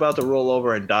like he's about to roll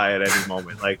over and die at any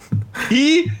moment. Like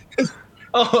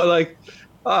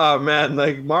man,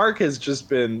 like Mark has just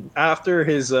been after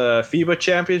his FIBA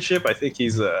championship. I think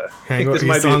he's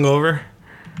hungover.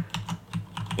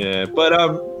 Yeah, but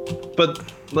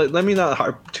let me not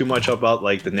harp too much about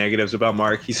like the negatives about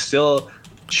Mark. He still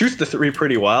shoots the three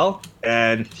pretty well,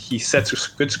 and he sets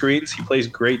good screens. He plays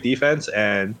great defense,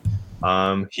 and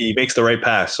he makes the right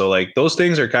pass. So like those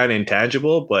things are kind of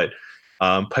intangible, but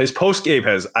his post game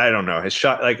his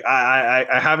shot. Like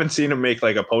I haven't seen him make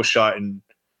like a post shot in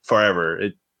forever.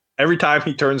 every time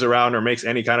he turns around or makes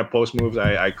any kind of post moves,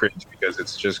 I cringe because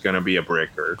it's just gonna be a brick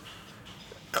or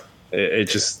it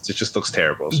just looks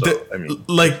terrible. So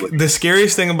the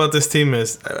scariest thing about this team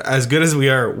is, as good as we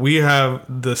are, we have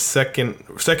the second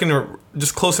or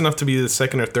just close enough to be the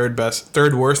second or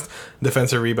third worst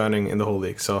defensive rebounding in the whole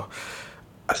league. So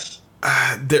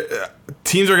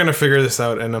teams are gonna figure this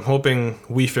out, and I'm hoping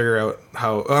we figure out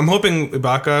how. I'm hoping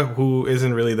Ibaka, who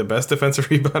isn't really the best defensive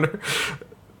rebounder,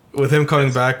 with him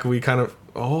coming back, we kind of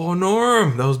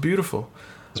Norm, that was beautiful.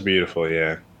 It's beautiful,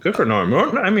 yeah. Good for Norm.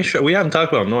 I mean, sure, we haven't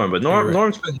talked about Norm, but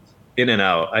Norm's been in and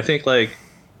out. I think,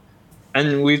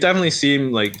 and we've definitely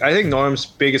seen, I think Norm's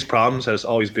biggest problems has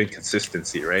always been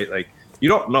consistency, right? Like, you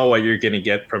don't know what you're going to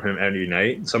get from him every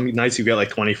night. Some nights you get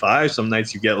 25, some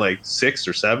nights you get 6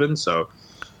 or 7. So,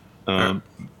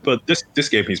 but this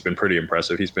game he's been pretty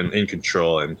impressive. He's been in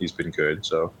control and he's been good.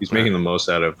 So he's making the most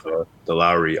out of the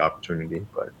Lowry opportunity.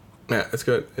 But yeah, it's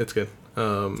good. It's good.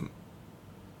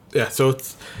 Yeah, so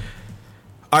it's.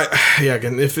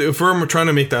 Again, if we're trying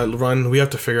to make that run, we have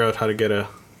to figure out how to get a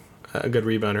good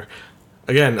rebounder.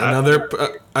 Again, another.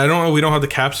 I don't know. We don't have the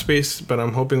cap space, but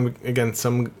I'm hoping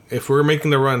if we're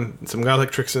making the run, some guy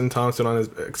like Tristan Thompson on his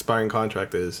expiring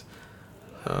contract is,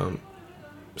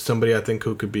 somebody I think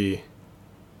who could be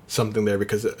something there,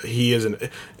 because he isn't.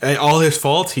 All his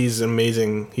faults, he's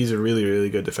amazing. He's a really, really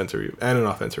good defensive and an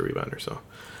offensive rebounder. So,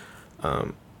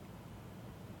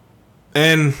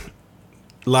 and.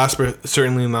 Last but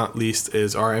certainly not least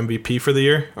is our MVP for the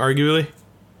year, arguably,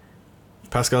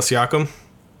 Pascal Siakam.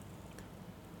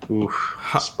 Ooh,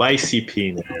 spicy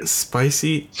P, man.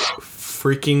 Spicy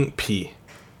freaking P.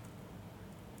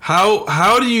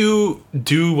 How do you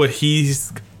do what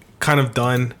he's kind of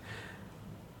done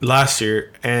last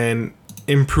year and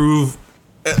improve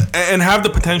and have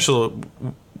the potential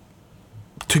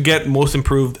to get most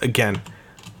improved again?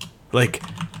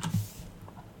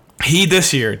 He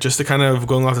this year, just to kind of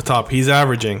going off the top, he's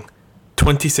averaging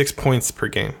 26 points per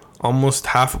game, more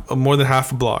than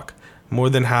half a block,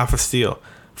 more than half a steal,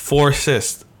 4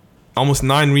 assists, almost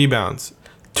 9 rebounds,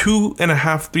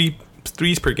 2.5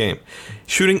 threes per game,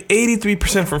 shooting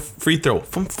 83% from free throw,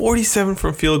 from 47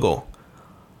 from field goal,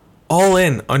 all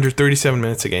in under 37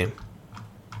 minutes a game.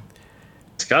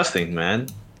 Disgusting, man.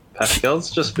 Pascal's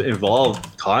just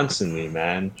evolved constantly,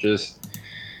 man.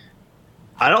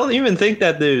 I don't even think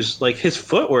that there's his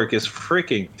footwork is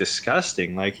freaking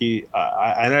disgusting. I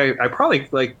probably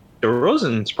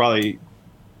DeRozan's probably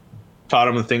taught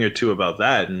him a thing or two about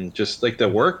that, and just the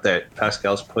work that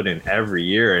Pascal's put in every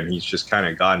year, and he's just kind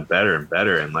of gotten better and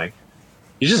better, and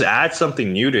he just adds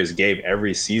something new to his game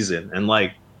every season, and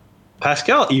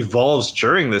Pascal evolves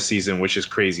during the season, which is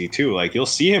crazy too. You'll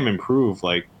see him improve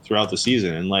throughout the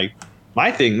season, and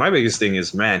my biggest thing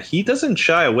is, man, he doesn't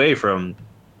shy away from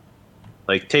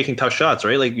taking tough shots,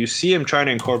 right? You see him trying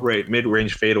to incorporate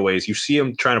mid-range fadeaways. You see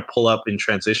him trying to pull up in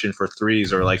transition for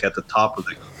threes, or at the top of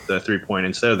the 3-point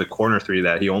instead of the corner 3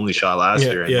 that he only shot last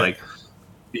year. And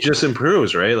he just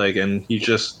improves, right? And he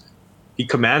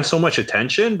commands so much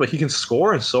attention, but he can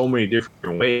score in so many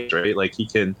different ways, right? He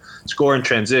can score in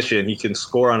transition. He can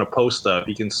score on a post up.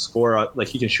 He can score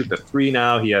he can shoot the 3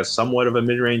 now. He has somewhat of a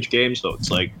mid-range game, so it's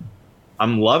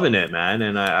I'm loving it, man.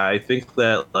 And I think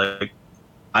that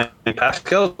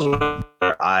Pascal,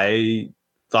 I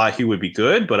thought he would be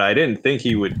good, but I didn't think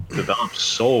he would develop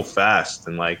so fast.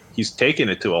 And he's taken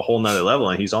it to a whole nother level,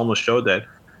 and he's almost showed that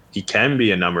he can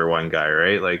be a number 1 guy,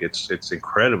 right? It's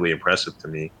incredibly impressive to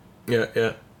me.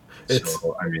 Yeah.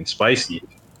 Spicy.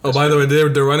 Oh, by the way,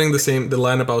 they're running the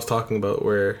lineup I was talking about,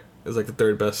 where it's the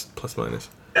third best plus minus.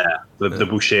 Yeah, the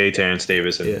Boucher, Terrence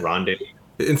Davis, and Rondé.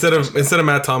 Instead of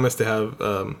Matt Thomas, they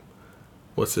have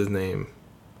what's his name?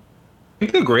 I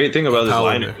think the great thing about this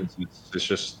lineup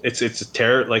is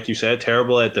it's like you said,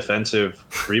 terrible at defensive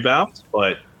rebounds,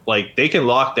 but they can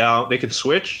lock down, they can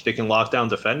switch, they can lock down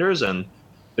defenders, and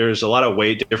there's a lot of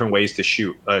different ways to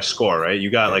score, right?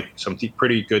 You got some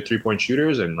pretty good 3-point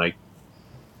shooters, and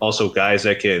also guys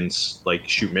that can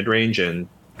shoot mid range and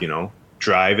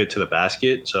drive it to the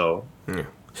basket. So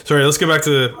sorry, let's get back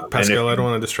to Pascal. I don't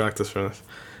want to distract us from this.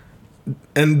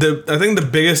 And I think the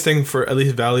biggest thing, for at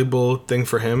least valuable thing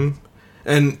for him,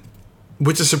 and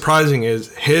which is surprising,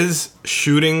 is his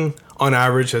shooting on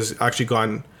average has actually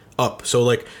gone up.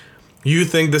 So you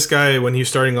think this guy, when he's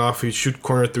starting off, he'd shoot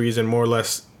corner 3s and more or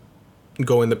less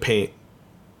go in the paint,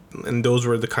 and those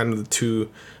were the kind of the 2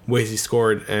 ways he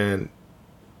scored. And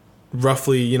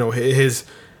roughly,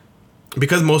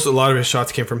 because a lot of his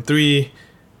shots came from 3,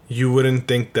 you wouldn't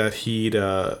think that he'd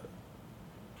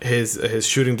his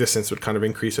shooting distance would kind of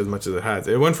increase as much as it has.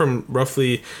 It went from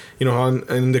roughly,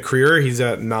 in the career, he's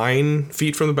at 9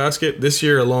 feet from the basket. This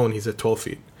year alone, he's at 12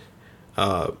 feet.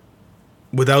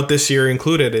 Without this year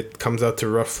included, it comes out to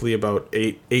roughly about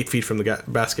 8 feet from the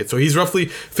basket. So he's roughly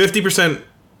 50%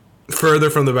 further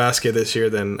from the basket this year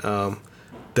than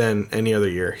any other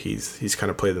year he's kind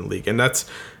of played in the league. And that's,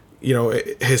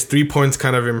 his 3 points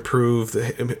kind of improved.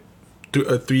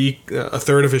 A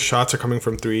third of his shots are coming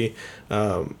from three,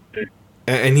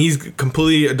 and he's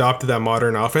completely adopted that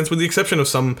modern offense, with the exception of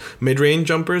some mid-range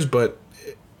jumpers, but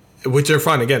which are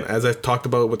fun. Again, as I talked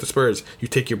about with the Spurs, you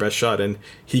take your best shot, and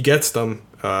he gets them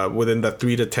within that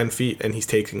 3 to 10 feet, and he's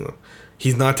taking them.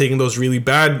 He's not taking those really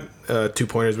bad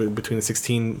 2-pointers between the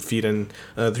 16 feet and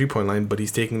 3-point line, but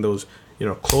he's taking those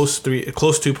close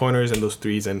 2-pointers and those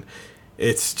threes, and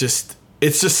it's just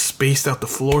spaced out the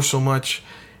floor so much.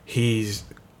 He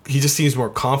just seems more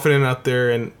confident out there,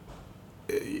 and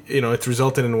it's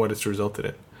resulted in what it's resulted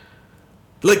in.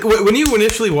 Like, when you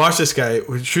initially watched this guy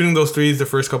shooting those threes the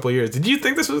first couple of years, did you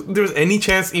think there was any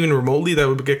chance even remotely that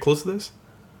would get close to this?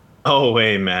 Oh,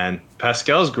 way, man.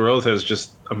 Pascal's growth has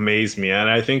just amazed me, and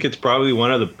I think it's probably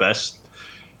one of the best.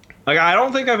 Like, I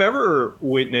don't think I've ever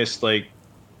witnessed, like,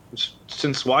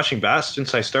 since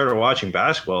I started watching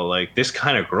basketball, like, this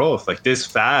kind of growth, like, this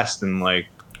fast, and, like,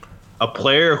 a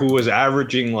player who was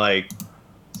averaging like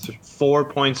 4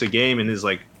 points a game in his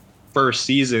like first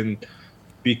season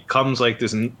becomes like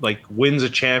this, like wins a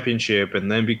championship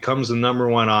and then becomes the number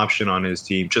one option on his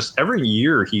team. Just every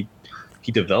year he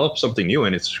develops something new,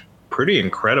 and it's pretty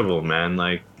incredible, man.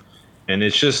 Like, and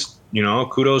it's just,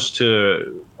 kudos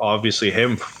to obviously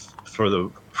him for the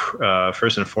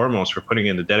first and foremost for putting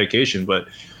in the dedication, but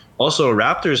also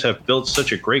Raptors have built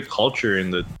such a great culture in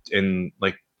the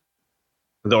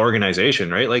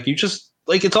organization, right? Like, you just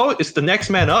like, it's the next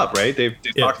man up, right? They've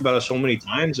talked about it so many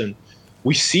times, and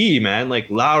we see, man, like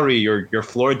Lowry, your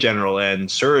floor general, and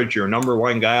Serge, your number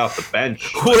one guy off the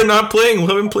bench, who are not playing, who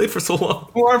haven't played for so long,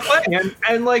 who aren't playing,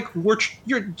 and like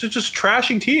you're just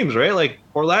trashing teams, right? Like,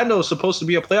 Orlando is supposed to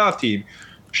be a playoff team.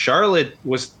 Charlotte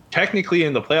was technically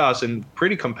in the playoffs and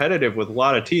pretty competitive with a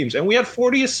lot of teams, and we had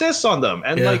 40 assists on them,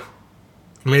 and like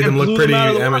made them look pretty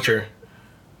amateur.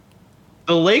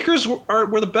 The Lakers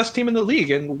were the best team in the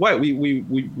league, and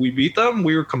we beat them.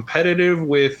 We were competitive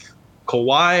with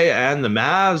Kawhi and the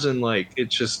Mavs, and like,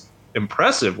 it's just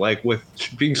impressive. Like, with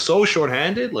being so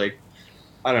shorthanded, like,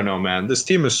 I don't know, man. This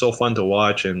team is so fun to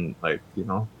watch, and like, you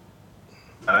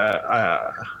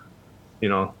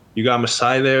got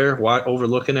Masai there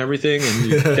overlooking everything, and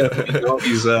you definitely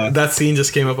he's that scene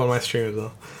just came up on my stream as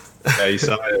well. Yeah, you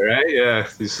saw it, right? Yeah,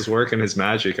 he's just working his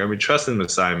magic. I mean, trust in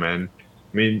Masai, man.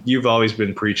 I mean, you've always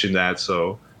been preaching that,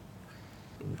 so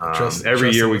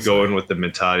every year we go in with the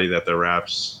mentality that the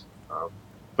Raps.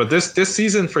 But this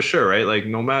season for sure, right? Like,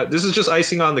 no matter, this is just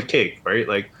icing on the cake, right?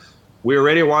 Like, we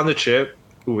already won the chip.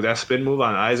 Ooh, that spin move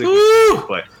on Isaac.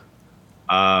 But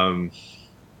I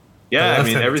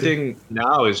mean, everything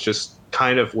now is just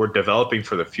kind of, we're developing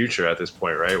for the future at this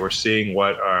point, right? We're seeing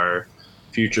what our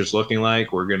future's looking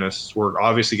like. We're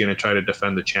obviously gonna try to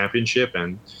defend the championship,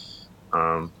 and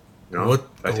I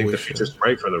think the future's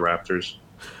bright for the Raptors.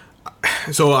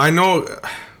 So I know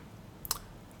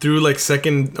through like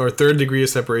second or third degree of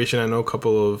separation, I know a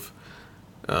couple of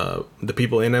the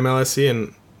people in MLSC,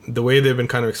 and the way they've been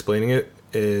kind of explaining it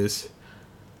is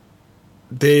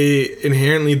they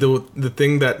inherently, the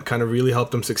thing that kind of really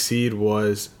helped them succeed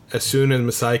was, as soon as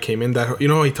Masai came in, that,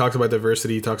 he talks about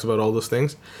diversity, he talks about all those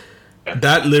things. Yeah.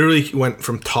 That literally went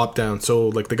from top down. So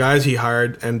like the guys he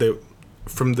hired and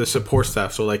from the support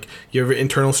staff. So like you have an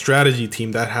internal strategy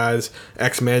team that has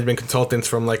ex-management consultants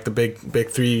from like the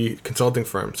big three consulting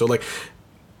firms. So like,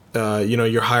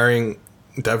 you're hiring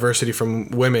diversity from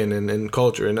women and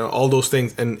culture and all those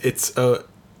things. And it's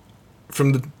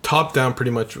from the top down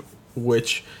pretty much,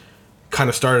 which kind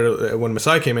of started when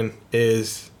Masai came in,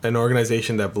 is an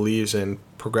organization that believes in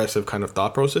progressive kind of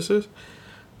thought processes,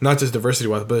 not just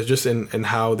diversity-wise, but just in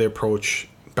how they approach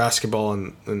basketball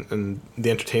and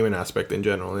the entertainment aspect in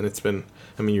general. And it's been,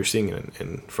 I mean, you're seeing it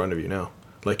in front of you now.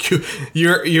 Like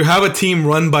you have a team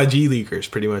run by G Leaguers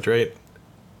pretty much, right?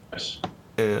 Yes.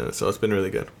 And so it's been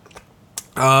really good.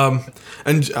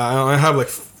 And I have like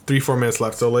 3-4 minutes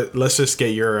left, so let's just get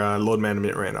your load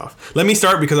management rant off. Let me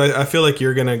start because I feel like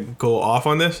you're gonna go off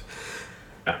on this.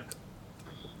 Yeah.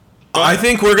 I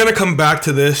think we're gonna come back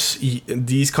to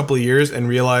these couple of years and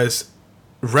realize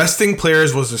resting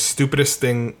players was the stupidest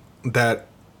thing that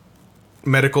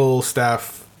medical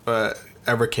staff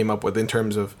ever came up with in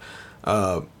terms of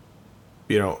that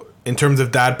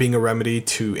being a remedy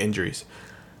to injuries.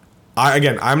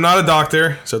 I'm not a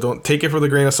doctor, so don't take it with a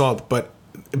grain of salt. But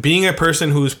being a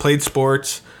person who's played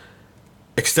sports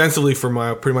extensively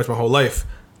for pretty much my whole life,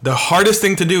 the hardest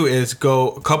thing to do is go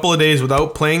a couple of days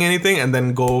without playing anything and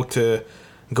then go to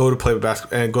play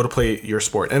basketball and go to play your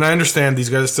sport. And I understand these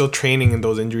guys are still training in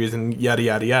those injuries and yada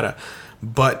yada yada,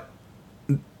 but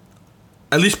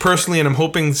at least personally, and I'm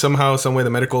hoping somehow, some way, the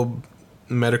medical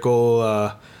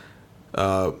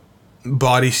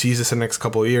body sees this in the next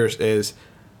couple of years, is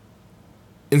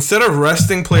instead of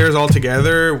resting players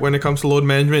altogether when it comes to load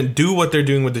management, do what they're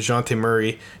doing with DeJounte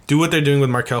Murray, do what they're doing with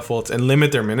Markelle Fultz, and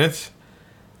limit their minutes.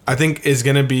 I think is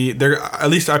going to be, at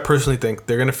least I personally think,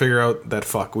 they're going to figure out that,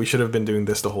 fuck, we should have been doing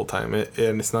this the whole time.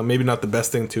 And it's maybe not the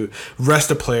best thing to rest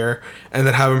a player and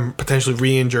then have him potentially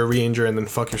re-injure, and then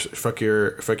fuck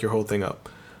your whole thing up.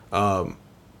 And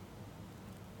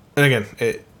again,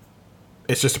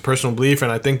 it's just a personal belief,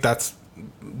 and I think that's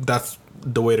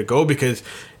the way to go, because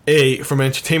from an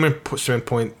entertainment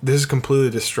standpoint, this has completely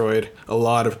destroyed a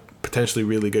lot of potentially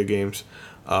really good games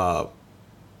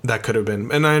that could have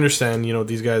been. And I understand,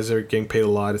 these guys are getting paid a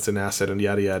lot, it's an asset, and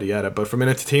yada yada yada, but from an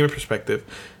entertainment perspective,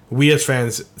 we as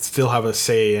fans still have a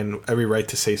say and every right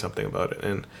to say something about it.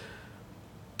 And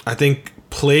I think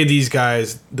play these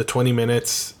guys the 20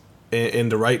 minutes in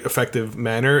the right effective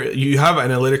manner. You have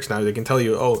analytics now that can tell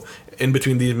you, oh, in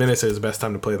between these minutes is the best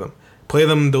time to play them. Play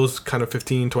them those kind of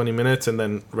 15, 20 minutes and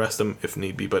then rest them if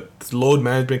need be. But load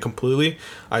management completely,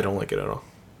 I don't like it at all.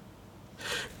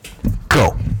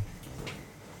 Go.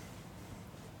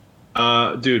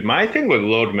 Dude, my thing with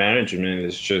load management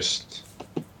is just,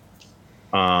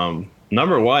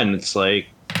 number one, it's like,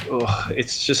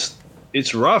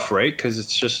 it's rough, right? Because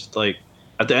it's just like,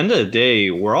 at the end of the day,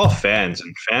 we're all fans,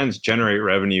 and fans generate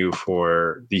revenue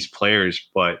for these players.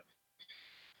 But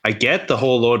I get the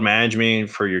whole load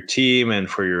management for your team and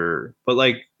but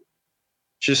like,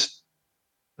 just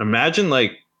imagine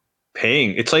like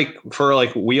paying. It's like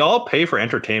we all pay for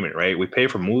entertainment, right? We pay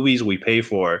for movies, we pay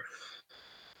for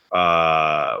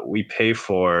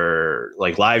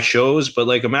like live shows, but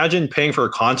like imagine paying for a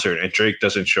concert and Drake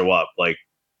doesn't show up, like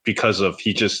because of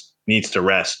he just needs to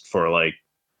rest for like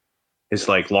his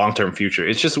like long-term future.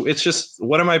 It's just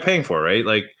what am I paying for, right?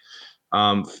 Like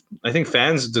I think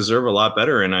fans deserve a lot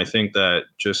better, and I think that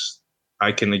just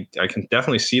I can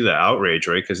definitely see the outrage,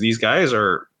 right? Because these guys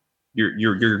are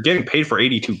you're getting paid for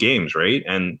 82 games, right?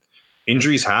 And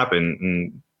injuries happen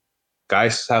and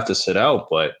guys have to sit out,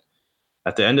 but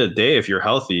at the end of the day, if you're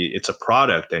healthy, it's a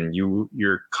product, and your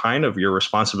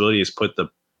responsibility is to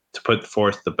put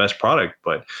forth the best product.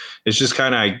 But it's just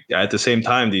kind of, at the same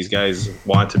time, these guys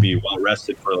want to be well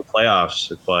rested for the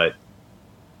playoffs, but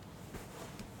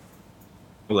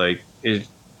like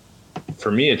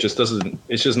for me, it's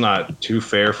just not too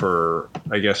fair for,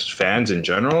 I guess, fans in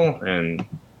general. And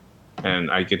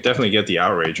I could definitely get the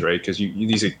outrage, right? Because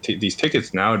these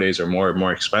tickets nowadays are more and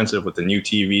more expensive with the new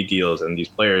TV deals and these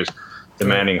players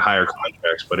demanding higher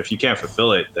contracts. But if you can't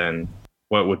fulfill it, then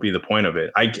what would be the point of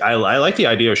it? I like the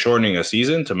idea of shortening a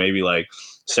season to maybe like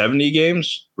 70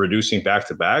 games, reducing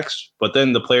back-to-backs, but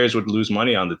then the players would lose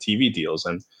money on the TV deals,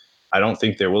 and I don't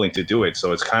think they're willing to do it.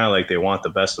 So it's kind of like they want the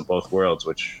best of both worlds,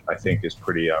 which I think is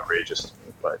pretty outrageous to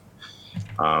me. But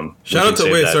shout out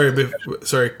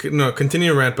to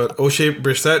continue to rant, but O'Shea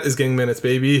Brissett is getting minutes,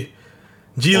 baby.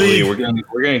 G League.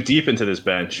 We're getting deep into this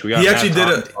bench. He actually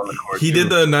did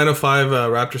the 905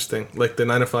 Raptors thing, like the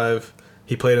 905.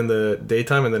 He played in the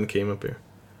daytime and then came up here.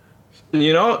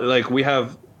 Like we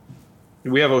have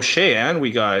O'Shea and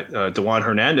we got DeJuan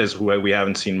Hernandez, who we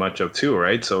haven't seen much of too,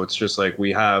 right? So it's just like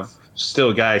we have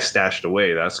still guys stashed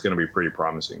away. That's going to be pretty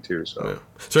promising too. So yeah.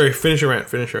 Sorry, finish your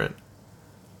rant.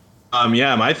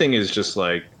 Yeah, my thing is just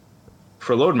like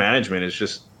for load management, it's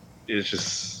just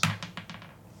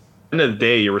at the end of the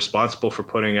day, you're responsible for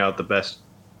putting out the best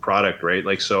product, right?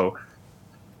 Like, so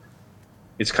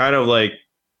it's kind of like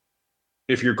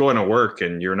if you're going to work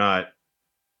and you're not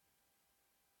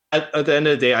at the end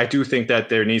of the day, I do think that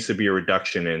there needs to be a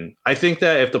reduction in. I think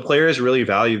that if the players really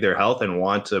value their health and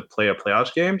want to play a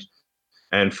playoffs games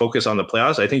and focus on the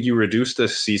playoffs, I think you reduce the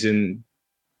season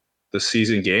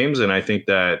games, and I think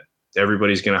that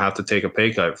everybody's going to have to take a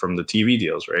pay cut from the TV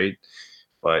deals, right?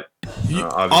 But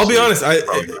I'll be honest,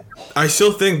 I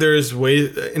still think there's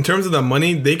ways in terms of the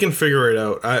money they can figure it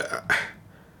out. I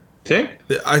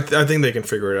think they can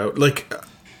figure it out. Like,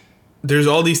 there's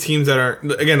all these teams that are,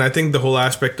 again, I think the whole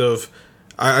aspect of,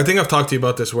 I think I've talked to you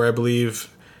about this, where I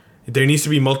believe there needs to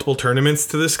be multiple tournaments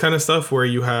to this kind of stuff, where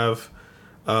you have,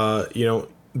 the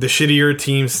shittier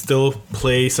teams still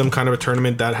play some kind of a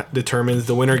tournament that determines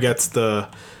the winner gets the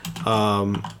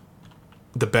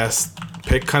the best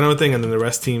pick kind of a thing, and then the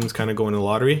rest teams kind of go in the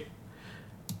lottery.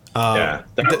 That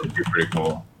would be pretty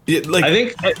cool. Yeah, like I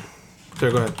think.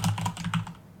 Sorry, go ahead.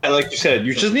 Like you said,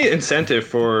 you just need incentive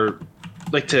for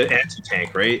like to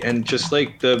anti-tank, right? And just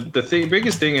like the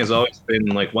biggest thing has always been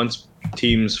like once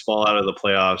teams fall out of the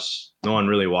playoffs, no one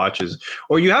really watches,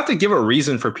 or you have to give a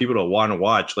reason for people to want to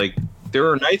watch. Like there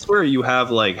are nights where you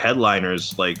have like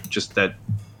headliners like just that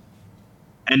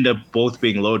end up both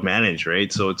being load managed,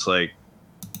 right? So it's like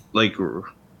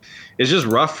it's just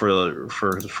rough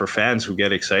for fans who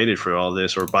get excited for all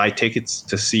this or buy tickets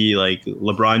to see like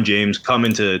LeBron James come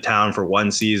into town for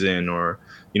one season, or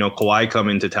Kawhi come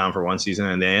into town for one season,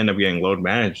 and they end up getting load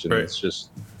managed, and It's just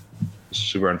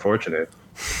super unfortunate.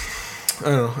 I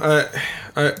don't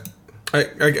know. I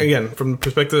again, from the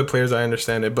perspective of the players, I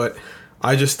understand it, but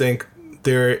I just think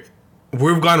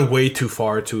we've gone way too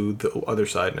far to the other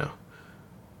side now.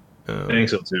 I think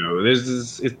so too.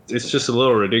 It's just a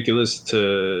little ridiculous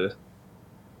to.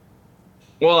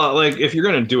 Well, like if you're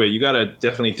gonna do it, you gotta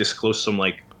definitely disclose some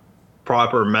like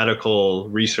proper medical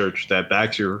research that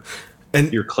backs your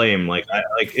claim. Like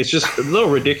it's just a little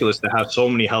ridiculous to have so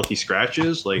many healthy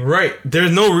scratches. Like right,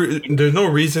 there's no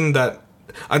reason that.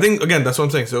 I think again that's what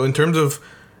I'm saying. So in terms of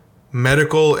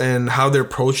medical and how they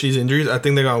approach these injuries, I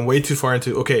think they've gone way too far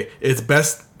into it's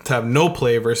best to have no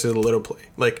play versus a little play.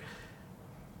 Like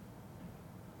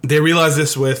they realize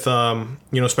this with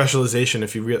specialization.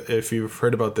 If you've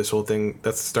heard about this whole thing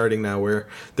that's starting now, where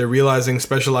they're realizing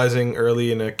specializing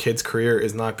early in a kid's career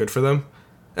is not good for them,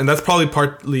 and that's probably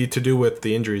partly to do with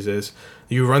the injuries. Is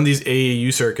you run these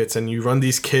AAU circuits and you run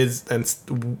these kids and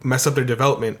mess up their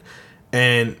development,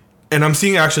 and I'm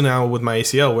seeing actually now with my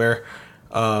ACL where,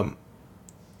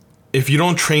 if you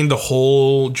don't train the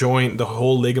whole joint, the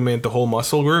whole ligament, the whole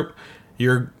muscle group,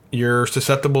 you're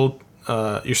susceptible.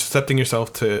 You're suscepting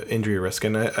yourself to injury risk,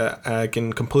 and I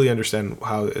can completely understand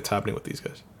how it's happening with these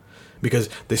guys, because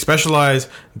they specialize.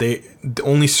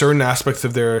 Only certain aspects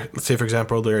of their, let's say for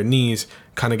example, their knees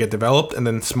kind of get developed, and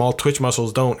then small twitch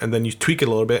muscles don't, and then you tweak it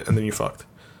a little bit, and then you're fucked.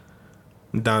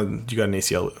 Now you got an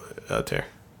ACL tear.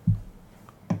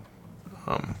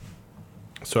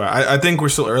 So I think we're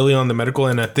still early on the medical,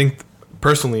 and I think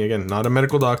personally, again, not a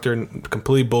medical doctor,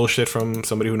 complete bullshit from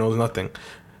somebody who knows nothing.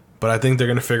 But I think they're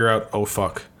going to figure out, oh,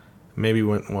 fuck, maybe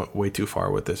we went way too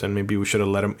far with this. And maybe we should have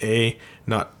let them, A,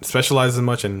 not specialize as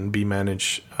much, and B,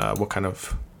 manage what kind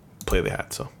of play they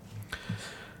had. So,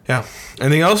 yeah.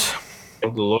 Anything else? The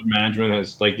load management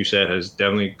has, like you said, has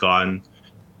definitely gone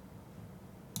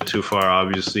too far,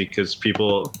 obviously, because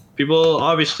people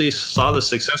obviously saw the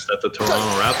success that the Toronto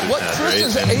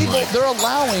Raptors had, right? They're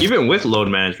allowing. Even with load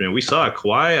management, we saw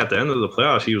Kawhi at the end of the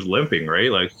playoffs. He was limping,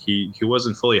 right? Like he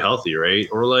wasn't fully healthy, right?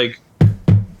 Or like,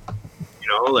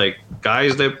 like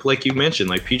guys that, like you mentioned,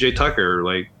 like PJ Tucker,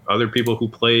 like other people who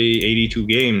play 82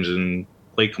 games and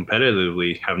play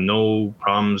competitively have no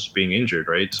problems being injured,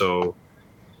 right? So,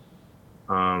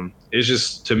 it's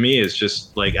just, to me, it's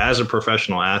just like, as a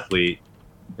professional athlete,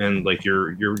 and like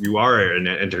you are an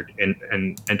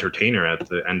entertainer at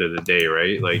the end of the day,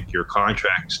 right? Like your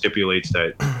contract stipulates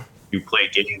that you play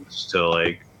games to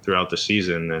like throughout the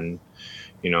season, and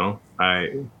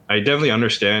I definitely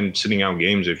understand sitting out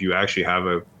games if you actually have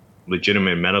a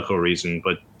legitimate medical reason,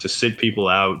 but to sit people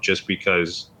out just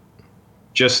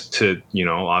to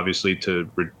obviously to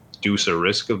reduce a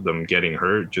risk of them getting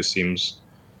hurt just seems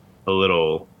a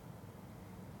little,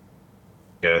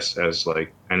 guess, as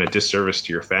like, and a disservice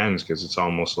to your fans, because it's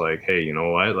almost like, hey, you know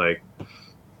what, like,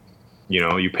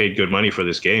 you paid good money for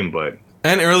this game, but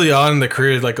and early on in the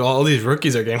career, like all these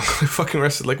rookies are getting fucking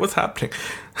rested. Like, what's happening?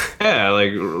 Yeah,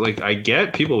 like I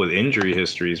get people with injury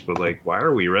histories, but like, why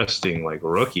are we resting like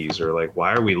rookies, or like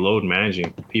why are we load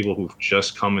managing people who've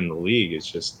just come in the league? It's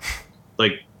just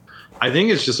like, I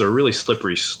think it's just a really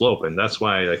slippery slope, and that's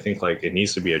why I think like it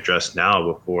needs to be addressed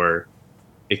now before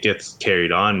it gets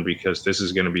carried on, because this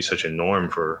is going to be such a norm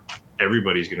for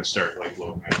everybody's going to start like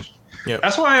load management. Yeah,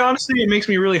 that's why honestly it makes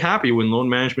me really happy when load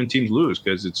management teams lose,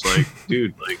 because it's like,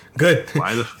 dude, like good.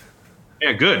 Why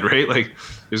good, right? Like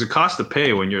there's a cost to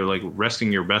pay when you're like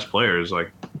resting your best players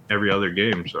like every other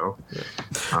game. So, yeah.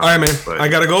 All right, man, I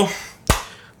gotta go.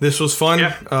 This was fun.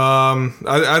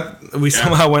 Yeah. We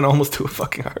somehow went almost 2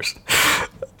 fucking hours.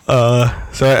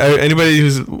 So anybody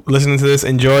who's listening to this,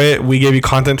 enjoy it. We gave you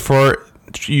content for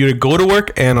you to go to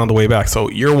work and on the way back, so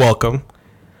you're welcome.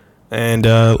 And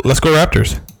let's go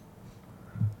Raptors.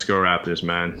 Let's go Raptors,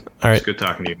 man. All right, it's good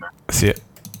talking to you, man. See ya.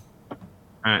 All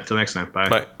right, till next time. Bye.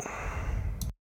 Bye.